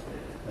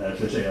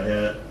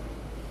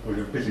 we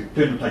were basically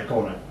turned a tight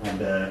corner,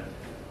 and I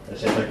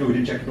said, like, "Oh, we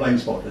didn't check the blind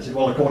spot." I said,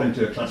 "Well, according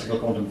to classical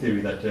quantum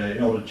theory, that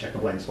in order to check the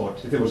blind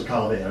spot, if there was a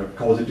car there, I would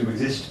cause it to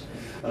exist.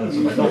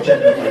 So by not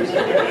checking the blind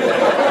spot,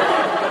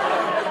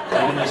 I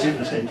didn't assume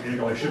the state,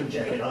 I shouldn't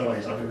check it,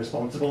 otherwise I'd be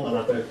responsible and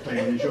I'd have to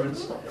claim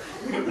insurance."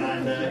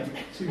 And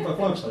seemed quite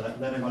close for that,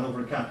 and then I ran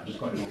over a cat, which is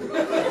quite annoying.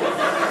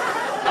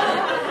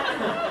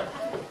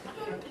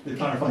 To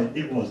clarify,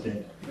 it was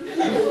dead.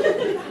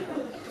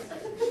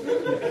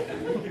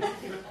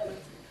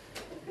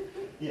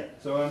 Yeah,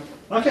 so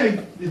Actually,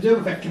 the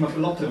Derby effect came up a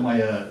lot in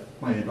my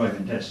my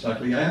driving test.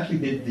 Actually, I actually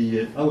did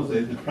the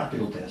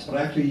practical test, but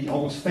I actually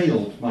almost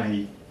failed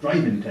my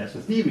driving test,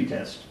 the theory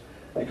test,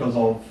 because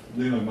of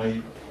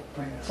my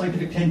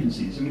scientific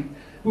tendencies. I mean,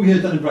 who here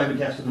has done a driving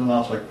test in the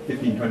last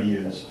 15, 20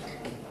 years?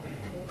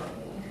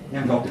 You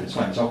haven't got it, it's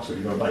fine, it's Oxford,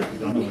 you've got a bike,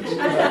 I know it's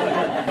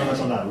that's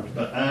allowed.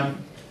 But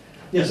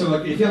yeah, so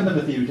if you haven't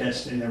done a theory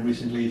test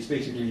recently, it's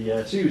basically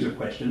a series of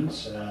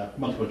questions,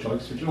 multiple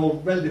choice, which are all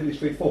relatively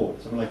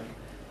straightforward. Something like,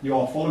 you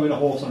are following a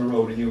horse on a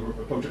road and you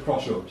approach a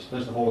crossroads.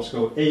 Does the horse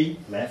go A,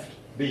 left,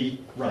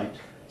 B, right,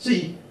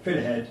 C, straight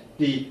ahead,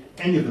 D,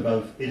 any of the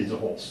above? It is a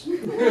horse.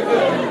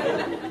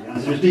 The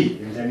answer is D,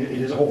 it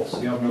is a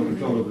horse. You have no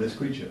control over this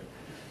creature.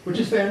 Which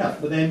is fair enough,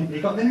 but then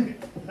it got a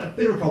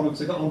bit of a problem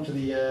because I got onto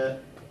the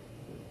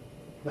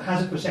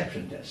hazard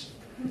perception test.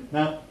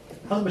 Now,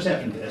 hazard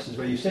perception test is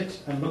where you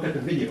sit and look at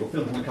the video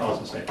filmed from the car's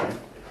perspective,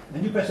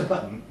 and you press a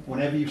button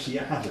whenever you see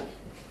a hazard.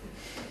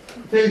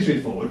 Fairly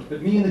straightforward,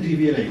 but me and the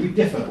DVLA, we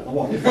differ on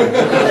what defines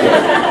a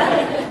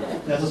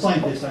hazard. As a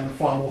scientist, I'm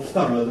far more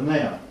thorough than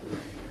they are.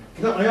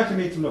 I actually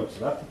made some notes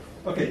of that.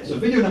 Okay, so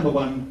video number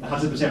 1, the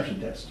hazard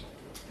perception test.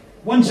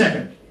 1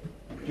 second.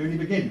 Journey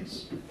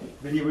begins.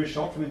 Video is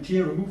shot from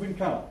interior of a moving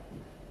car.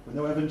 With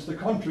no evidence to the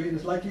contrary, it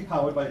is likely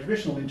powered by a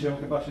traditional internal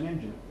combustion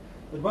engine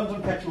that runs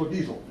on petrol or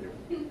diesel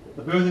fuel,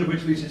 the burning of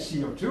which releases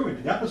CO2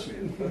 into the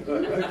atmosphere,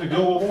 to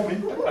global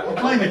warming or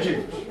climate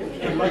change,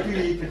 which could likely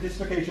lead to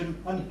dislocation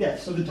and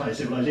deaths of entire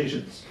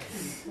civilizations.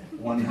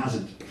 1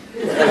 hazard.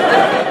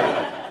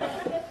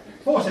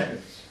 4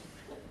 seconds.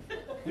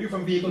 View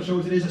from vehicle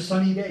shows it is a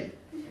sunny day.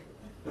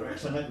 Direct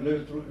sunlight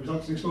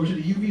results in exposure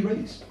to UV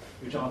rays,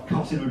 which are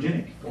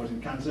carcinogenic,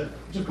 causing cancer,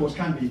 which of course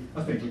can be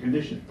a fatal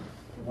condition.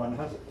 1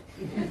 hazard.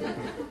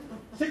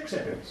 6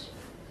 seconds.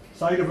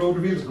 Side of road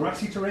reveals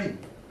grassy terrain.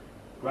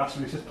 Grass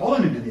releases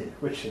pollen into the air,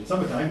 which in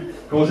summertime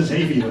causes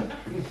hay fever,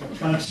 which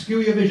can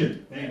obscure your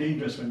vision. Very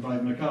dangerous when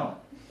driving a car.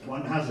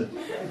 1 hazard.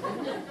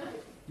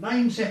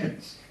 9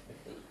 seconds.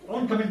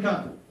 Oncoming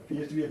car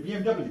appears to be a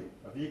BMW,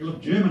 a vehicle of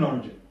German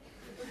origin.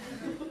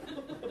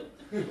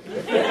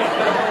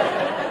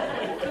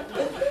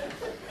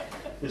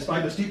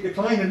 Despite a steep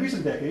decline in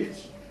recent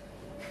decades,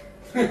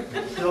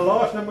 still a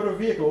large number of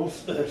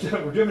vehicles,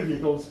 German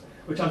vehicles,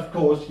 which have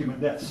caused human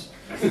deaths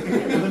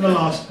within the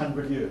last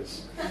 100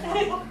 years.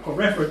 For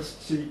reference,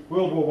 see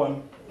World War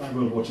I and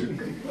World War II.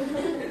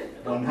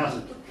 1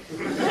 hazard.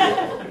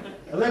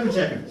 11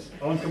 seconds.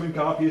 Oncoming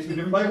car appears to be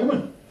driven by a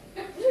woman.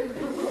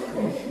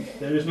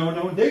 There is no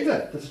known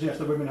data to suggest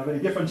that women have any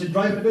difference in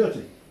driving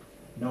ability.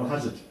 No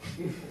hazard.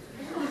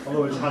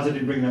 Although it's a hazard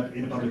in bringing that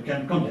in a public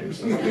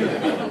context.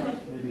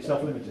 Maybe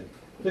self-limiting.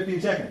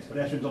 15 seconds.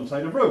 Pedestrians on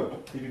side of road.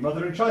 Leaving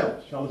mother and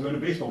child. Child is wearing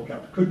a baseball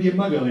cap. Could be a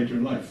mugger later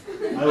in life.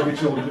 I will be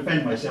told to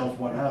defend myself.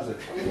 1 hazard.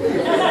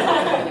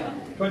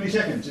 20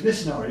 seconds. In this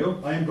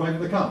scenario, I am driving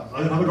the car.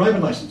 I don't have a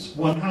driving license.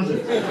 1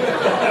 hazard.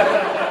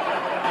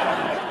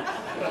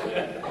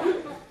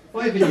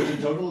 5 videos in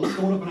total.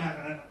 Scored up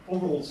an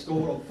overall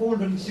score of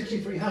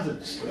 463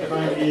 hazards.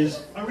 That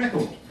is a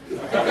record.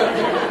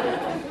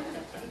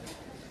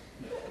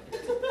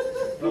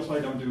 That's why I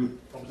don't do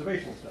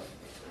observational stuff.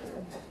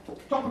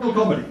 Topical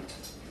comedy.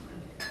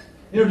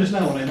 You know, just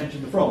now when I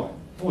mentioned the frog,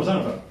 what was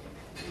that about?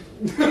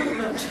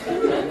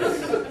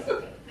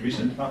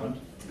 Recent, happened.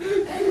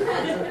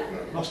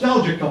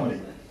 Nostalgic comedy.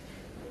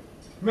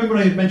 Remember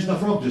I mentioned the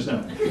frog just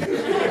now?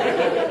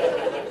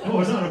 What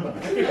was that about?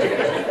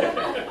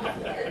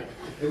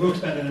 It works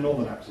better in a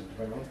northern accent,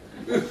 very well.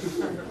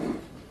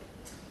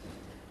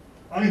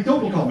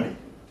 Anecdotal comedy.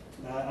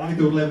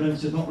 Anecdotal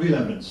evidence is not real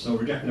evidence, so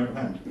reject it out of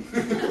hand.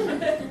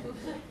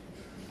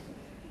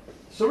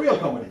 Surreal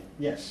comedy,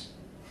 yes.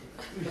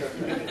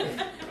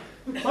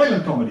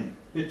 Silent comedy,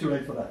 bit too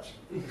late for that.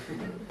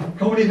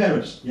 Comedy of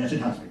errors, yes, it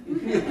has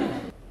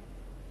been.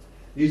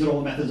 These are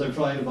all methods I've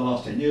tried over the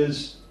last 10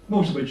 years,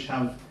 most of which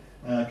have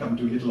come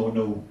to little or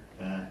no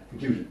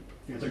conclusion.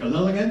 Feels like a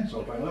lull again, so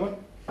I'll try another one.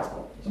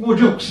 Some more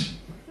jokes.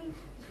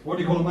 What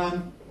do you call a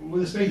man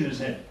with a spade in his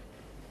head?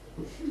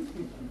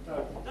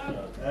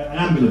 An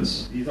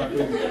ambulance. He's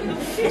actually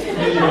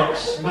really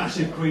got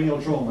massive cranial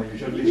trauma. You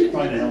should at least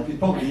try to help. He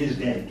probably is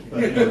dead,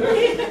 but you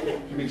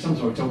should make some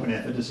sort of token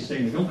effort to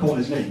sustain him. Don't call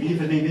his name. Even if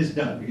his name is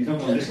Doug, because he's not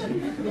going to listen.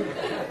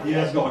 He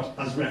has got,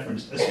 as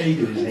referenced, a spade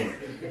in his head.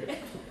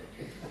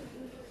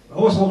 The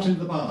horse walks into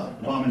the bar.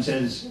 The barman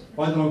says,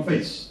 "Why the long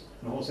face?"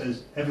 And the horse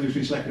says,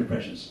 "Evolutionary selective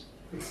pressures."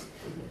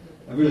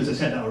 I realise I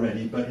said that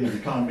already, but you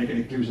can't make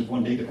any conclusions with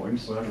 1 data point,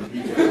 so I have to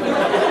repeat it.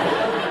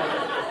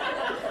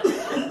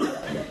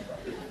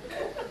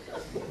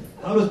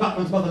 How does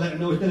Batman's mother let him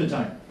know it's dinner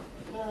time?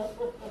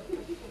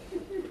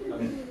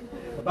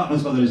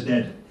 Batman's mother is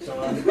dead. So,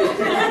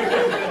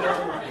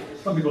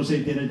 some people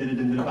say dinner,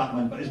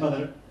 Batman, but his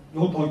mother, the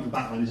whole point of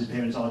Batman is his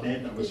parents are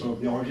dead. That was sort of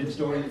the origin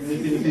story.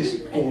 There's been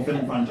this whole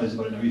film franchise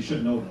about it now. You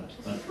should know that.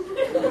 But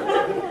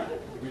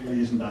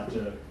really isn't that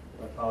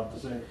hard to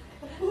say.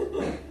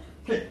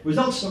 Okay,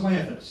 results of my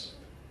efforts.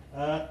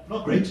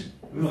 Not great.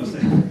 I wouldn't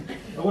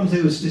say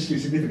they were statistically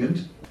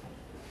significant.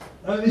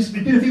 There's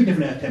been a few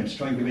different attempts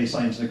trying to base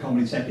science in a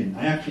comedy setting.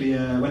 I actually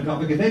went to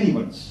Abergavenny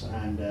once,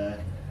 and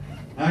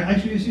I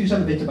actually used to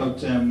have a bit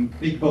about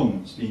big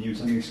bones being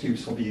used as an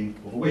excuse for being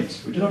overweight,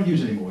 which I don't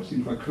use anymore. It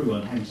seems quite cruel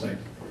in hindsight.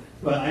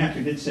 But I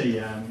actually did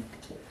say,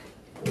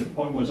 the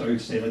point was I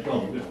would say, like,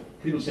 well,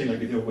 people say,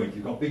 like, if you're overweight,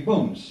 you've got big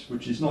bones,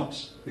 which is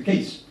not the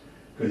case.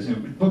 Because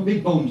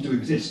big bones do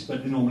exist, but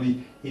they're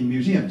normally in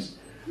museums.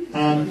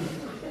 I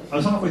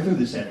was halfway through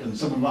the set and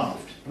someone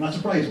laughed, and that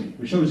surprised me,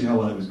 which shows you how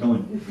well it was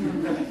going.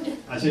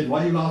 I said,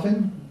 "Why are you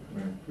laughing?"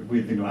 A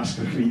weird thing to ask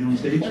a comedian on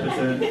stage,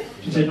 but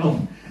she said,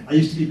 "Oh, I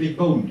used to be big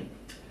boned."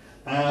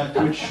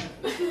 To which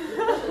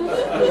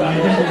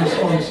my initial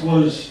response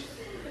was,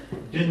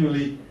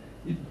 genuinely,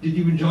 "Did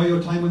you enjoy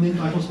your time on the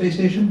International Space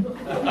Station?"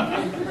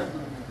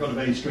 Got a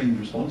very strange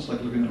response,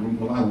 like looking at a room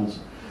full of owls.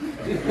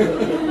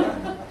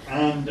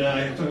 And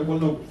well,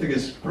 no, the thing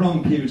is,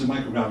 prolonged periods of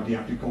microgravity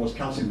actually cause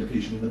calcium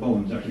depletion in the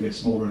bones, actually get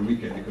smaller and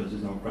weaker because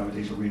there's no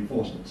gravitational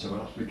reinforcement. So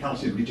actually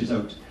calcium leaches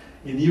out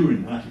in the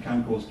urine and actually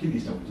can cause kidney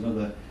stones and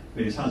other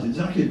various hazards.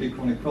 It's actually a big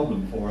chronic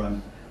problem for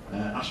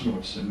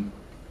astronauts and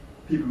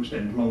people who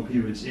spend long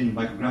periods in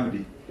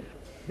microgravity.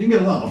 Didn't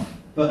get a laugh,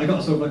 but I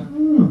got sort of like,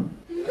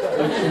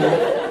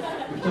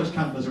 which does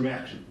count as a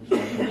reaction.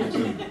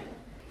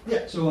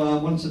 Yeah, so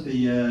once at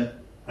the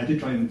I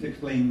did try and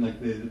explain like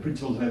the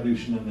principles of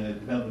evolution and the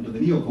development of the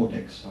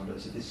neocortex, or the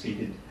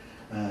sophisticated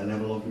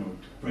level of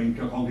brain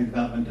cognitive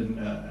development and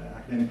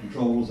academic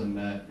controls and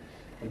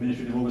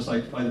administrative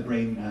oversight by the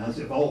brain has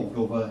evolved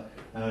over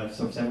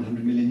sort of several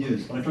hundred million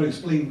years. But I try to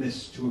explain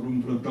this to a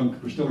room full of drunk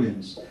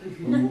Bristolians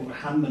who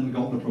hadn't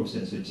undergone the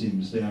process, it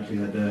seems. They actually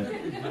had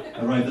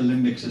arrived at the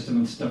limbic system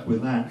and stuck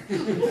with that,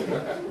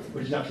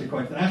 which is actually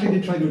quite... I actually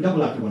did try to do a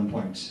double act at one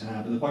point,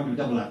 but the point of a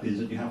double act is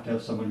that you have to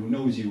have someone who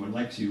knows you and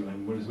likes you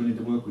and is willing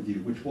to work with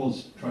you, which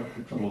was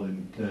trouble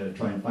in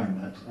try and find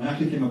that. I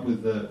actually came up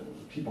with the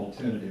cheap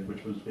alternative,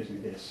 which was basically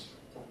this.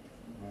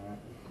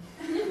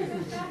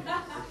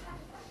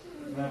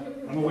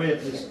 I'm aware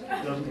this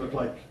doesn't look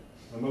like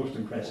the most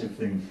impressive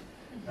thing.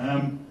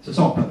 It's a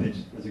sock puppet,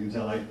 as you can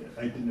tell. I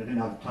didn't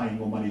have time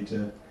or money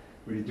to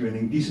really do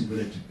anything decent with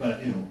it,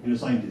 but you're a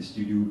scientist,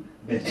 you do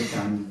the best you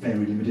can with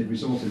very limited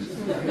resources.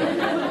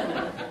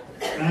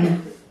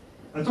 And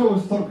I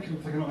always thought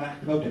if I cannot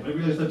act about it, but I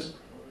realised that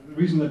the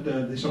reason that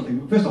this sort of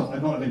thing, first off,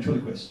 I'm not a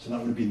ventriloquist, so that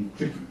would have been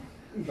tricky.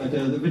 But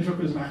the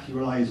ventriloquism actually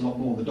relies a lot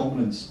more on the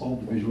dominance of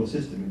the visual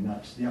system, in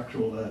that the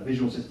actual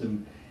visual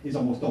system is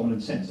almost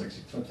dominant sense, like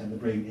 65% of the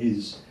brain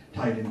is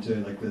tied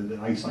into like the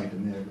eyesight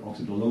and the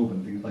occipital lobe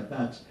and things like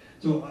that.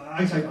 So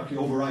eyesight actually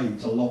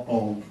overrides a lot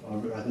of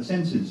the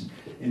senses,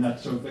 in that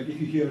sort of like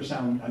if you hear a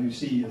sound and you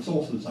see the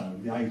source of the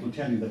sound, the eyes will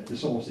tell you that the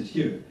source is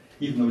here,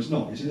 even though it's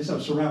not. You see, this is how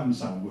surround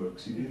sound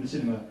works. In the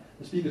cinema,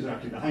 the speakers are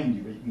actually behind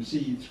you, but you can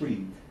see the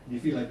screen, and you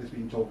feel like there's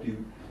being talked to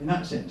you in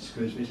that sense,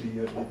 because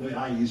basically the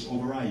eyes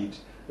override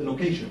the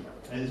location.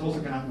 And it also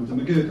can happen with the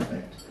McGurk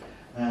effect,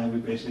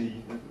 with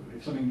basically,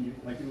 if something,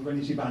 like when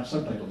you see bad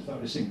subtitles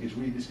start to sync, it's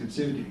really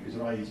disconcerting because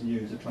your eyes and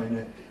ears are trying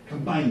to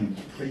combine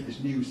to create this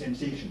new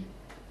sensation.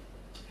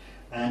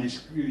 And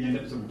you end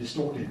up with sort of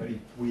distorted,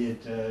 very weird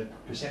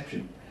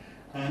perception.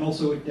 And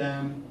also it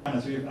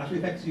actually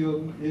affects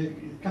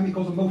it can be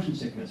caused motion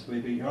sickness, where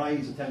your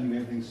eyes are telling you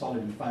everything's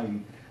solid and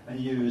fine, and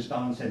your ears,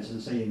 balance sensors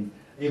are saying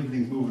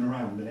everything's moving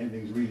around and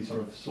everything's really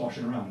sort of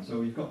sloshing around.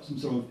 So you've got some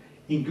sort of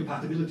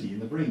incompatibility in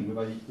the brain,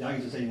 whereby the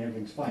eyes are saying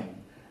everything's fine,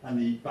 and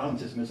the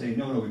balance system is saying,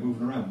 no, we're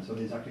moving around. So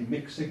there's actually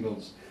mixed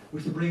signals,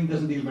 which the brain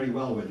doesn't deal very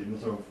well with in the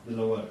sort of the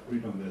lower,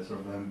 the sort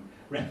of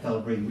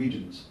reptile brain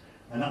regions.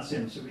 And that's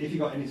it. So if you've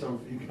got any sort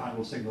of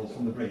incompatible signals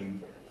from the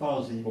brain, as far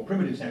as the more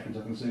primitive sections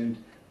are concerned,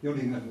 the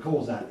only thing that can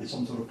cause that is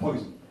some sort of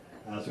poison.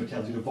 So it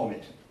tells you to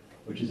vomit,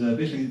 which is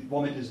basically,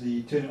 vomit is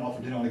the turn it off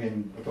and turn it on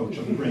again approach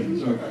of the brain.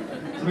 So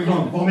something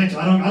wrong, vomit,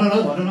 I don't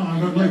know, I'm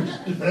going to lose.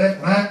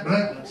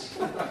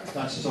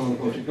 That's the sort of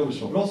approach it goes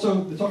for. But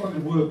also, the talk about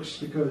it works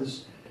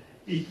because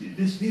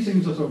these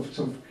things are sort of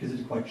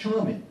considered quite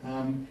charming.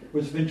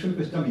 Whereas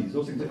ventriloquist dummies,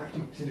 those things are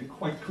actually considered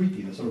quite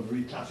creepy. The sort of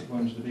really classic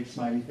ones with the big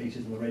smiley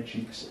faces and the red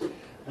cheeks.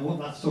 And what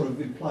that sort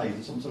of implies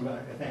is some sort of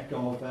effect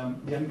of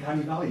the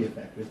uncanny valley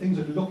effect, where things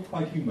that look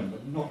quite human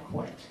but not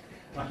quite,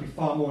 are actually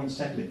far more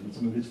unsettling than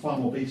something that's far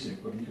more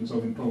basic, but you can sort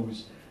of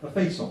impose a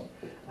face on.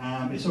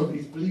 It's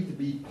believed to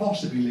be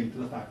possibly linked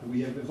to the fact that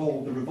we have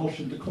evolved a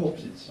revulsion to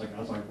corpses, like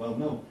as I well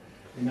know,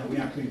 in that we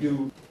actually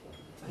do.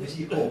 You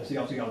see a corpse, you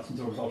obviously got some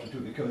sort of revulsion to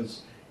it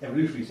because,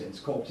 evolutionary sense,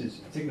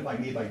 corpses signify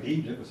nearby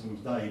danger because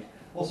someone's died.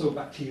 Also,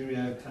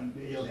 bacteria,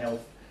 ill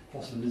health,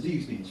 possible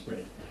disease being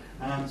spread.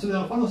 So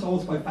I found this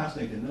always quite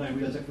fascinating, and then I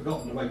realised I'd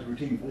forgotten to write a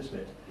routine for this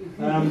bit.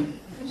 That's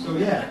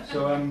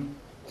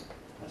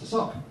a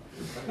sock.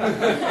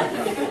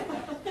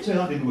 So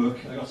that didn't work.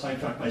 I got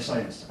sidetracked by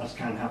science, as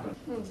can happen.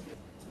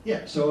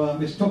 Yeah, so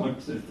it's talking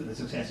about the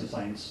success of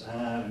science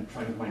and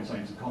trying to combine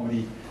science and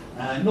comedy.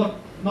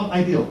 Not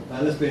ideal.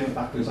 Let's be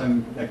honest, because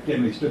I'm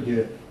generally stood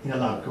here in a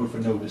lab coat for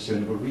no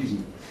discernible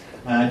reason.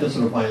 It does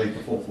sort of violate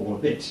the fourth wall a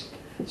bit.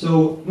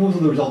 So most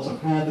of the results I've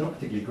had, they're not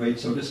particularly great,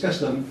 so I'll discuss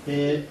them.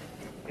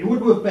 it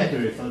would work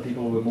better if other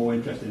people were more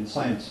interested in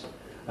science,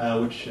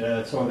 which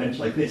sort of events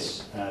like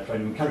this try to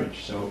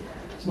encourage. So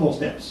small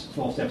steps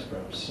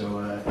perhaps. So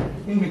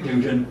in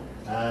conclusion,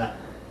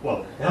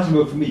 well, it hasn't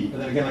worked for me, but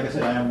then again, like I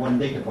said, I am one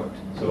data point.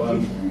 So I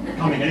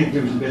can't make any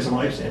conclusions based on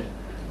what I've said.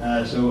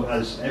 So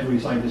as every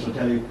scientist will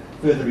tell you,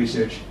 further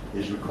research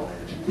is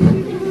required.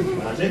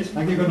 That's it.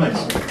 Thank you. Good night.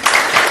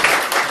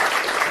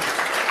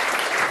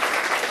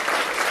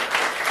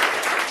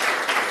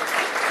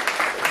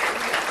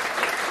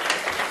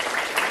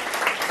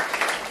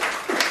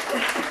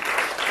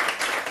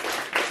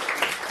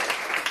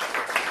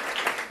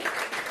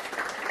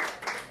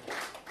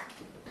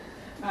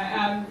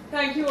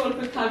 Thank you all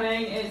for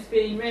coming. It's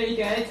been really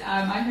good.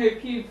 I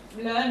hope you've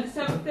learned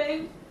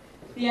something.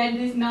 The end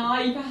is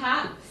nigh,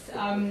 perhaps.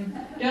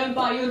 Don't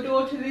buy your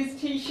daughter this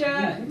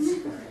t-shirt.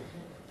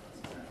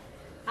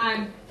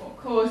 And, of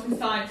course, the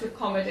science of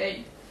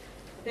comedy.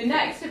 The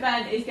next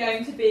event is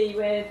going to be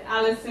with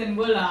Alison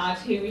Woolard,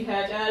 who we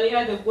heard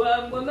earlier, the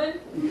Worm Woman.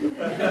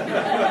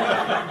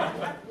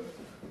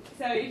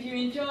 So if you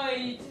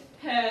enjoyed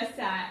her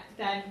set,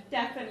 then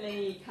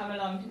definitely come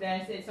along to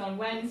this. It's on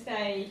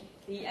Wednesday,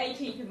 the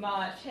 18th of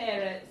March,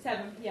 here at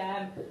 7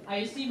 p.m. I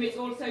assume it's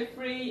also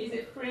free. Is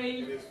it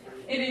free?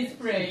 It is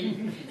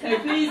free. So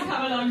please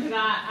come along to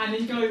that and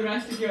enjoy the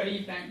rest of your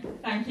evening.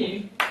 Thank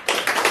you.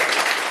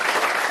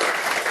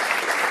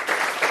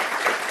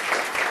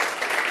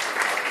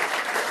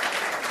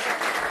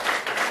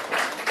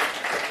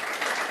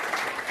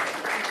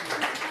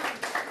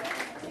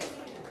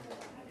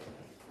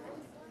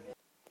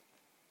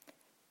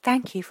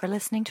 Thank you for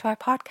listening to our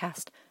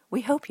podcast.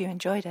 We hope you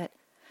enjoyed it.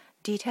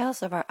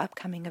 Details of our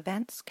upcoming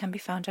events can be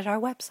found at our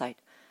website,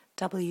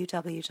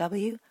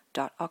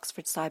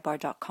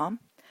 www.oxfordscibar.com.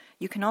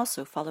 You can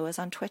also follow us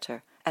on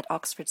Twitter at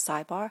Oxford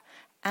Scibar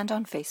and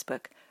on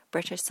Facebook,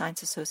 British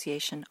Science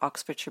Association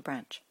Oxfordshire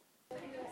Branch.